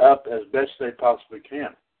up as best they possibly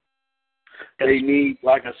can. They need,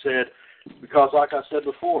 like I said, because like I said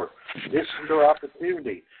before, this is their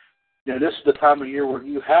opportunity. You know, this is the time of year where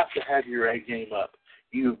you have to have your A game up.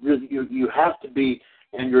 You have to be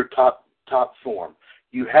in your top form.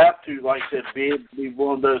 You have to, like I said, be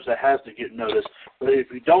one of those that has to get noticed. But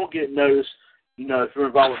if you don't get noticed, you know, if you're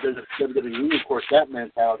involved with WWE, of course, that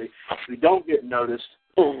mentality. If you don't get noticed,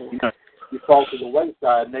 you know, you fall to the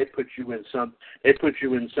wayside, and they put you in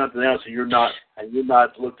something else, and you're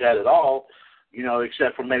not looked at all, you know,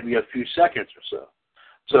 except for maybe a few seconds or so.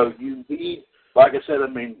 So you need, like I said, I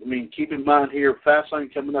mean, keep in mind here,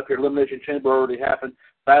 Fastlane coming up here, Elimination Chamber already happened.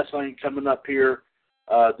 Fastlane coming up here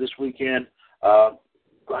this weekend.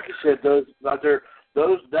 Like I said, those out there,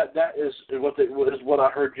 that is what I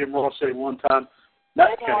heard Jim Ross say one time.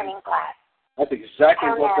 That's exactly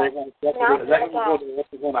what they want. That's exactly what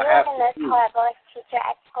they want to have to do.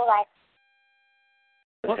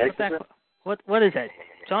 What is that?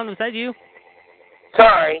 John, was that you?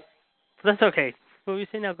 Sorry. That's okay. What were you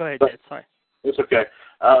saying now? Go ahead, Dad. Sorry. It's okay.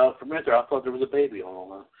 For a minute there, I thought there was a baby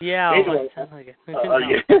on. Yeah. Anyway,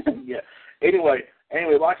 yeah.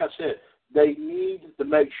 Anyway, like I said, they need to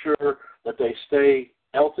make sure that they stay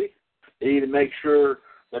healthy. They need to make sure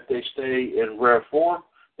that they stay in rare form.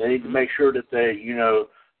 They need to make sure that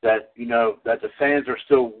that the fans are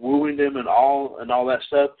still wooing them and all that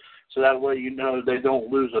stuff. So that way, they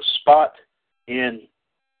don't lose a spot in.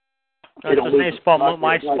 That's the same spot,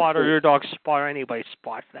 my spot or your dog's spot or anybody's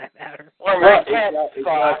spot for that matter. Right,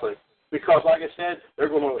 exactly. Because, like I said, they're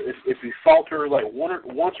gonna if you falter like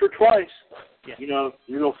once or twice, you're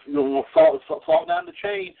gonna fall down the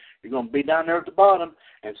chain. You're gonna be down there at the bottom,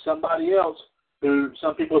 and somebody else who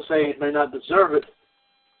some people say may not deserve it,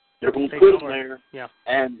 they're gonna put them there. Yeah.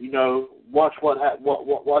 And watch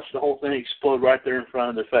watch the whole thing explode right there in front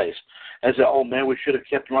of their face. And say, oh man, we should have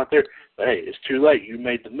kept them right there. But hey, it's too late. You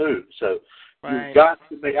made the move. So you've got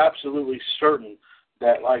to be absolutely certain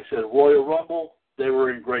that, like I said, Royal Rumble, they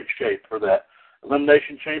were in great shape for that.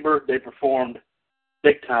 Elimination Chamber, they performed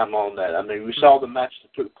big time on that. I mean, we saw the match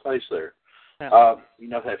that took place there. Yeah.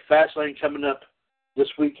 Had Fastlane coming up this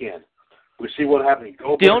weekend. We see what happened.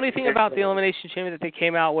 The only thing about the Elimination Chamber that they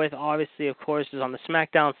came out with, obviously, of course, is on the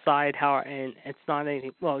SmackDown side, and it's not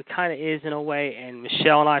anything, well, it kind of is in a way, and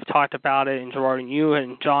Michelle and I have talked about it, and Gerard and you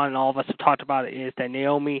and John and all of us have talked about it, is that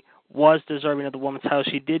Naomi was deserving of the women's title.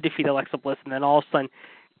 She did defeat Alexa Bliss, and then all of a sudden,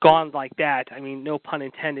 gone like that. I mean, no pun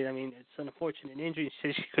intended. I mean, it's an unfortunate injury. She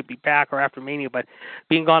says she could be back or after Mania, but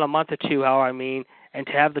being gone a month or two, and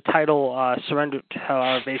to have the title surrendered to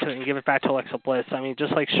her, basically, and give it back to Alexa Bliss. I mean,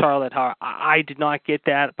 just like Charlotte, I did not get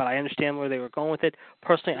that, but I understand where they were going with it.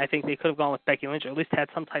 Personally, I think they could have gone with Becky Lynch, or at least had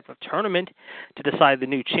some type of tournament to decide the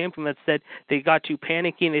new champion. That said, they got too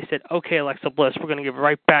panicky, and they said, okay, Alexa Bliss, we're going to give it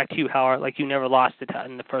right back to you, Howard, like you never lost it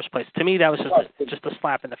in the first place. To me, that was just a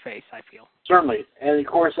slap in the face, I feel. Certainly. And, of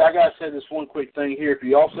course, I got to say this one quick thing here. If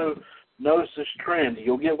you also notice this trend,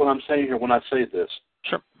 you'll get what I'm saying here when I say this.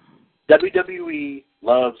 Sure. WWE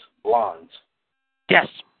loves blondes. Yes.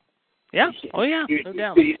 Yeah. Oh yeah. No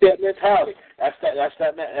doubt. You see that mentality. That's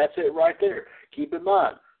it right there. Keep in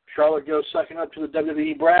mind, Charlotte goes sucking up to the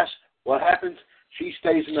WWE brass. What happens? She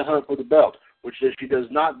stays in the hunt for the belt, which she does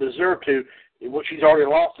not deserve to. Which she's already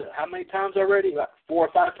lost it. How many times already? Like 4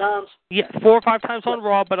 or 5 times? Yeah, 4 or 5 times on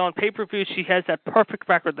Raw, but on pay-per-view she has that perfect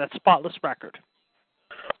record, that spotless record.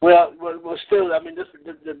 Well, still, I mean, just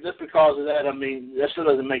because of that, I mean, that still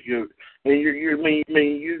doesn't make you. I mean,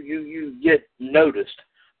 you get noticed,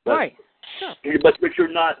 but, right? Sure. But you're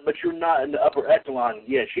not in the upper echelon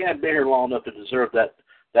yet. She hasn't been here long enough to deserve that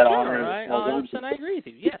honor. Right. 100%, I agree with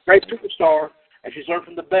you. Yes. Great superstar, and she's learned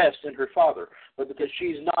from the best in her father, but because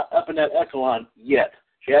she's not up in that echelon yet,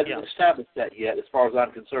 she hasn't established that yet, as far as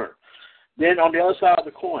I'm concerned. Then on the other side of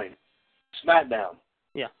the coin, SmackDown.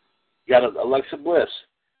 Yeah. You got Alexa Bliss.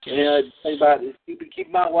 And think about it. Keep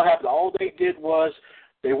in mind what happened. All they did was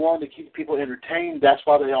They wanted to keep people entertained. That's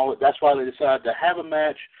why they decided to have a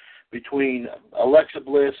match between Alexa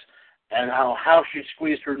Bliss and how she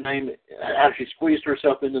squeezed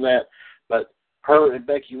herself into that. But her and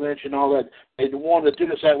Becky Lynch and all that, they wanted to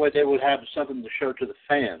do this that way. They would have something to show to the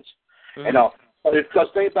fans. Mm-hmm. Because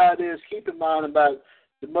the thing about it is, keep in mind about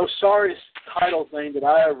the most sorriest title thing that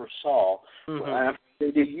I ever saw. Mm-hmm.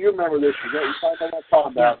 Do you remember this? You know what I'm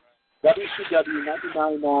talking about. WCW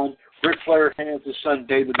 1999, Ric Flair hands his son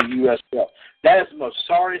David the U.S. belt. That is the most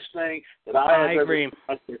sorriest thing that I have ever seen.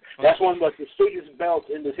 That's one of the most prestigious belts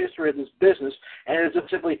in the history of this business, and it is just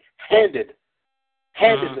simply handed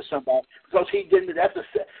to somebody because he didn't. That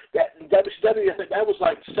WCW, I think that was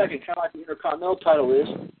like second, kind of like the Intercontinental title is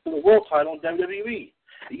to the World title in WWE.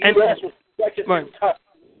 The U.S. was second title.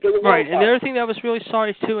 Right, and the other thing that was really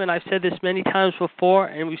sorry too, and I've said this many times before,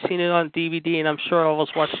 and we've seen it on DVD, and I'm sure all of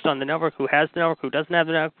us watched it on the network, who has the network, who doesn't have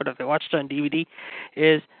the network, but if they watched it on DVD,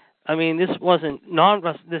 is, I mean, this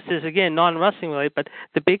is again non-wrestling related, but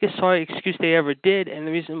the biggest sorry excuse they ever did, and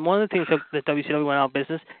the reason, one of the things that WCW went out of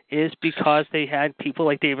business is because they had people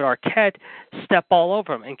like David Arquette step all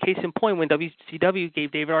over them. And case in point, when WCW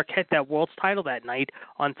gave David Arquette that world's title that night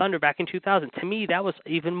on Thunder back in 2000, to me that was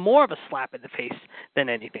even more of a slap in the face than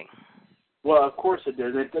anything. Well, of course it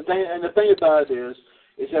did. And the thing about it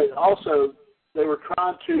is that also they were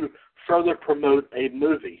trying to further promote a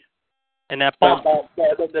movie. And that bomb.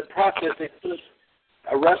 The process they put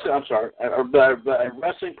a wrestling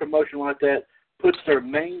promotion like that puts their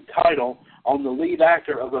main title on the lead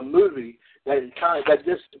actor of a movie that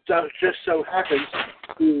just so happens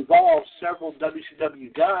to involve several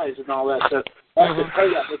WCW guys and all that stuff.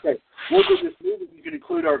 Okay, we'll do this movie. You can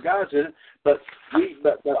include our guys in it, but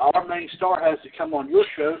our main star has to come on your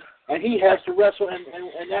show. And he has to wrestle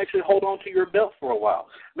and actually hold on to your belt for a while.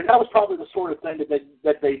 I mean, that was probably the sort of thing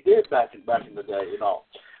that they did back in the day,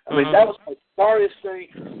 I mean, that was the sorriest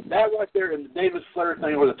thing. That right there and the David Flair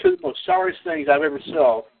thing were the two most sorriest things I've ever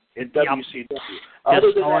saw in WCW.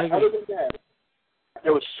 Other than that,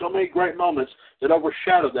 there was so many great moments that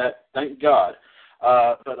overshadowed that. Thank God.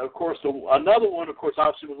 But of course, another one,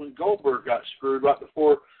 obviously, was when Goldberg got screwed right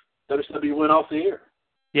before WCW went off the air.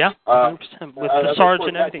 Yeah, 100%. With the Sarge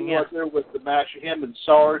and everything, right there with the match of him and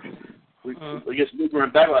Sarge. We just moved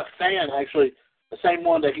around back. A fan, actually, the same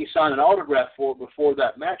one that he signed an autograph for before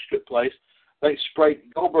that match took place, they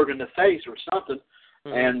sprayed Goldberg in the face or something,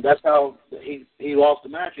 and that's how he lost the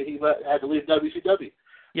match, and he had to leave WCW.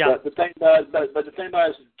 Yeah. But the thing about it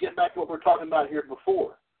is, get back to what we were talking about here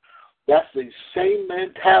before. That's the same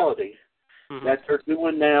mentality that they're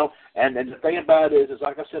doing now, and the thing about it is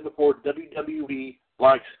like I said before, WWE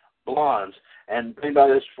likes blondes. And the thing about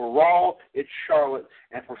it is, for Raw, it's Charlotte,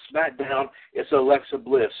 and for SmackDown, it's Alexa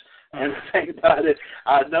Bliss. And the thing about it,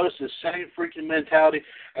 I noticed the same freaking mentality,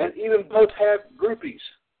 and even both have groupies.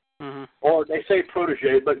 Or they say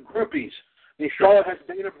protege, but groupies. I mean, Charlotte has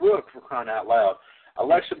Dana Brooke, for crying out loud.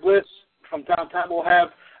 Alexa Bliss, from time to time, will have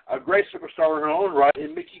a great superstar in her own right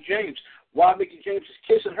in Mickie James. Why Mickie James is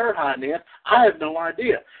kissing her hind end, I have no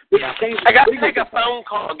idea. I got to take a phone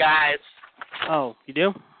call, guys. Oh, you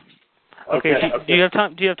do? Okay. Do you have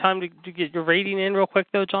time? Do you have time to get your rating in real quick,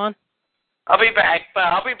 though, John? I'll be back.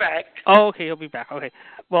 Oh, okay, he'll be back. Okay.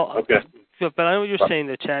 Well, but I know what you're saying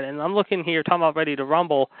there, Chad, and I'm looking here, talking about Ready to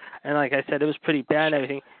Rumble, and like I said, it was pretty bad and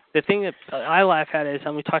everything. The thing that I laugh at is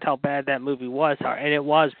when we talked how bad that movie was, and it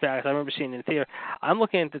was bad. I remember seeing it in the theater. I'm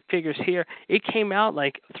looking at the figures here. It came out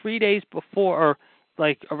like 3 days before, or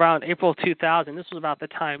like around April 2000. This was about the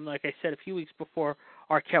time, like I said, a few weeks before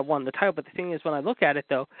Arquette won the title. But the thing is, when I look at it,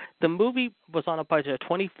 though, the movie was on a budget of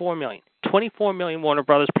 $24 million. $24 million Warner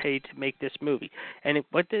Brothers paid to make this movie. And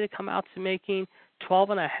what did it come out to making?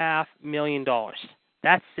 $12.5 million.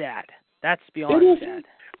 That's sad. That's beyond sad.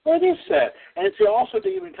 Well, it is sad. And to also to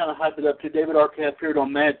even kind of hype it up to David Arquette appeared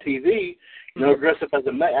on Mad TV, dressed up as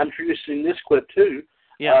I'm sure you've seen this clip too,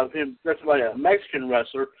 of him dressed up like a Mexican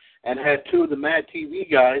wrestler, and had two of the Mad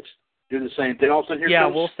TV guys do the same thing. Also,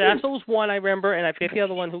 Sasso was one I remember, and I forget the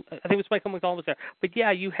other one who I think it was Michael McDonald was there. But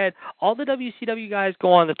yeah, you had all the WCW guys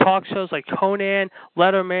go on the talk shows like Conan,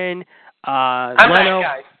 Letterman, Leno.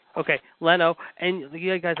 Okay, Leno, and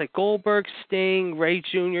you had guys like Goldberg, Sting, Ray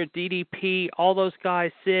Jr., DDP, all those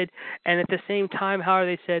guys, Sid, and at the same time, however,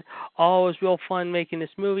 they said, it was real fun making this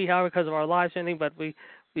movie, however, because of our lives and everything, but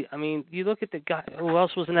I mean, you look at the guy, who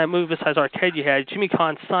else was in that movie besides Arquette? You had Jimmy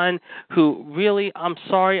Khan's son, who really, I'm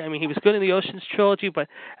sorry, I mean, he was good in the Ocean's trilogy, but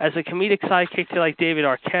as a comedic sidekick to like David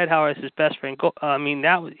Arquette, how is his best friend,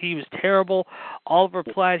 he was terrible. Oliver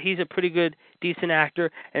Platt, he's a pretty good, decent actor,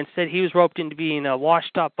 and said he was roped into being a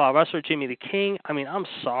washed-up wrestler, Jimmy the King. I mean, I'm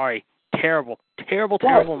sorry. Terrible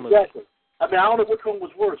movie. Exactly. I mean, I don't know which one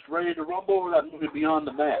was worse, Ready to Rumble or that movie Beyond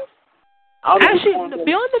the Mat. Actually,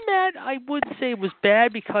 Beyond the Mat, I would say was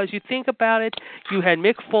bad because you think about it, you had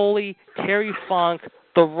Mick Foley, Terry Funk,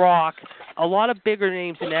 The Rock, a lot of bigger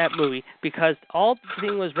names in that movie because all the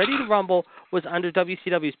thing was Ready to Rumble was under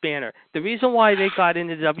WCW's banner. The reason why they got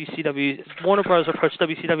into WCW, Warner Bros. Approached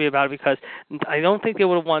WCW about it because I don't think they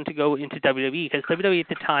would have wanted to go into WWE because WWE at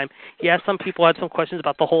the time, yes, some people had some questions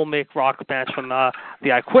about the whole Mick Rock match from the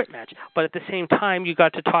I Quit match, but at the same time, you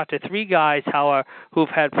got to talk to three guys who've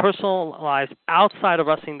had personal lives outside of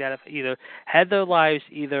wrestling that have either had their lives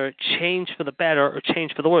either changed for the better or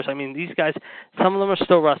changed for the worse. I mean, these guys, some of them are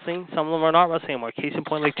still wrestling, some of them are not wrestling anymore. Case in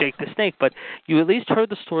point, like Jake the Snake, but you at least heard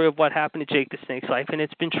the story of what happened to Jake the Snake's life, and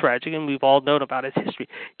it's been tragic, and we've all known about his history.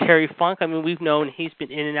 Terry Funk, I mean, we've known he's been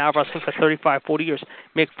in and out of wrestling for 35, 40 years.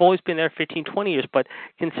 Mick Foley's been there 15, 20 years, but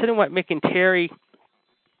considering what Mick and Terry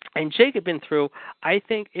and Jake had been through, I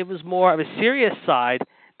think it was more of a serious side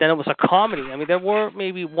than it was a comedy. I mean, there were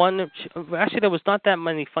maybe there was not that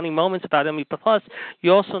many funny moments about it. I mean, but plus,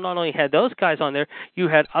 you also not only had those guys on there, you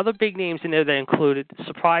had other big names in there that included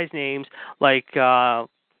surprise names like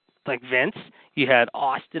Vince. You had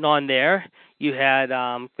Austin on there. You had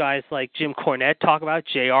guys like Jim Cornette talk about it.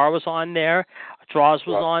 JR was on there. Draws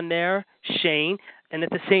was on there. Shane. And at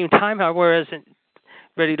the same time, whereas in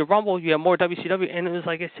Ready to Rumble, you have more WCW. And it was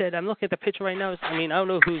like I said, I'm looking at the picture right now. I mean, I don't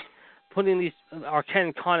know who's putting these Arquette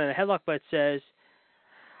and Khan in a headlock, but it says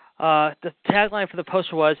the tagline for the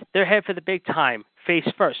poster was, they're headed for the big time. Face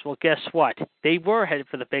first. Well, guess what? They were headed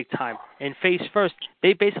for the big time. And face first,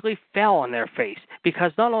 they basically fell on their face.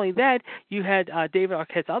 Because not only that, you had David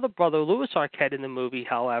Arquette's other brother, Louis Arquette, in the movie,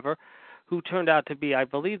 however, who turned out to be, I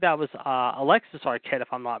believe that was Alexis Arquette, if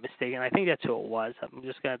I'm not mistaken. I think that's who it was. I'm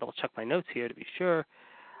just going to double check my notes here to be sure.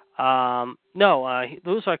 Louis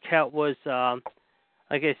Arquette was,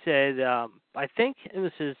 like I said, I think it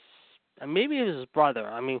was maybe it was his brother.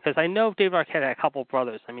 I mean, because I know Dave Arquette had a couple of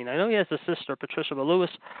brothers. I mean, I know he has a sister, Patricia, but Louis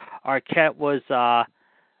Arquette was,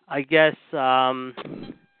 I guess,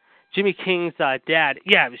 Jimmy King's dad.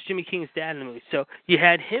 Yeah, it was Jimmy King's dad in the movie. So you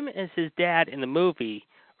had him as his dad in the movie,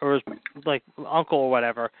 or his, like, uncle or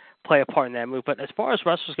whatever, play a part in that movie. But as far as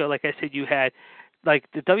wrestlers go, like I said, you had, like,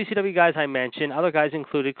 the WCW guys I mentioned. Other guys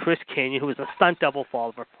included Chris Kanyon, who was a stunt double for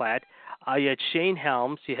Oliver Platt. You had Shane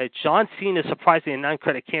Helms. You had John Cena, surprisingly, a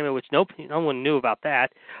non-credit cameo, which no one knew about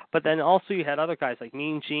that. But then also you had other guys like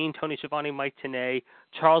Mean Gene, Tony Schiavone, Mike Tenay,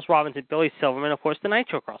 Charles Robinson, Billy Silverman, of course, the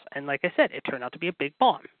Nitro Girls. And like I said, it turned out to be a big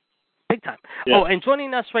bomb. Big time. Yeah. Oh, and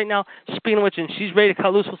joining us right now, speaking of which, and she's ready to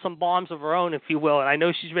cut loose with some bombs of her own, if you will, and I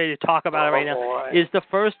know she's ready to talk about it right now, is the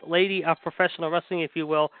first lady of professional wrestling, if you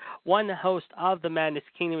will, one host of the Madness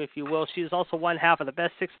Kingdom, if you will. She is also one half of the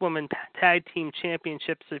best six-woman tag team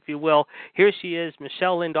championships, if you will. Here she is,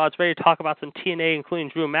 Michelle Lindod's ready to talk about some TNA, including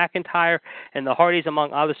Drew McIntyre and the Hardys,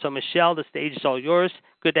 among others. So, Michelle, the stage is all yours.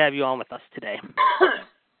 Good to have you on with us today.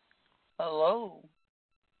 Hello.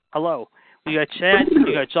 Hello. You got Chad,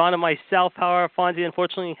 you got John and myself. However, Fonzie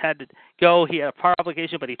unfortunately had to go. He had a prior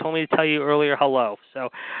obligation, but he told me to tell you earlier hello. So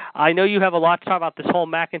I know you have a lot to talk about this whole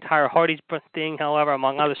McIntyre Hardy's thing, however,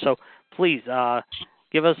 among others. So please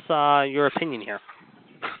give us your opinion here.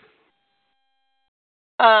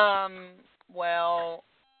 Well,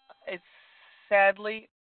 it's sadly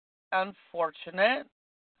unfortunate.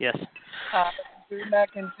 Yes. Drew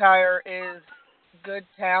McIntyre is good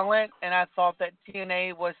talent, and I thought that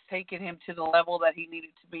TNA was taking him to the level that he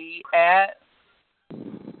needed to be at.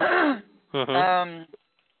 Mm-hmm.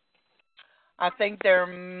 I think they're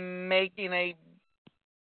making a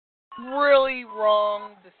really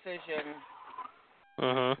wrong decision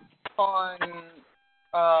on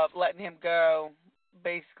letting him go.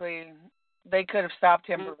 Basically, they could have stopped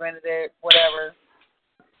him, prevented it, whatever.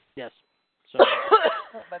 Yes. So.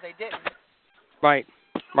 But they didn't. Right.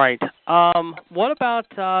 What about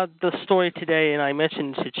the story today? And I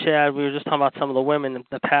mentioned to Chad, we were just talking about some of the women in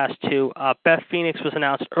the past two. Beth Phoenix was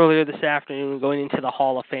announced earlier this afternoon going into the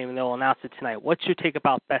Hall of Fame, and they'll announce it tonight. What's your take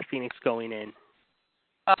about Beth Phoenix going in?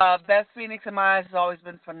 Beth Phoenix, in my eyes, has always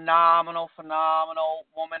been phenomenal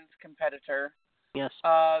woman's competitor. Yes.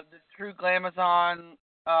 The true glamazon,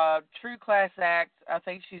 true class act. I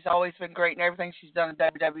think she's always been great in everything she's done in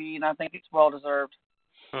WWE, and I think it's well-deserved.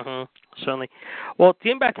 Certainly. Well,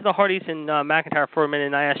 getting back to the Hardys and McIntyre for a minute,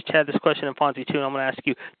 and I asked Chad this question and Fonzie too, and I'm going to ask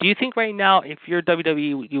you, do you think right now, if you're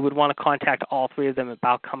WWE, you would want to contact all three of them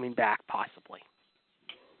about coming back, possibly?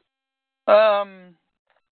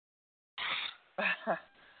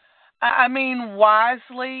 I mean,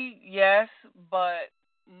 wisely, yes, but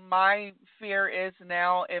my fear is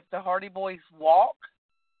now if the Hardy Boys walk,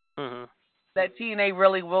 that TNA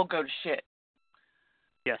really will go to shit.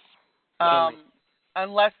 Yes.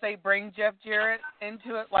 Unless they bring Jeff Jarrett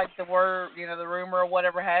into it, like the rumor or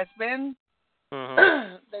whatever has been,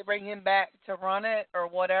 they bring him back to run it or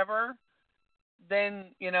whatever, then,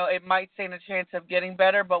 it might stand a chance of getting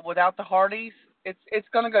better, but without the Hardys, it's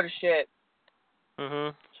going to go to shit.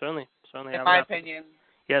 Certainly. In my opinion.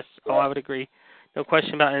 Yes, I would agree. No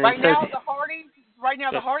question about it. Right now,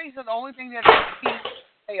 the Hardys are the only thing that can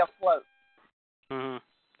stay afloat.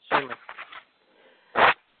 Certainly.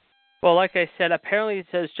 Well, like I said, apparently it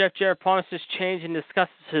says Jeff Jarrett promises change and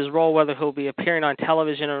discusses his role, whether he'll be appearing on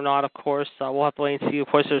television or not, of course. We'll have to wait and see. Of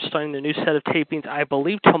course, they're starting the new set of tapings, I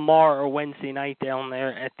believe, tomorrow or Wednesday night down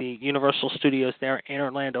there at the Universal Studios there in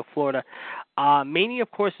Orlando, Florida. Mania, of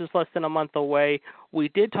course, is less than a month away. We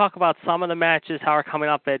did talk about some of the matches, how are coming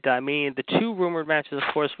up at Mania. The two rumored matches,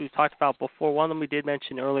 of course, we've talked about before. One of them we did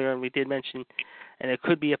mention earlier, and we did mention, and it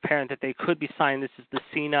could be apparent that they could be signed. This is the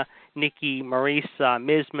Cena, Nikki, Maurice,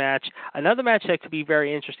 Miz match. Another match that could be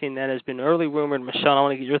very interesting that has been early rumored. Michelle, I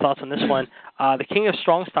want to get your thoughts on this one. The King of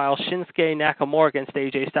Strong Style, Shinsuke Nakamura against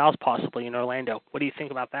AJ Styles, possibly in Orlando. What do you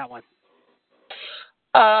think about that one?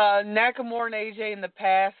 Nakamura and AJ in the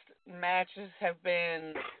past matches have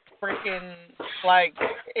been freaking,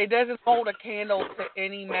 it doesn't hold a candle to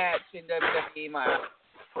any match in WWE,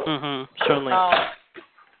 Mike. Certainly.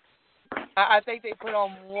 I think they put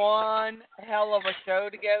on one hell of a show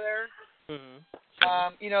together.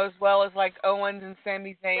 As well as Owens and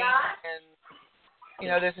Sami Zayn, and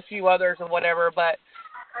there's a few others or whatever. But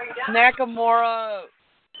Nakamura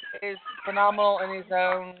is phenomenal in his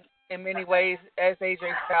own, in many ways, as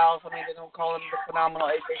AJ Styles. I mean, they don't call him the phenomenal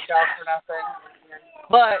AJ Styles for nothing.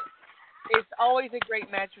 But it's always a great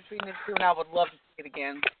match between the two, and I would love to see it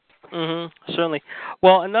again. Certainly.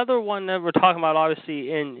 Well, another one that we're talking about,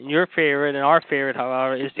 obviously, in your favorite and our favorite,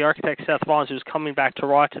 however, is the Architect Seth Rollins, who's coming back to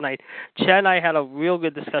Raw tonight. Chad and I had a real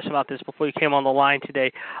good discussion about this before you came on the line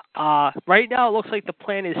today. Right now, it looks like the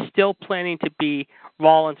plan is still planning to be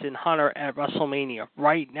Rollins and Hunter at WrestleMania.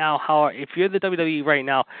 Right now, if you're the WWE right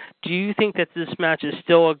now, do you think that this match is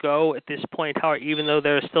still a go at this point, Howard, even though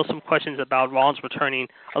there are still some questions about Rollins returning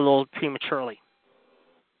a little prematurely?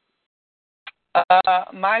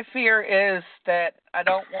 My fear is that I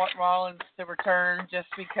don't want Rollins to return just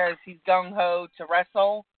because he's gung-ho to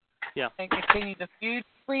wrestle and continue the feud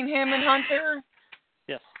between him and Hunter.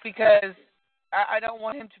 Yes. Because I don't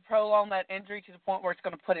want him to prolong that injury to the point where it's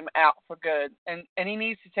going to put him out for good. And he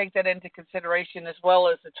needs to take that into consideration as well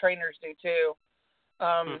as the trainers do too.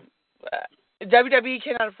 WWE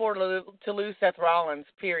cannot afford to lose Seth Rollins,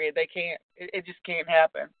 period. They can't. It just can't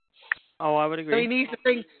happen. Oh, I would agree. So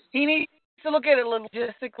he needs to look at it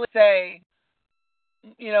logistically, say,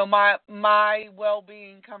 my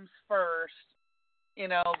well-being comes first,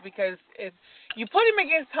 because if you put him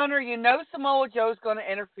against Hunter, Samoa Joe's going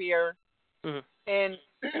to interfere. And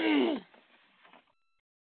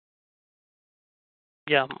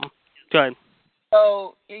yeah, go ahead.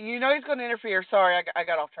 So, he's going to interfere. Sorry, I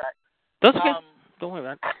got off track. That's okay. Don't worry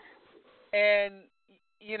about it. And,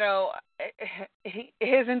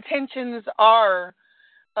 his intentions are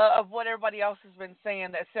of what everybody else has been saying,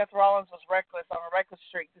 that Seth Rollins was reckless on a reckless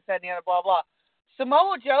streak, this, that, and the other, blah, blah.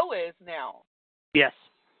 Samoa Joe is now. Yes,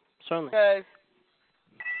 certainly. Because,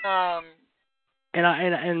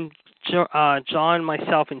 and John,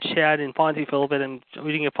 myself, and Chad, and Fonzie for a little bit, and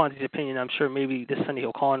we didn't get Fonzie's opinion. I'm sure maybe this Sunday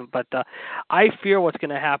he'll call in, but I fear what's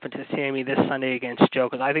going to happen to Sammy this Sunday against Joe,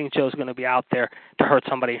 because I think Joe's going to be out there to hurt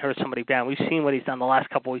somebody bad. We've seen what he's done the last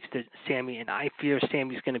couple of weeks to Sammy, and I fear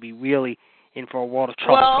Sammy's going to be really in for a world of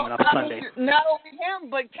trouble coming up Sunday. Not only him,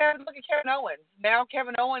 but look at Kevin Owens. Now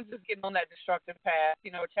Kevin Owens is getting on that destructive path,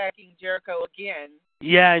 attacking Jericho again.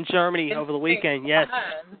 Yeah, in Germany over the weekend, yes.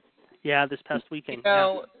 Yeah, this past weekend.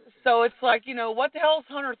 So it's like, what the hell is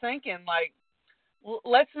Hunter thinking? Like,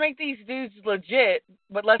 let's make these dudes legit,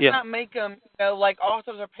 but let's not make them, like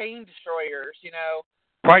authors or pain destroyers,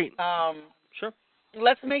 Right. Sure.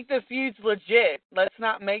 Let's make the feuds legit. Let's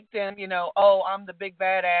not make them, I'm the big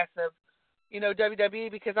badass of,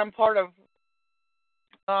 WWE because I'm part of,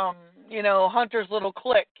 Hunter's little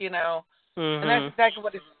clique, And that's exactly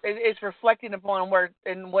what it's reflecting upon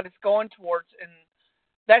what it's going towards, and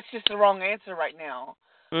that's just the wrong answer right now.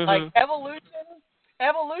 Like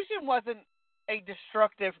Evolution wasn't a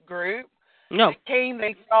destructive group. No. They came,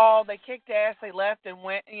 they saw, they kicked ass, they left and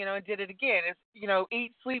went, and did it again. It's,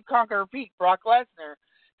 eat, sleep, conquer, repeat. Brock Lesnar,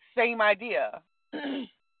 same idea.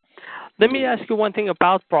 Let me ask you one thing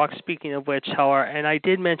about Brock, speaking of which, however, and I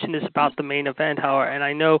did mention this about the main event, however, and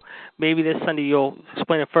I know maybe this Sunday you'll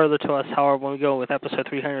explain it further to us, however, when we go with episode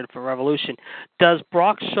 300 for Revolution. Does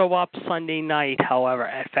Brock show up Sunday night, however,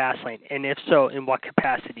 at Fastlane? And if so, in what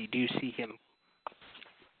capacity do you see him?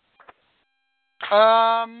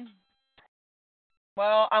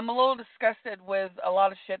 Well, I'm a little disgusted with a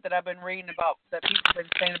lot of shit that I've been reading about, that people have been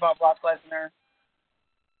saying about Brock Lesnar.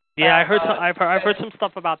 Yeah, I've heard some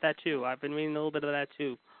stuff about that too. I've been reading a little bit of that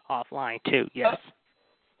too, offline too. Yes.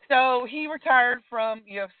 So he retired from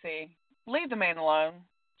UFC. Leave the man alone.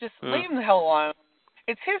 Just leave him the hell alone.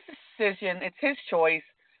 It's his decision. It's his choice.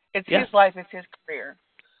 It's his life. It's his career.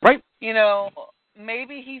 Right. You know,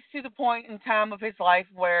 maybe he's to the point in time of his life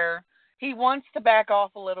where he wants to back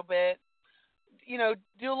off a little bit. You know,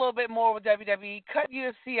 do a little bit more with WWE, cut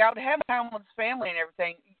UFC out, have time with his family and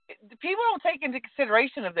everything. People don't take into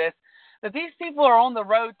consideration of this, that these people are on the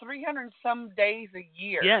road 300 and some days a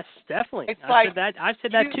year. Yes, definitely. I've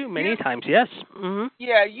said that too many times. Yes. Mm-hmm.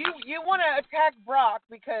 Yeah, you want to attack Brock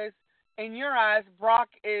because in your eyes, Brock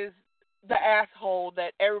is the asshole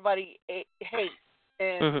that everybody hates,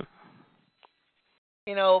 and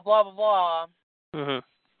you know, blah blah blah,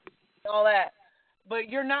 all that. But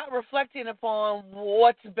you're not reflecting upon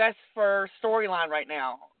what's best for storyline right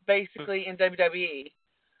now, basically in WWE.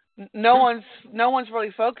 No one's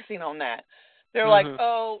really focusing on that. They're like,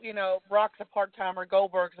 oh, you know, Brock's a part-timer,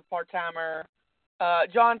 Goldberg's a part-timer,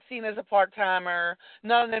 John Cena's a part-timer,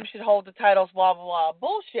 none of them should hold the titles, blah, blah, blah.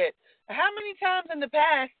 Bullshit. How many times in the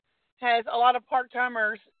past has a lot of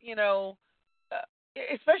part-timers, you know,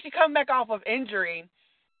 especially coming back off of injury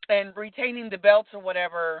and retaining the belts or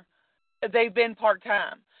whatever, they've been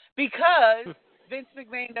part-time? Because Vince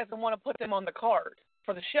McMahon doesn't want to put them on the card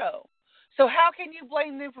for the show. So how can you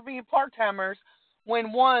blame them for being part-timers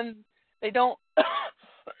when, one, they don't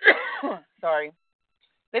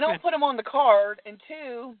they don't put them on the card, and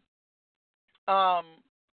two,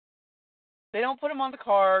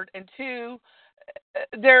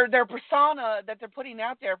 their persona that they're putting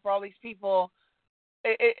out there for all these people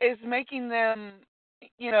is making them,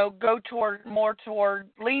 you know,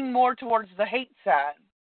 lean more towards the hate side.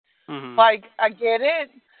 Like, I get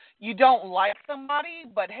it. You don't like somebody,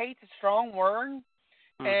 but hate's a strong word.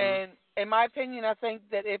 And in my opinion, I think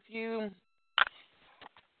that if you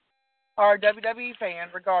are a WWE fan,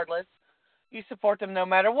 regardless, you support them no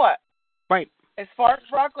matter what. Right. As far as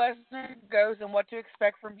Brock Lesnar goes and what to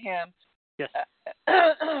expect from him, yes,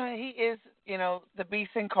 he is, you know, the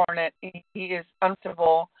beast incarnate. He is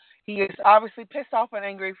uncomfortable. He is obviously pissed off and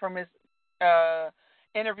angry from his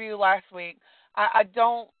interview last week. I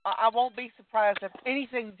won't be surprised if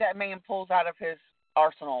anything that man pulls out of his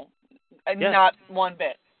arsenal. Not one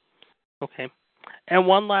bit. Okay. And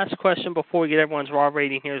one last question before we get everyone's Raw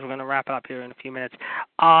rating here, as we're going to wrap it up here in a few minutes.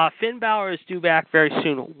 Finn Balor is due back very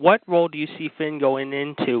soon. What role do you see Finn going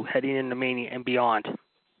into heading into Mania and beyond?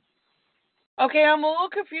 Okay, I'm a little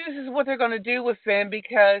confused as to what they're going to do with Finn,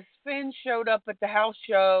 because Finn showed up at the house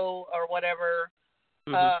show or whatever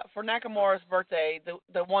for Nakamura's birthday,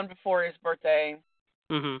 the one before his birthday.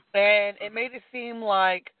 And it made it seem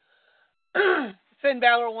like Finn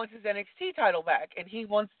Balor wants his NXT title back, and he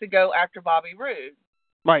wants to go after Bobby Roode.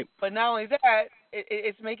 Right. But not only that,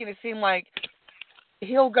 it's making it seem like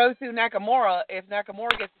he'll go through Nakamura if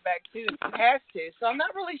Nakamura gets it back too. He has to. So I'm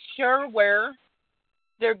not really sure where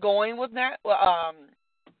they're going with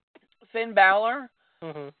Finn Balor.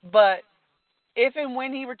 But if and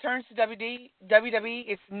when he returns to WWE,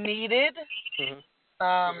 it's needed.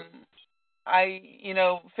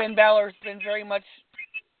 Finn Balor's been very much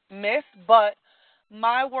missed, but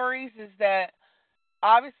my worries is that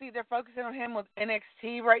obviously they're focusing on him with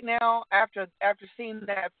NXT right now after seeing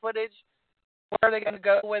that footage. Where are they going to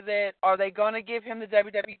go with it? Are they going to give him the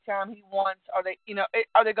WWE time he wants? Are they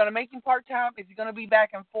going to make him part-time? Is he going to be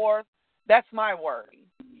back and forth? That's my worry.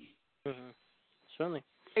 Certainly.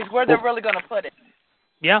 Is where they're really going to put it.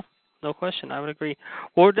 Yeah, no question. I would agree.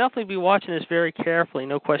 Well, we'll definitely be watching this very carefully,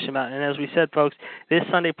 no question about it. And as we said, folks, this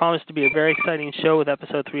Sunday promised to be a very exciting show with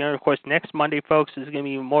episode 300. Of course, next Monday, folks, is going to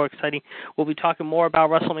be even more exciting. We'll be talking more about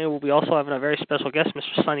WrestleMania. We'll be also having a very special guest,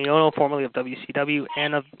 Mr. Sonny Ono, formerly of WCW,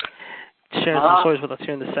 and of sharing some stories with us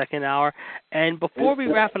here in the second hour. And before we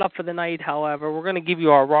wrap it up for the night, however, we're going to give you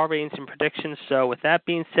our Raw ratings and predictions. So with that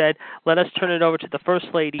being said, let us turn it over to the First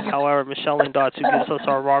Lady, however, Michelle Lindotz, who gives us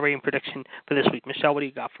our Raw rating prediction for this week. Michelle, what do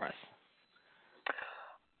you got for us?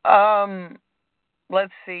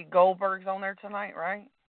 Let's see. Goldberg's on there tonight, right?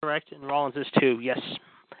 Correct, and Rollins is too, yes.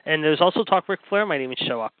 And there's also talk Ric Flair might even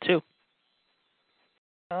show up, too.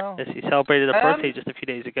 Oh. Yes, he celebrated a birthday just a few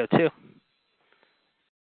days ago, too.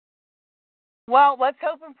 Well, let's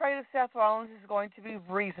hope and pray that Seth Rollins is going to be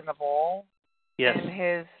reasonable in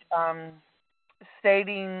his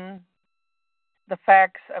stating the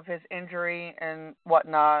facts of his injury and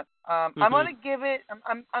whatnot. I'm going to give it.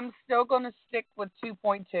 I'm still going to stick with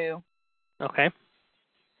 2.2. Okay.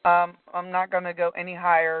 I'm not going to go any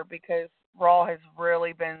higher because Raw has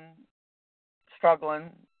really been struggling.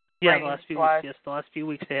 Yeah, the last few weeks. Yes, the last few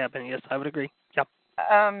weeks they have been. Yes, I would agree. Yep.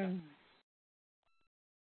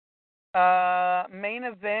 Main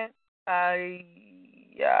event.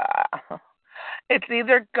 It's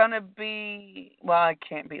either gonna be. Well, it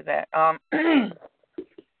can't be that. I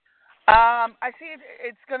see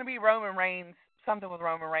it's gonna be Roman Reigns. Something with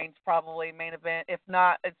Roman Reigns probably main event. If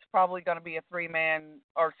not, it's probably gonna be a 3-man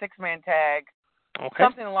or 6-man tag. Okay.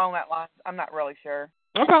 Something along that line. I'm not really sure.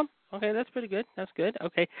 No problem. Okay, that's pretty good. That's good.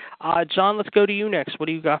 Okay, John, let's go to you next. What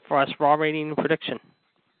do you got for us? Raw rating and prediction.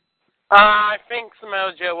 I think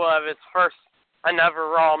Samoa Joe will have his first another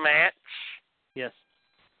Raw match. Yes.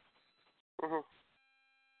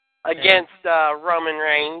 Against Roman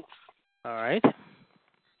Reigns. All right.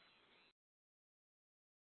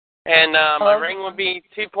 And my rating will be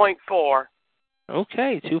 2.4.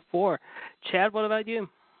 Okay, 2.4. Chad, what about you?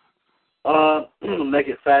 Make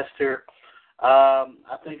it faster. I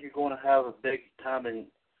think you're going to have a big time in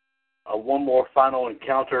one more final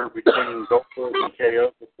encounter between Goldberg and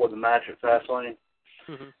KO before the match at Fastlane.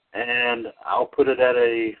 And I'll put it at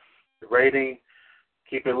a rating,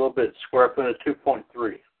 keep it a little bit square, put it at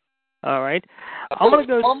 2.3. All right. I'm going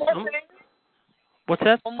to go... One more thing. What's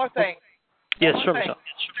that? One more thing. Yes, sure. Michelle.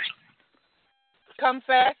 Come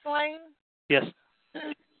Fastlane. Yes.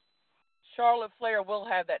 Charlotte Flair will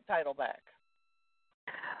have that title back.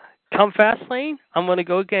 Come Fastlane, I'm going to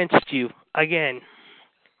go against you again.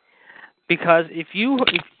 Because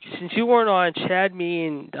since you weren't on, Chad, me,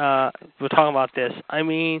 and we're talking about this, I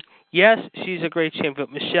mean, yes, she's a great champion,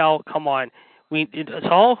 but Michelle, come on. It's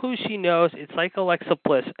all who she knows. It's like Alexa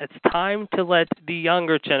Bliss. It's time to let the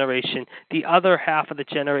younger generation, the other half of the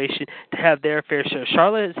generation, to have their fair share.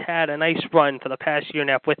 Charlotte has had a nice run for the past year and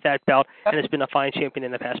a half with that belt and has been a fine champion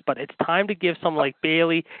in the past. But it's time to give someone like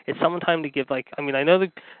Bayley. It's time to give, I know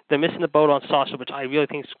they're missing the boat on Sasha, which I really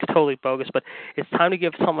think is totally bogus, but it's time to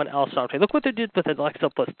give someone else something. Look what they did with Alexa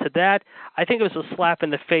Bliss. To that, I think it was a slap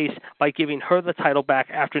in the face by giving her the title back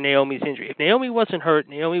after Naomi's injury. If Naomi wasn't hurt,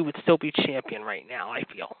 Naomi would still be champion right now, I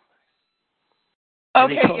feel.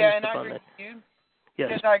 Okay, and I agree with you. Yes.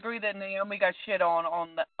 Because I agree that Naomi got shit got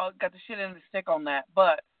the shit in the stick on that.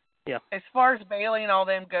 But as far as Bayley and all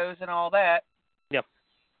them goes and all that,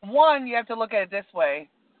 one, you have to look at it this way.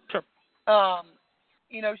 Sure.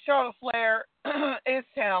 Charlotte Flair is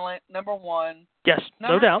talent, number one. Yes,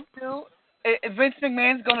 no doubt. Two, Vince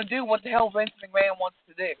McMahon's going to do what the hell Vince McMahon wants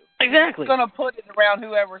to do. Exactly. He's going to put it around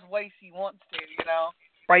whoever's waist he wants to,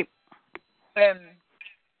 Right. And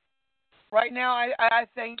right now, I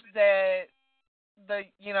think that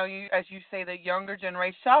as you say, the younger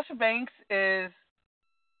generation, Sasha Banks is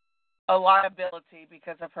a liability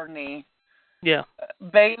because of her knee. Yeah.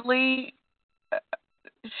 Bayley,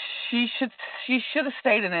 she should have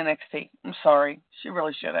stayed in NXT. I'm sorry, she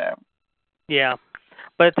really should have. Yeah.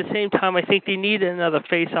 But at the same time, I think they need another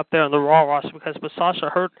face up there on the Raw roster because with Sasha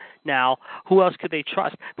hurt now, who else could they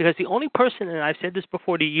trust? Because the only person, and I've said this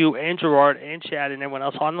before to you and Gerard and Chad and everyone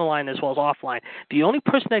else on the line as well as offline, the only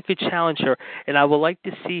person that could challenge her, and I would like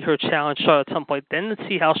to see her challenge Charlotte at some point, then to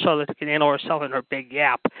see how Charlotte can handle herself and her big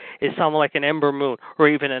gap, is someone like an Ember Moon or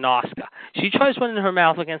even an Asuka. She tries running her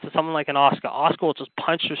mouth against someone like an Asuka. Asuka will just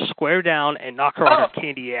punch her square down and knock her on her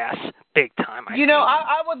candy ass big time.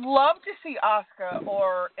 I would love to see Asuka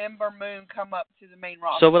or Ember Moon come up to the main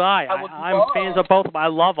roster. So would I. I'm fans of both of them. I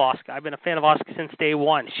love Asuka. I've been a fan of Asuka since day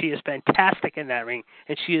one. She is fantastic in that ring,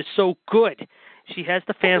 and she is so good. She has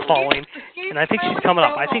the fan following, and I think she's coming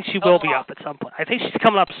up. I think she will be up at some point. I think she's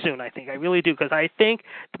coming up soon, I really do, because I think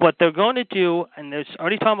what they're going to do, and there's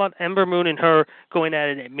already talking about Ember Moon and her going at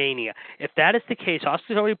it at Mania. If that is the case,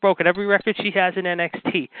 Asuka's already broken every record she has in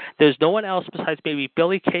NXT. There's no one else besides maybe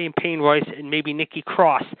Billie Kay and Payne Royce and maybe Nikki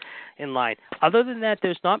Cross in line. Other than that,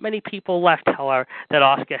 there's not many people left, however, that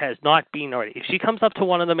Asuka has not been already. If she comes up to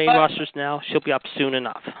one of the main rosters now, she'll be up soon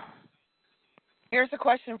enough. Here's a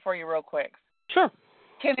question for you real quick. Sure.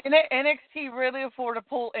 Can NXT really afford to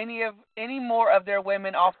pull any more of their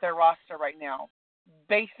women off their roster right now,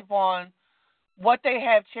 based upon what they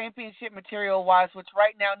have championship material-wise, which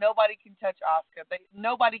right now nobody can touch Asuka.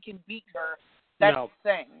 Nobody can beat her. That's the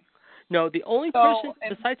thing. No, the only person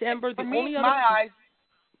besides Ember, the only other... In my eyes,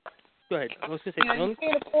 go ahead. I was going to say... you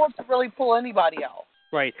can't afford to really pull anybody else.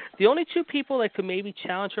 Right. The only two people that could maybe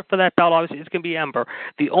challenge her for that belt, obviously, is going to be Ember.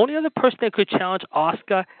 The only other person that could challenge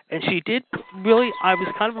Asuka, and she did really, I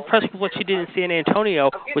was kind of impressed with what she did in San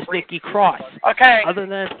Antonio, was Nikki Cross. Okay. Other than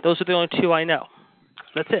that, those are the only two I know.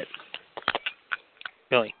 That's it.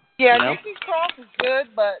 Really. Yeah, you know? Nikki Cross is good,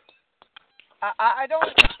 but I don't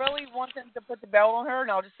really want them to put the belt on her,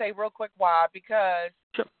 and I'll just say real quick why. Because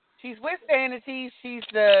she's with Sanity. She's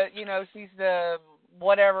the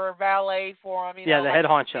whatever valet for him. The head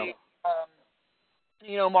honcho.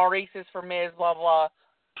 Maurice is for Miz, blah blah.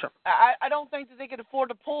 Sure. I don't think that they could afford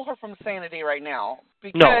to pull her from Sanity right now.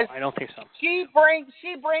 Because no, I don't think so. She brings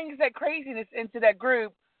that craziness into that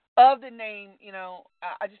group of the name.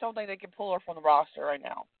 I just don't think they can pull her from the roster right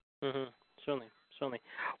now. Mm-hmm. Certainly.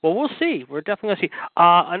 Well, we'll see. We're definitely going to see.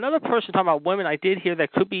 Another person talking about women, I did hear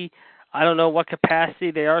that could be, I don't know what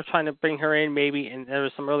capacity they are trying to bring her in, maybe, and there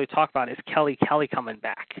was some early talk about it, is Kelly coming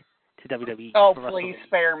back to WWE. Oh, please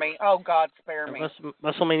spare me. Oh, God, spare me.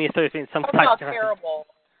 WrestleMania 33 in some type of terrible.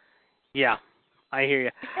 Yeah, I hear you.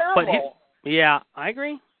 It's terrible. Yeah, I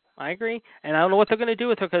agree. And I don't know what they're going to do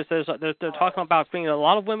with her because they're talking about bringing a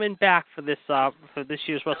lot of women back for this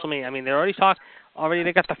year's WrestleMania. I mean, they already talked.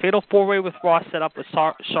 They got the Fatal 4-Way with Raw set up with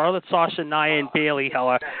Charlotte, Sasha, Nia, and Bayley,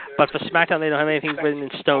 however. But for SmackDown, they don't have anything written in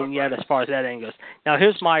stone yet as far as that end goes. Now,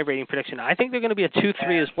 here's my rating prediction. I think they're going to be a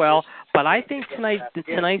 2-3 as well. But I think tonight the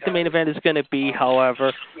main event is going to be,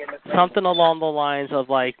 however, something along the lines of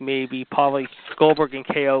maybe probably Goldberg and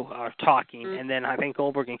KO are talking, and then I think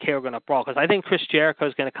Goldberg and KO are going to brawl because I think Chris Jericho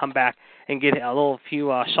is going to come back and get a few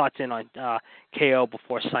shots in on KO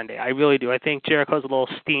before Sunday. I really do. I think Jericho's a little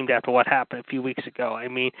steamed after what happened a few weeks ago. I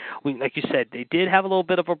mean, like you said, they did have a little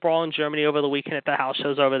bit of a brawl in Germany over the weekend at the house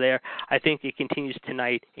shows over there. I think it continues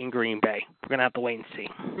tonight in Green Bay. We're going to have to wait and see.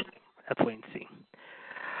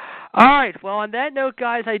 All right. Well, on that note,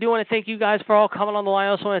 guys, I do want to thank you guys for all coming on the line.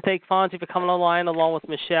 I also want to thank Fonzie for coming on the line along with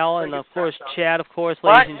Michelle and, of course, Chad, of course,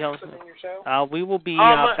 ladies and gentlemen. We will be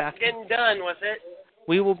back. Getting done with it.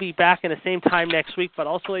 We will be back in the same time next week, but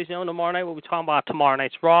also, ladies and gentlemen, tomorrow night we'll be talking about tomorrow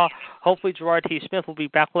night's Raw. Hopefully, Gerard T. Smith will be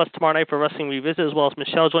back with us tomorrow night for Wrestling Revisited, as well as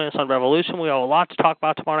Michelle joining us on Revolution. We have a lot to talk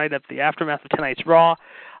about tomorrow night at the aftermath of tonight's Raw.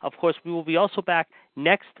 Of course, we will be also back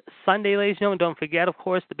next Sunday, ladies and gentlemen. Don't forget, of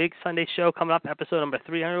course, the big Sunday show coming up, episode number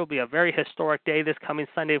 300, will be a very historic day this coming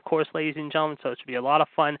Sunday, of course, ladies and gentlemen, so it should be a lot of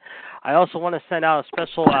fun. I also want to send out a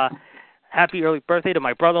special happy early birthday to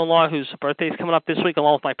my brother-in-law, whose birthday is coming up this week,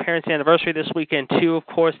 along with my parents' anniversary this weekend, too, of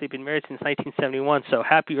course. They've been married since 1971, so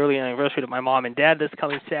happy early anniversary to my mom and dad this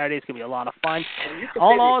coming Saturday. It's going to be a lot of fun.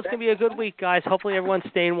 All in all, it's going to be a good week, guys. Hopefully everyone's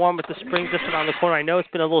staying warm with the spring just around the corner. I know it's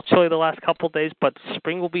been a little chilly the last couple of days, but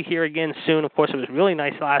spring will be here again soon. Of course, it was really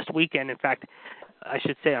nice last weekend. In fact, I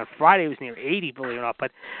should say on Friday it was near 80, believe it or not,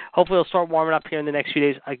 but hopefully it'll start warming up here in the next few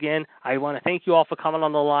days. Again, I want to thank you all for coming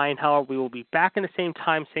on the line. However, we will be back in the same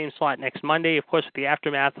time, same slot next Monday, of course, with the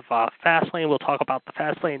aftermath of Fastlane. We'll talk about the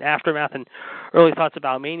Fastlane aftermath and early thoughts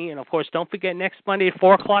about Mania. And, of course, don't forget next Monday at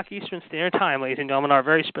 4 o'clock Eastern Standard Time, ladies and gentlemen, our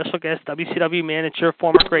very special guest, WCW manager,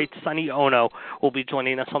 former great Sonny Ono, will be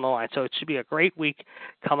joining us on the line. So it should be a great week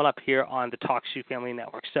coming up here on the Talk Shoe Family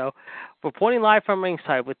Network. So reporting live from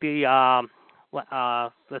ringside with the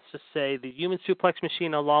let's just say the Human Suplex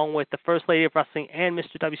Machine, along with the First Lady of Wrestling and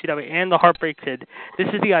Mr. WCW and the Heartbreak Kid. This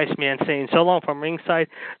is the Iceman saying so long from ringside.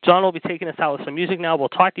 John will be taking us out with some music now. We'll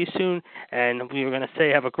talk to you soon, and we were going to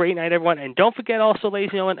say have a great night, everyone. And don't forget also,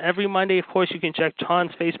 ladies and gentlemen, every Monday, of course, you can check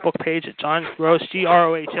John's Facebook page at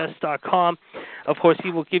johngross.com. Of course,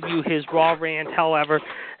 he will give you his Raw rant, however,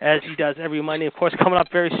 as he does every Monday. Of course, coming up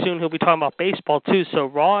very soon, he'll be talking about baseball, too. So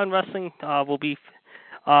Raw and Wrestling will be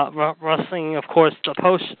wrestling, of course, the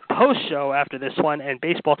post show after this one, and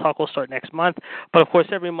baseball talk will start next month. But, of course,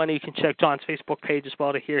 every Monday you can check John's Facebook page as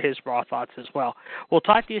well to hear his Raw thoughts as well. We'll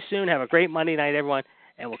talk to you soon. Have a great Monday night, everyone,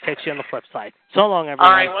 and we'll catch you on the flip side. So long, everyone.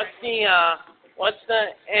 All right, what's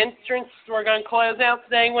the entrance we're going to close out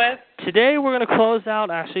today with? Today we're going to close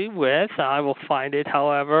out, actually, with, I will find it,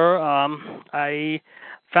 however, I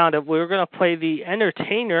found it. We're going to play The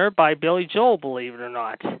Entertainer by Billy Joel, believe it or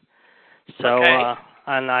not. So, okay.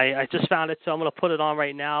 And I just found it, so I'm going to put it on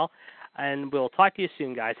right now, and we'll talk to you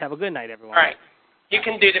soon, guys. Have a good night, everyone. All right. You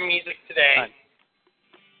can do the music today. All right.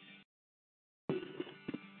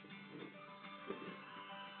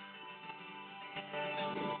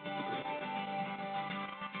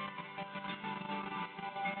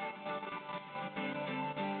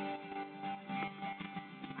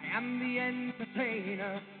 I am the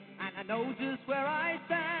entertainer, and I know just where I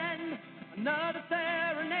stand. Another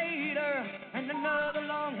serenader and another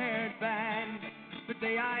long-haired band.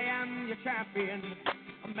 Today I am your champion.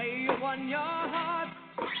 May you won your heart,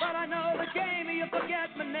 but I know the game, you forget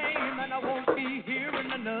my name, and I won't be here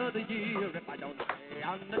in another year if I don't stay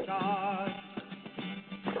on the chart.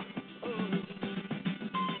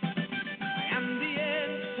 I am the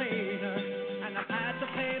entertainer, and I've had to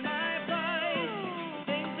pay my price.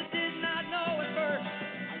 Things I did not know at first, I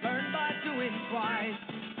learned by doing twice.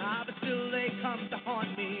 But still they come to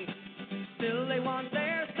haunt me, still they want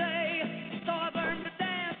their say. So I've learned to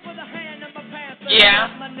dance with a hand in my pants, Yeah.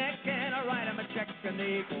 my neck, and I write them a check, and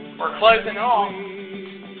they go. We're closing off.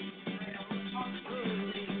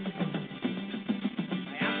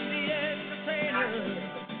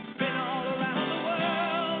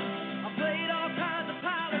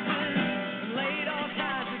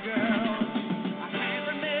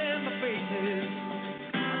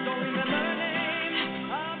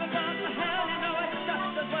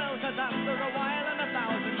 After a while and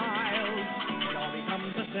 1,000 miles, it all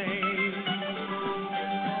becomes the same.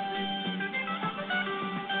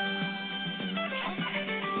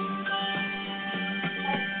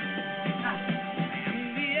 I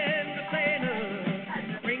am the entertainer,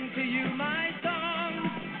 bring to you my song.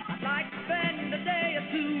 I'd like to spend a day or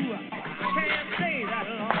two, I can't stay that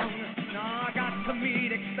long. No, I got to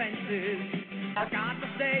meet expenses, I got to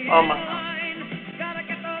stay in line. Gotta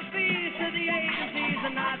get those fees to the agencies,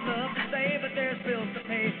 and I'd love to stay, but there's bills to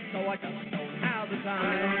pay, so I just don't have the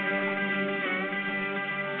time.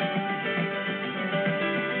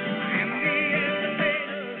 I am the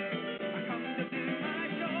entertainer, I come to do my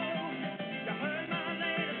show. You heard my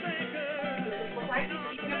latest record, it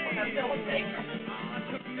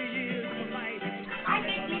took me years to write it. I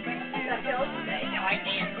think you can see the bill today, no I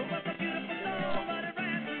can't. It was a beautiful song, but it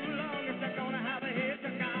ran too long. If they're gonna have a hit,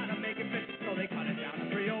 you gotta make it fit, so they cut it down to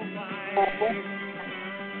 305.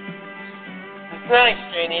 That's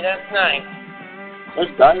nice, Janie. That's nice.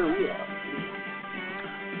 That's diarrhea.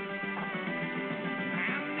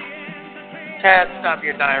 Chad, stop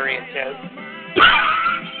your diarrhea joke.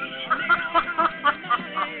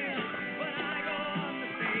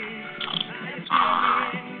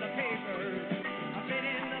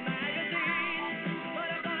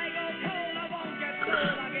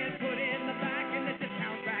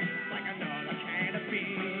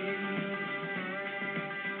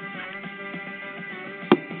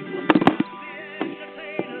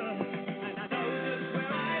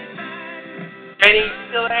 Janie, you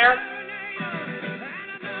still there?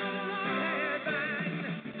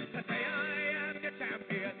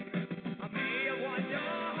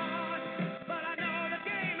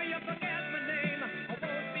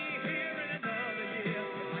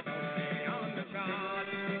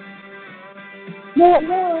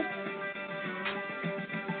 No.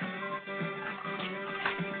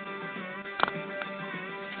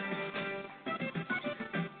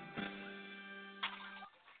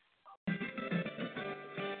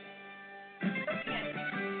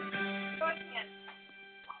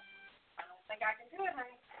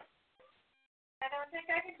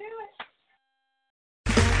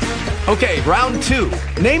 Okay, round two.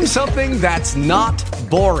 Name something that's not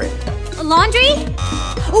boring. A laundry?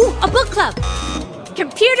 Ooh, a book club.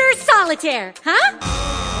 Computer solitaire, huh?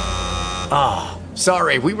 Ah,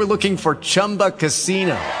 sorry, we were looking for Chumba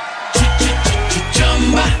Casino.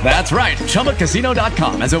 That's right,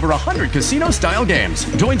 ChumbaCasino.com has over 100 casino-style games.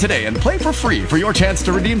 Join today and play for free for your chance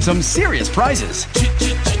to redeem some serious prizes.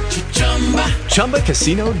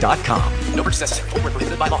 ChumbaCasino.com. No purchase necessary. Void where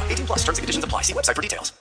prohibited by law. 18+ terms and conditions apply. See website for details.